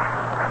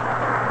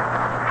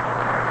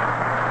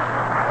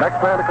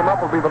 Next man to come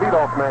up will be the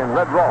leadoff man,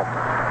 Red Rolfe.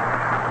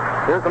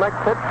 Here's the next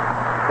pitch.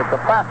 It's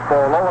a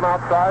fastball low and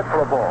outside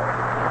for a ball.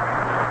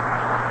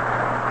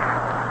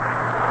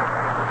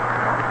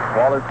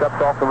 Walters steps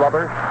off the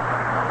rubber.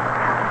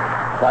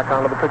 Back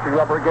onto the pitching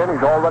rubber again.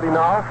 He's all ready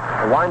now.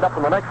 A wind up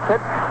in the next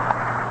pitch.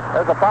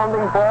 There's a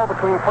bounding ball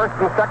between first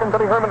and second.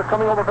 Billy Herman is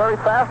coming over very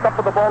fast. Up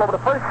with the ball over to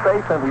first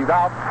base, and he's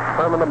out.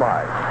 Herman to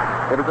Mize.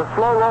 It is a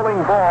slow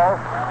rolling ball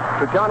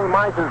to Johnny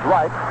Mize's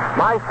right.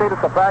 Mize stayed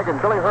at the bag, and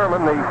Billy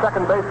Herman, the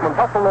second baseman,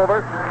 hustled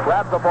over,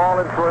 grabbed the ball,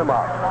 and threw him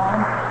out.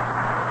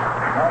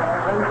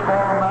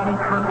 Baseball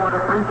management would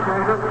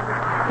appreciate it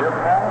if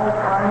all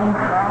playing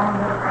down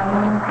the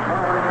fans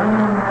will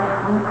remain in their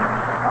seats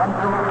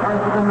until the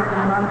President of the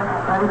United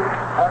States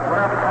has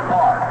left the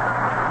park.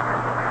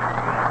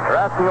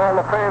 They're asking all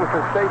the fans to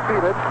stay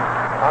seated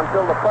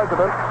until the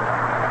President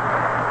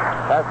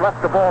has left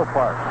the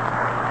ballpark.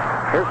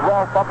 Here's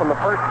Rolfe up, and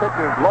the first pitch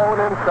is low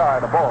and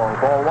inside. A ball.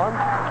 Ball one.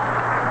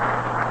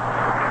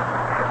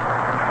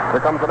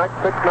 Here comes the next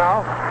pitch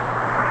now.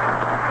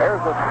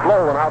 There's a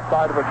slow one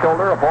outside of the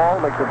shoulder. A ball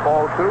makes it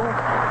ball two.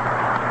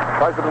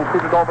 President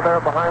seated over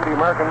there behind the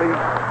American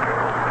League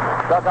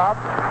dugout.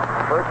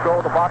 First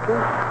row of the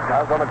boxes.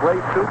 Guys on a gray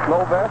suit,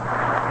 no vest.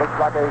 Looks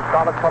like a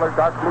solid-colored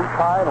dark blue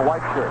tie and a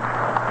white shirt.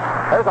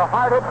 There's a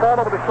hard hit ball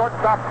over the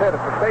shortstop's head.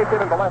 It's a safe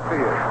hit into left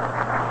field.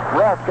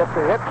 Rolfe gets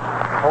the hit.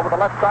 over the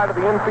left side of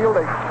the infield.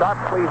 A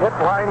sharply hit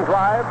line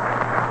drive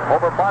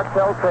over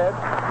Bartell's head.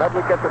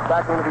 Medwick gets it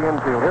back into the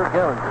infield. Here's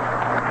Gehringer.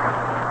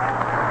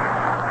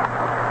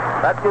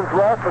 That gives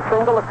Ross a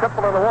single, a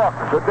triple, and a walk.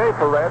 Good day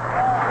for Red.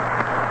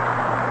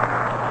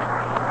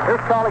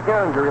 Here's Charlie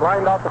Gehringer. He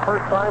lined out the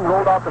first time,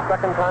 rolled out the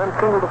second time,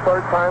 singled the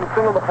third time,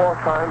 singled the fourth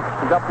time.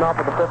 He's up now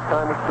for the fifth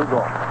time with 2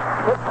 gone.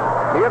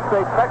 He hits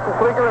a Texas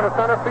leaguer in the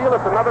center field.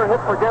 It's another hit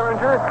for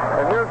Gehringer.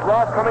 And here's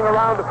Ross coming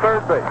around to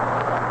third base.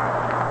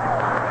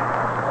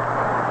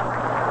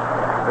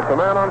 It's a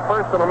man on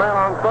first and a man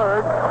on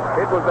third.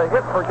 It was a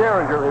hit for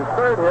Gehringer, his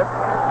third hit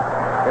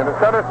in the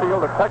center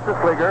field, a Texas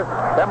leaguer.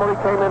 Emily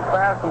came in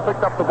fast and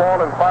picked up the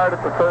ball and fired it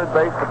to third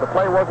base, but the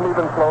play wasn't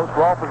even close.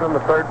 Rolfe was in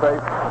the third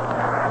base.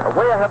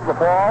 Way ahead of the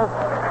ball,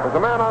 there's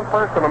a man on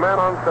first and a man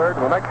on third,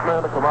 and the next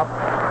man to come up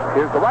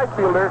is the right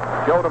fielder,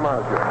 Joe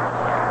DiMaggio.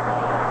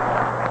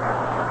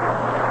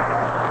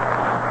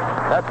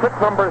 That's hit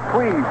number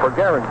 3 for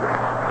Gehringer.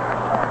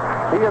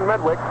 He and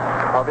Medwick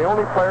are the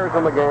only players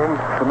in the game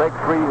to make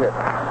 3 hits.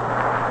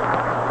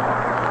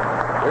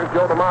 Here's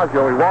Joe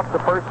DiMaggio. He walked the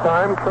first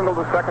time,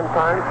 singled the second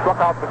time, struck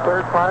out the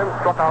third time,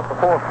 struck out the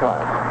fourth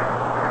time.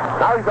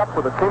 Now he's up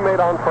with a teammate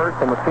on first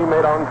and a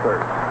teammate on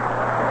third.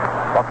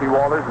 Bucky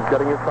Walters is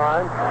getting his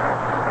sign.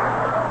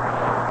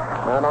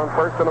 Man on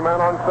first and a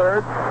man on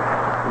third.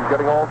 He's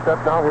getting all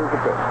set now. Here's the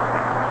pitch.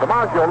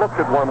 DiMaggio looked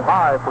at one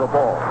high for a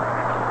ball.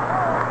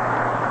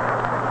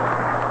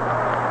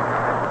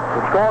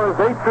 The score is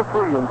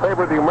 8-3 in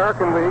favor of the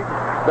American League.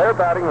 They're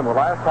batting in the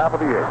last half of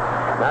the 8th.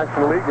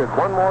 National League has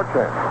one more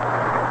chance.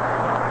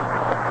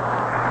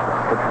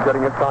 He's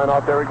getting his sign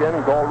out there again.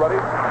 He's all ready.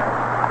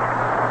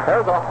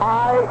 There's a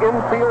high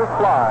infield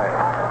fly.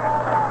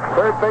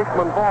 Third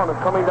baseman Vaughn is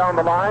coming down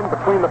the line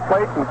between the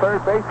plate and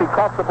third base. He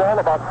caught the ball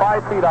about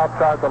 5 feet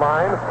outside the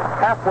line.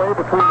 Halfway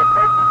between the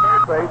plate and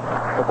third base,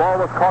 the ball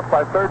was caught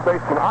by third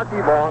baseman Archie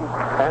Vaughn,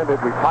 and it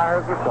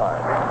retires the side.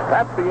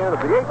 That's the end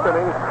of the 8th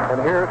inning, and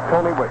here's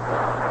Tony Wick.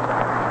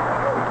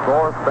 The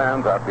score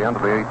stands at the end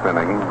of the 8th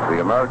inning. The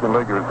American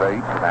Leaguers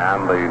 8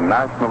 and the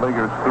National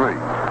Leaguers 3.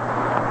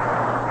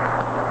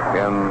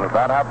 In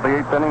that half of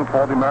the 8th inning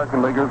for the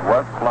American Leaguers,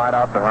 West flied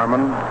out to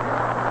Herman.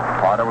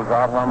 Carter was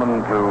out,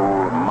 Herman to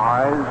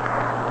Mize.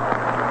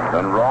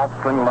 Then Rolfe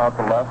singled out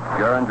to left.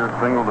 Gehringer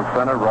singled to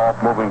center. Rolfe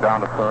moving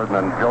down to third. And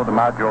then Joe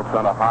DiMaggio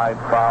sent a high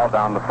foul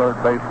down the third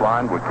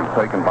baseline, which was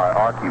taken by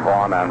Archie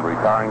Vaughn and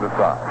retiring the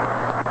side.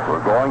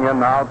 We're going in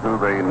now to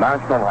the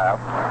national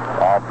half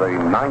of the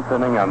 9th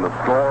inning, and the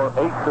score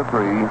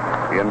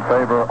 8-3 in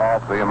favor of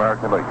the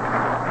American League.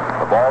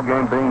 The ball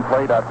game being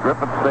played at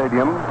Griffith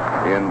Stadium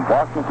in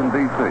Washington,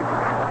 D.C.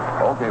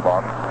 Okay,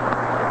 Bob.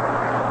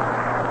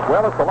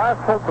 Well, it's the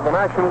last hope for the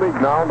National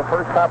League now in the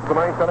first half of the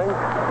 9th inning.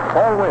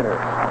 Paul Wainer,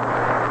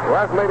 who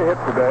hasn't made a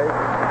hit today,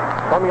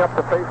 coming up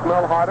to face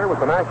Mel Harder with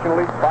the National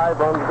League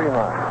 5 runs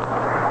behind.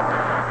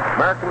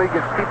 American League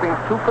is keeping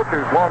 2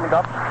 pitchers warmed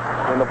up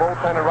in the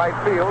bullpen in right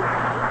field.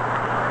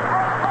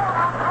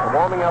 They're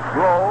warming up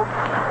Grove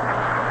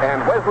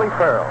and Wesley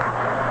Farrell.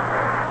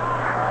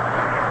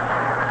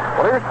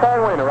 Well, here's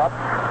Paul Wainer up.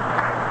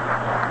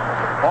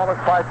 Paul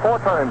has tried 4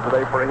 times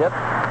today for a hit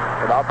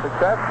without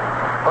success.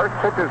 First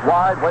pitch is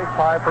wide, waist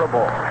high for a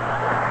ball.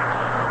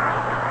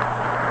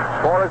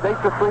 Score is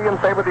 8-3 in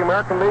favor of the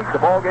American League.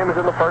 The ball game is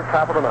in the first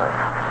half of the 9th.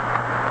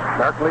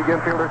 American League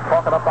infielders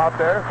talking up out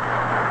there.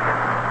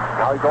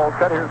 Now he's all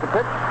set. Here's the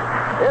pitch.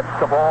 It's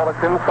the ball.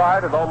 It's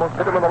inside. It almost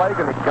hit him in the leg,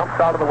 and he jumps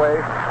out of the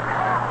way.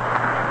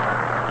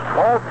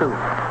 Ball 2.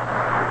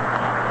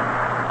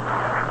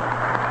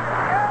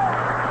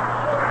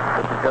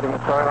 This is getting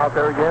a sign out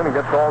there again. He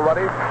gets all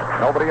ready.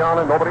 Nobody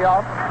on and nobody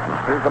out.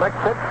 Here's the next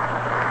pitch.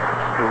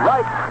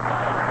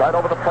 Right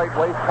over the plate,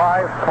 waist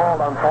high. It's called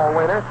on Paul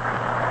Wainer.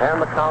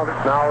 And the count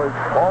now is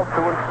ball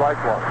 2 and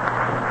strike 1.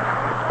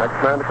 Next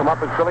man to come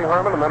up is Billy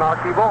Herman, and then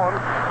Archie Vaughn.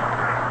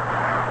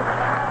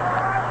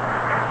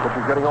 Which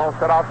is getting all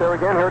set out there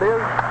again. Here it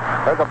is.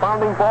 There's a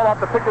bounding ball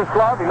off the pitcher's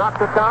glove. He knocks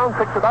it down,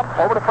 picks it up,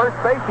 over to first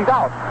base. He's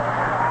out.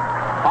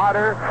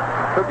 Harder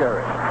to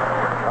Gehrig.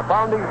 A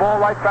bounding ball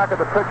right back at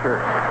the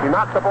pitcher. He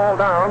knocked the ball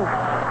down,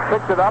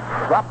 picked it up,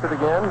 dropped it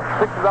again,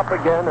 picked it up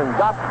again, and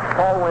got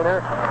Paul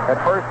Wainer at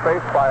first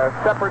base by a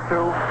step or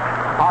 2,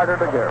 harder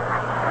to Gehrig.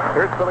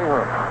 Here's Billy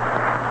Herman.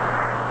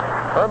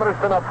 Herman has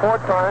been up 4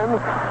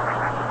 times.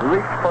 He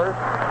reached first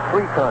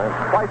 3 times.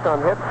 Twice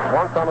on hit,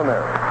 once on an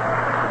error.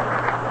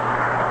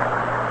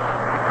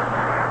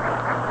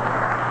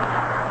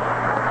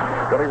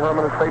 Billy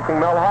Herman is facing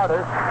Mel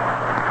Harder.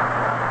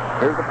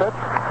 Here's the pitch.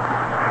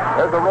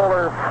 There's a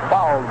roller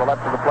foul to the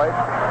left of the plate.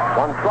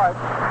 1 strike.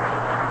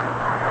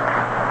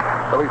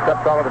 Billy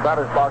steps out of the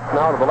batter's box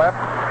now to the left.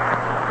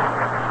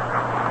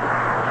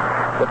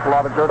 Gets a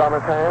lot of dirt on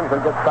his hands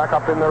and gets back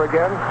up in there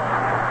again.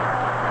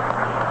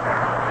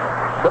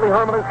 Billy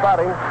Herman is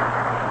batting.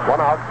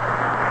 1 out.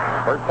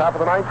 First half of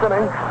the 9th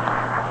inning.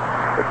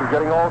 This is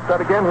getting all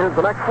set again. Here's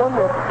the next one.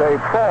 It's a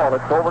ball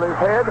that's over his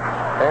head,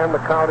 and the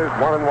count is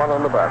 1-1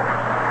 on the batter.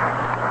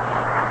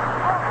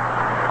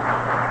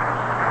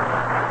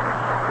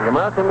 The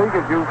American League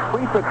has used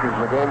 3 pitchers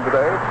in the game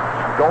today: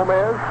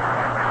 Gomez,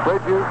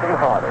 Bridges, and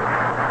Harder.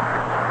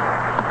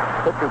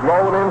 Pitch is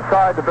low and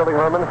inside to Billy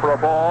Herman for a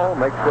ball.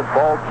 Makes it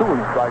ball 2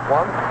 and strike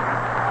 1.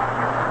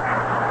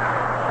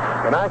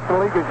 The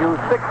National League has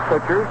used 6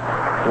 pitchers.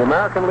 The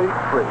American League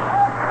 3.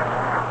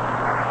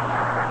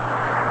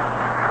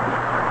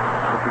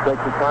 He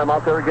takes his time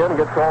out there again and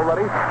gets all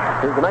ready.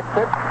 Here's the next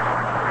pitch.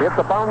 It's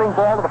a bounding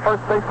ball to the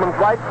first baseman's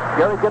right.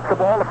 Gary gets the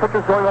ball. The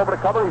pitcher's going over to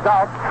cover. He's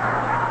out.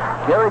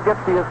 Gary gets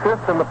the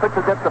assist, and the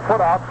pitcher gets the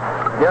put out.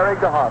 Gary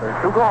to Harder.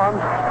 2 gone.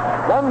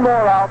 1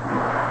 more out,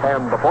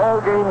 and the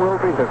ball game will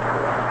be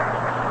history.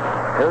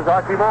 Here's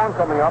Archie Vaughan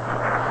coming up.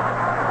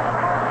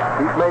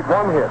 He's made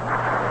 1 hit.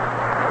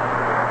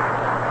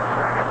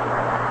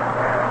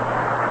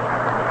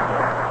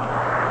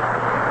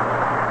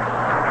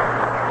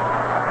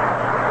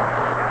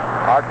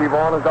 Archie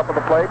Vaughan is up at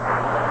the plate.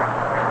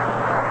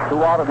 2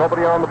 out and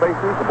nobody on the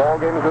bases. The ball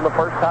game is in the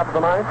first half of the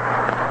 9th.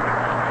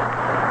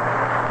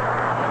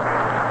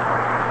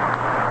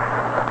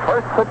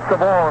 First pitch to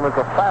Vaughan is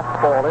a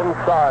fastball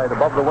inside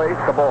above the waist.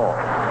 The ball.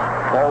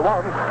 Ball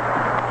 1.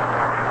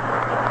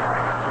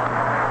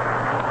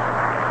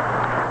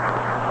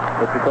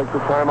 Pitcher takes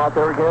his time out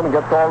there again and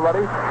gets all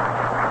ready.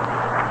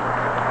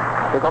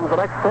 Here comes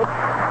the next pitch.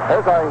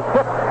 There's a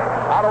hit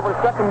out over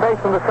second base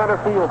in the center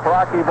field for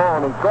Archie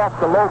Vaughan. He dropped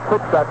the low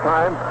pitch that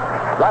time,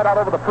 right out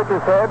over the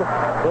pitcher's head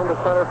into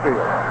center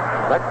field.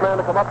 Next man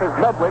to come up is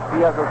Medwick.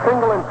 He has a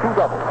single and 2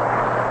 doubles.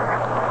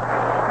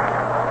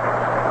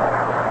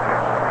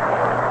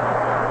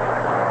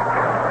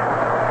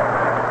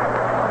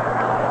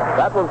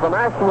 That was the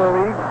National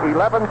League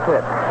 11th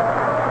hit.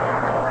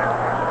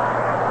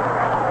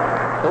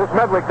 Here's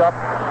Medwick up.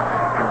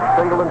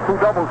 Single and 2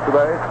 doubles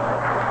today.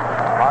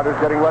 Harder's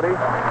getting ready.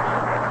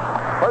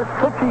 First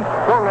pitch he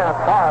swung at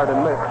hard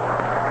and missed.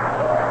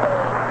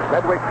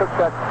 Medwick took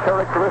that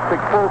characteristic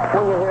full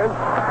swing of his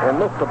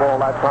and missed the ball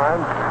that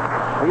time.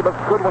 He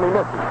looks good when he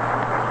misses.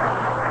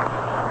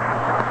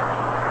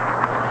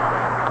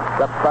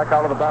 Steps back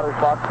out of the batter's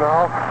box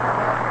now.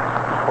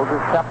 Pulls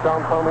his cap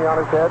down firmly on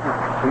his head.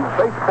 He's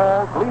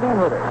baseball's leading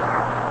hitter.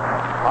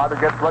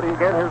 Harder gets ready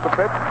again. Here's the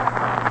pitch.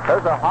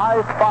 There's a high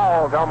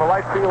foul down the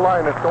right field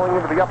line that's going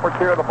into the upper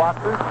tier of the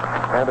boxes,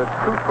 and it's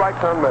 2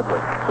 strikes on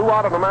Medwick. 2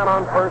 out and a man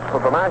on first for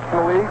the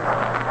National League.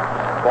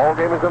 Ball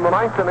game is in the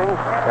 9th inning,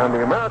 and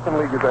the American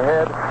League is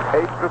ahead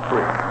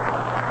 8-3.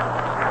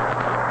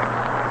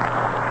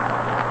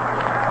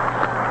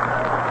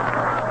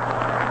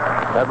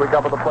 Medwick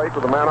up at the plate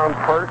with a man on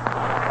first.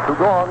 2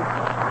 gone.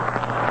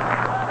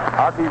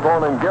 Archie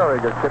Vaughan and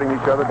Gehrig are kidding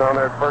each other down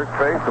there at first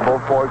base. The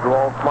both boys are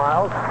all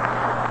smiles.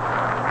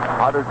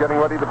 Harder's getting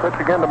ready to pitch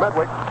again to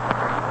Medwick.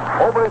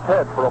 Over his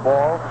head for a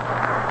ball.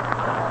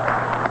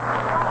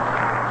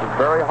 It's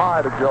very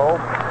high to Joe.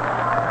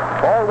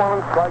 Ball 1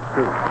 and strike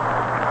 2.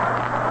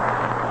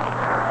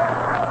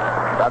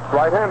 That's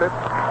right-handed.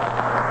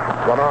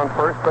 Runner on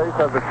first base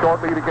has a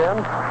short lead again.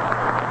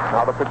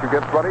 Now the pitcher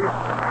gets ready.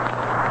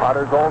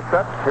 Harder's all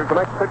set. Here's the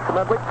next pitch to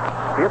Medwick.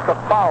 He hits a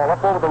foul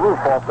up over the roof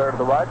off there to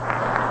the right.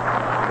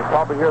 You'll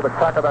probably hear the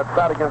crack of that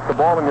bat against the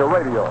ball in your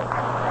radio.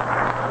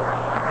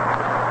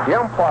 The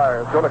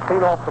umpire is going to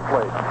clean off the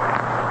plate.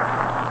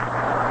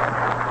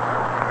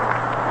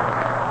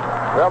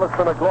 Well, it's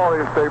been a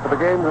glorious day for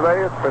the game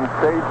today. It's been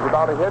staged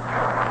without a hitch.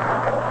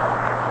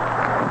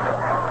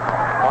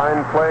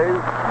 Fine plays,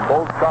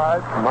 both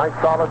sides, nice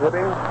solid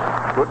hitting,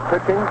 good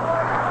pitching.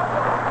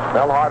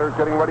 Mel Harder's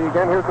getting ready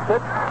again. Here's the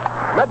pitch.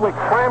 Medwick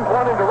slams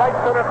one into right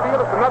center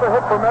field. It's another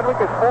hit for Medwick,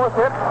 his 4th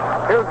hit.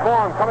 Here's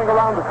Vaughan coming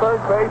around to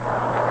third base,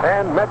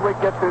 and Medwick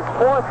gets his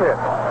 4th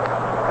hit.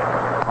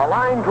 A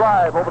line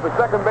drive over the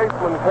second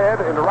baseman's head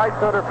into right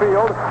center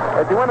field.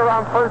 As he went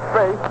around first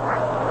base,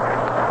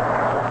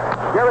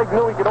 Gehrig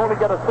knew he could only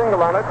get a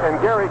single on it, and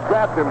Gehrig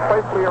grabbed him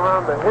safely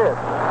around the head.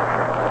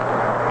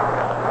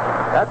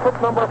 That's hit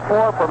number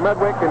 4 for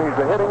Medwick, and he's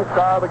the hitting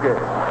star of the game.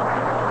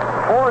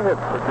 4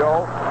 hits for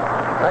Joe.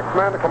 Next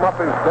man to come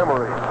up is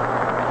Demery.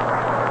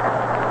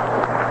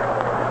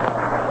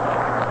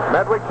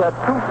 Medwick had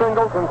 2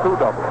 singles and 2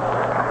 doubles.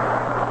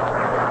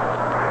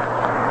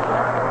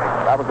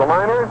 That was the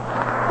liner.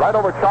 Right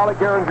over Charlie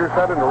Gehringer's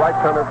head into right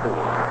center field.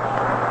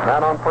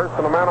 Man on first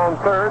and a man on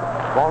third.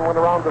 Long went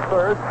around to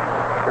third.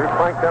 Here's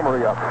Frank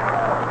Demery up.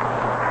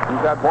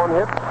 He's had 1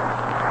 hit.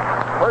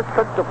 First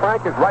pitch to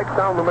Frank is right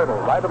down the middle,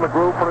 right in the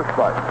groove for a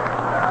strike.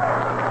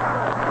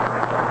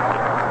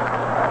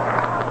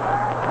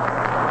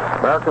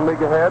 American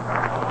League ahead,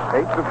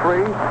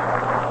 8-3.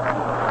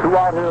 2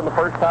 out here in the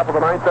first half of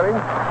the 9th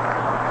inning.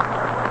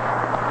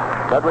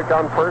 Medwick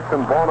on first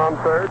and Vaughan on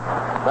third.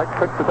 Next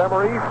pitch to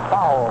Demery,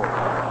 foul.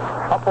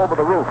 Up over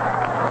the roof.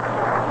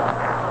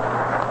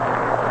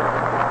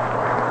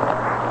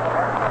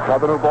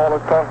 Another new ball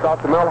is tossed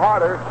out to Mel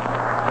Harder.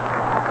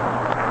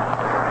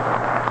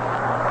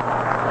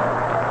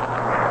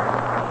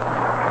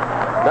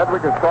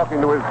 Medwick is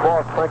talking to his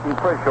boss, Frankie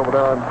Frisch, over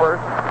there on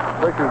first.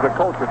 Frisch is the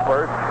coach at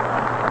first.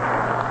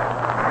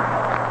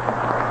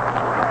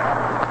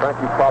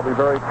 Yankees probably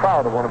very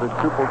proud of one of his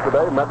pupils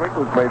today. Medrick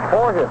was made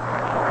 4 hits.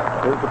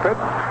 Here's the pitch.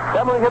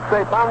 Demery hits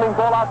a bounding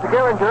ball out to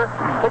Gehringer.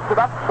 Picks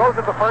it up, goes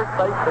it to first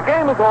base. The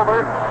game is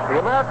over. The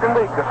American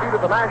League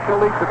defeated the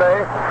National League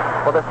today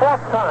for the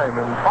 4th time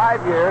in 5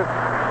 years.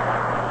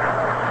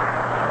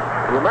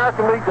 The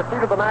American League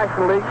defeated the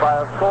National League by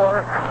a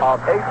score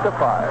of 8-5.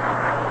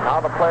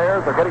 Now the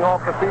players are getting off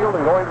the field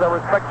and going to their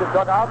respective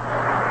dugouts.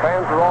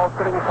 Fans are all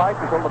sitting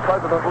tight until the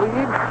president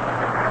leaves.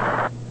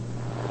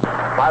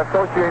 My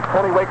associate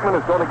Tony Wakeman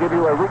is going to give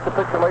you a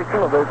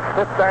recapitulation of the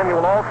 5th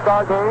annual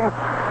All-Star Game,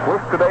 which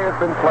today has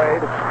been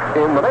played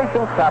in the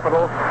nation's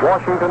capital,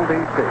 Washington,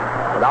 D.C.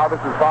 And now this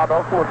is Bob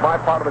Elson with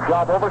my part of the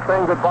job over,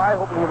 saying goodbye,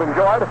 hoping you've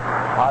enjoyed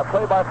our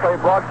play-by-play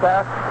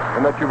broadcast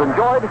and that you've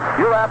enjoyed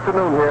your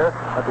afternoon here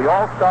at the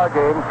All-Star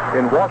Game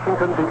in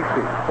Washington,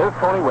 D.C. Here's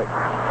Tony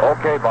Wakeman.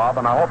 Okay, Bob,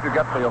 and I hope you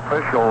get the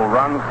official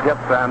runs,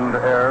 hits, and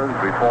errors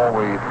before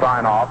we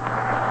sign off.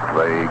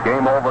 The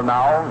game over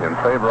now in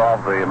favor of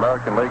the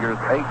American Leaguers,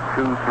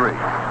 8-3.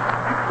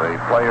 The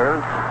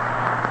players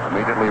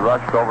immediately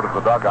rushed over to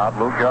the dugout.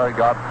 Lou Gehrig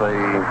got the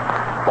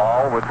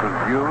ball, which was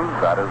used.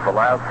 That is the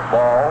last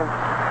ball,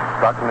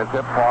 stuck in his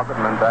hip pocket,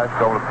 and then dashed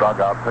over to the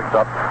dugout, picked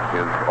up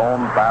his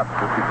own bat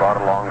which he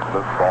brought along for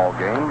this ball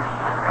game,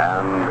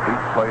 and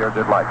each player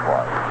did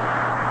likewise.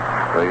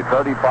 The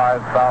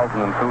 35,000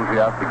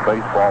 enthusiastic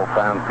baseball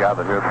fans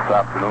gathered here this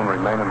afternoon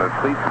remain in their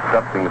seats,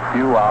 excepting a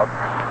few out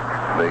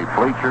the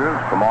bleachers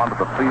come onto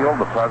the field.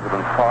 The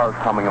president's car is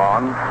coming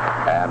on,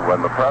 and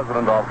when the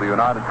president of the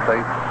United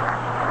States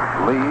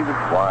leaves,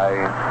 why,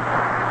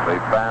 the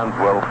fans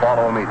will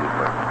follow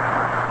immediately.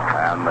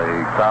 And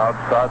the crowd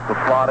starts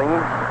applauding,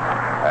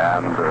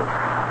 and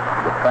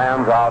the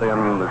fans out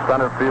in the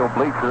center field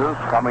bleachers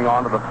coming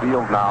onto the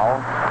field now,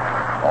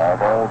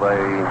 although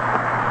they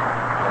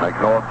make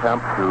no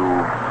attempt to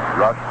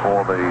rush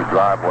for the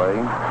driveway,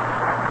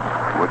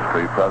 which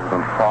the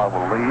president's car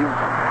will leave.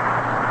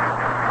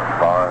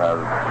 The car has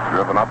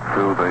driven up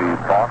to the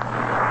box.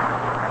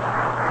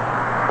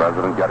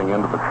 President getting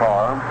into the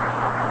car.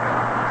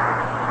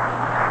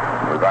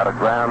 We've had a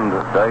grand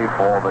day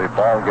for the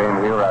ball game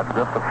here at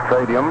Griffith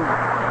Stadium.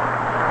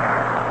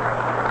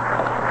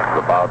 It's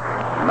about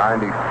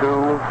 92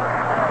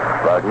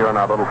 right here in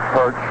our little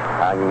perch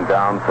hanging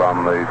down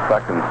from the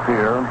second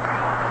tier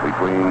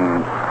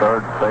between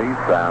third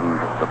base and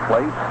the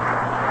plate.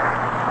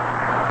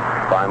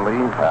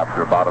 Finally,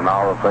 after about an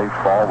hour of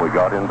baseball, we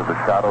got into the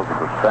shadows of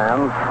the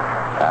stands,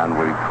 and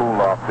we cooled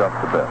off just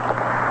a bit.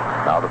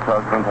 Now the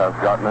president has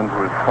gotten into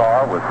his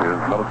car with his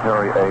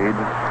military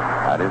aide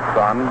and his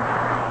son,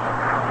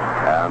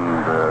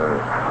 and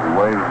he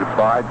waves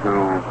goodbye to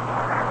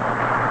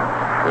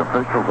the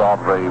officials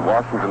of the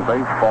Washington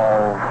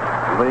Baseball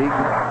League,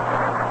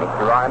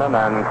 Mr. Reinen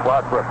and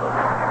Clark Griffith.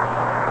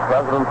 The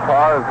president's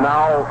car is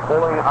now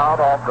pulling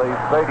out of the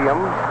stadium.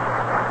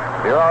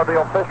 Here are the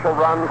official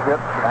runs,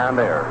 hits, and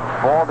errors.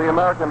 For the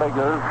American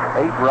Leaguers,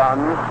 8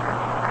 runs,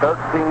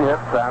 13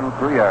 hits, and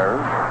 3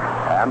 errors.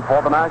 And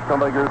for the National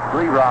Leaguers,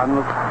 3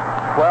 runs,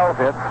 12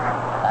 hits,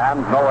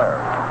 and no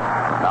errors.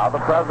 Now the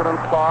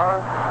president's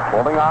car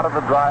pulling out of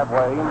the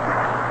driveway,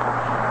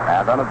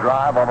 and then a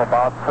drive of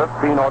about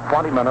 15 or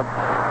 20 minutes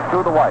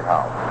to the White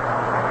House.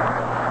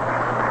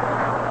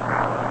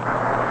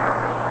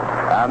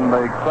 And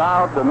the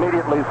crowd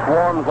immediately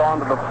swarms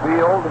onto the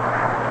field,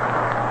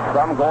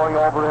 some going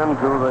over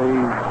into the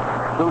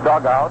 2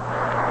 dugouts,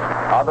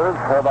 others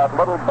for that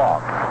little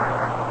box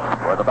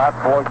where the bat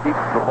boy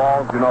keeps the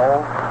balls, you know,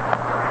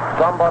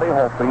 somebody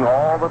hoping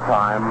all the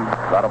time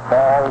that a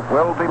ball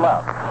will be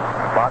left.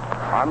 But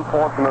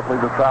unfortunately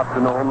this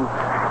afternoon,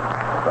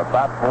 the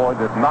bat boy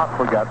did not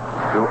forget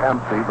to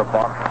empty the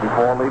box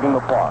before leaving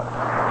the quad.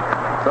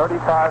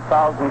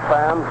 35,000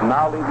 fans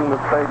now leaving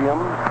the stadium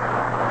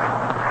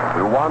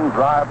through one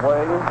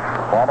driveway,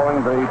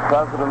 following the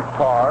president's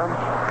car,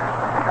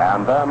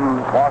 and then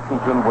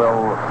Washington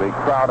will be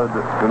crowded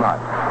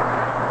tonight.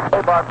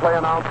 Play-by-play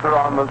announcer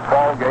on this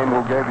ball game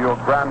who gave you a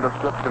grand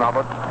description of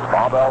it,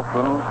 Bob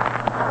Elson,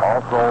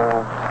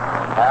 also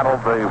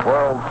handled the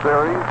World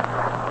Series,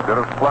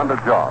 did a splendid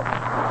job.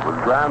 It was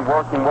grand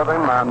working with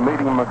him and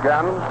meeting him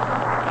again,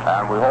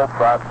 and we hope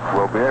that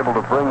we'll be able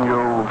to bring you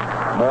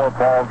more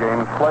ball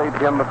games played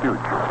in the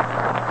future.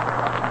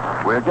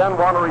 We again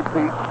want to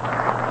repeat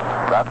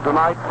that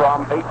tonight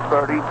from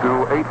 8:30 to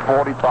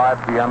 8:45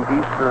 p.m.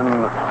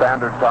 Eastern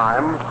Standard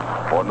Time,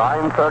 or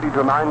 9:30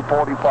 to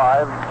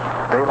 9:45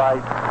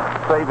 Daylight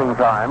Saving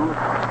Time,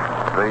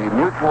 the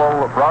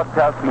Mutual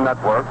Broadcasting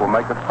Network will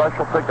make a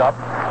special pickup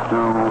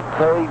to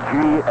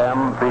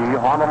KGMB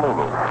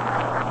Honolulu,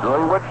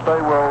 during which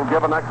they will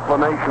give an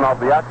explanation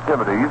of the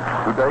activities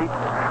to date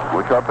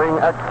which are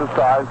being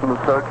exercised in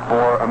the search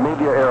for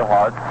Amelia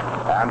Earhart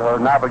and her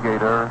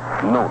navigator,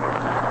 Noonan.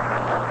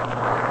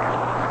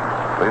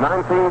 The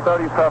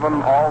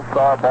 1937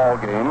 All-Star Ball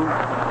Game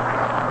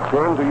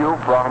came to you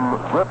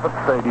from Griffith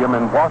Stadium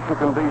in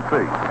Washington, D.C.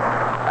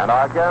 And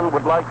I again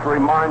would like to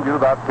remind you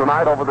that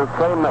tonight over this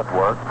same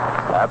network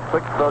at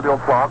 6:30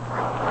 o'clock,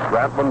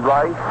 Grant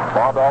Rice,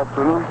 Bob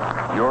Elson,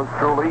 yours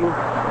truly,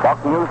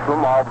 Buck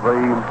Newsom of the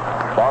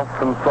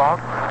Boston Sox,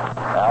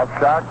 Al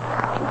Shack,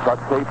 cut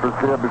capers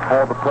here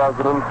before the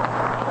president,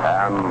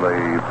 and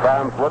the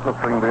fans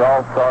witnessing the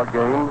All-Star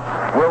game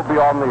will be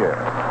on the air.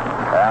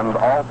 And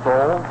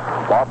also,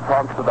 Bob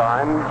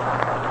Considine,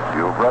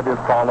 you've read his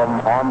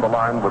column On the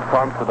Line with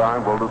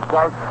Considine, will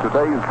discuss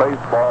today's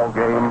baseball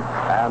game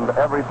and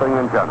everything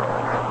in general.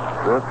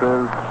 This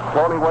is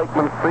Tony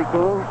Wakeman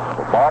speaking,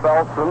 for Bob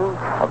Elson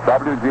of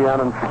WGN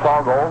in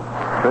Chicago,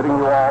 bidding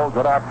you all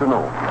good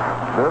afternoon.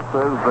 This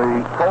is the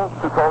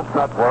coast-to-coast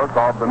network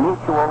of the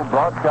Mutual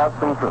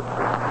Broadcasting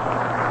System.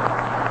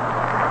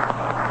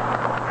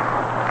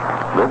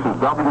 This is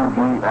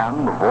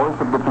WGN, the voice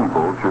of the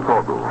people,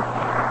 Chicago.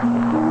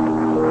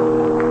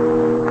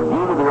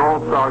 Due to the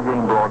All-Star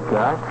Game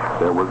broadcast,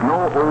 there was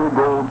no old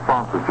gold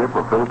sponsorship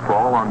of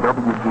baseball on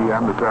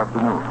WGN this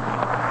afternoon.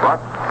 But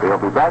they'll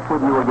be back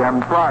with you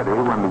again Friday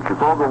when the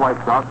Chicago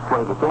White Sox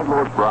play the St.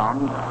 Louis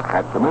Browns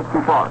at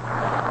Comiskey Park.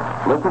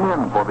 Listen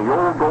in for the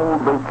old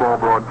gold baseball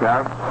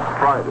broadcast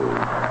Friday.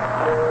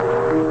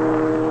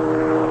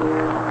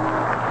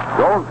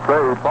 Don't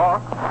say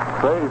Fox,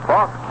 say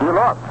Fox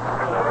Deluxe.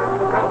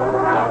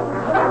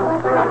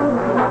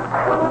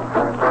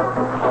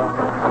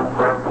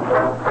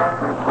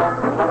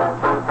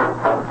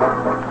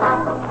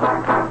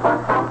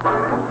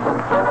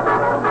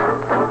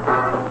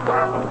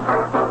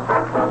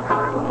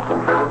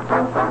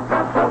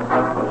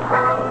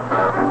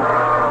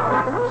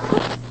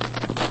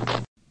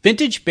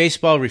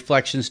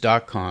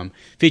 VintageBaseballReflections.com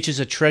features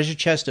a treasure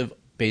chest of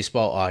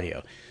baseball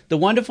audio. The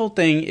wonderful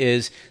thing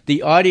is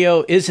the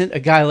audio isn't a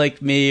guy like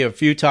me or a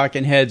few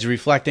talking heads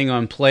reflecting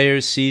on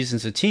players,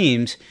 seasons, or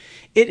teams.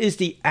 It is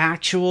the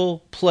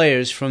actual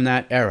players from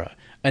that era,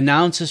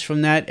 announcers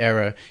from that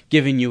era,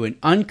 giving you an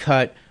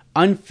uncut,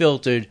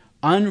 unfiltered,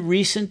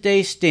 unrecent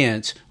day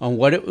stance on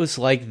what it was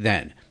like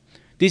then.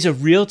 These are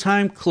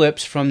real-time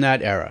clips from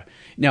that era.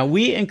 Now,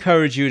 we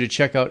encourage you to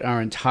check out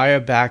our entire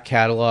back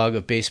catalog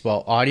of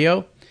baseball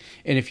audio.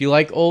 And if you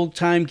like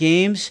old-time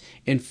games,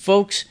 and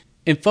folks,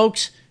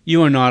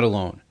 you are not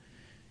alone.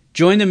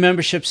 Join the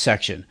membership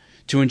section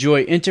to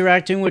enjoy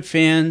interacting with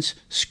fans,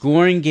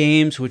 scoring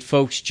games with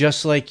folks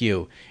just like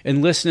you,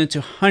 and listening to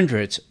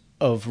hundreds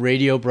of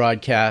radio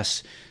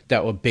broadcasts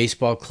that were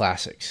baseball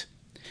classics.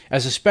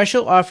 As a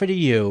special offer to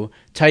you,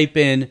 type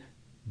in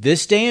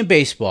 "This Day in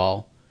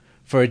Baseball"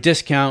 for a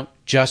discount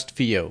just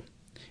for you.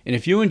 And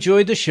if you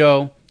enjoyed the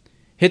show,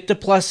 hit the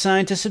plus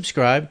sign to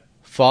subscribe,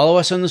 follow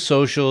us on the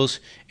socials,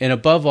 and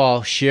above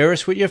all, share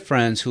us with your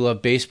friends who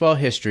love baseball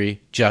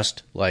history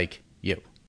just like you.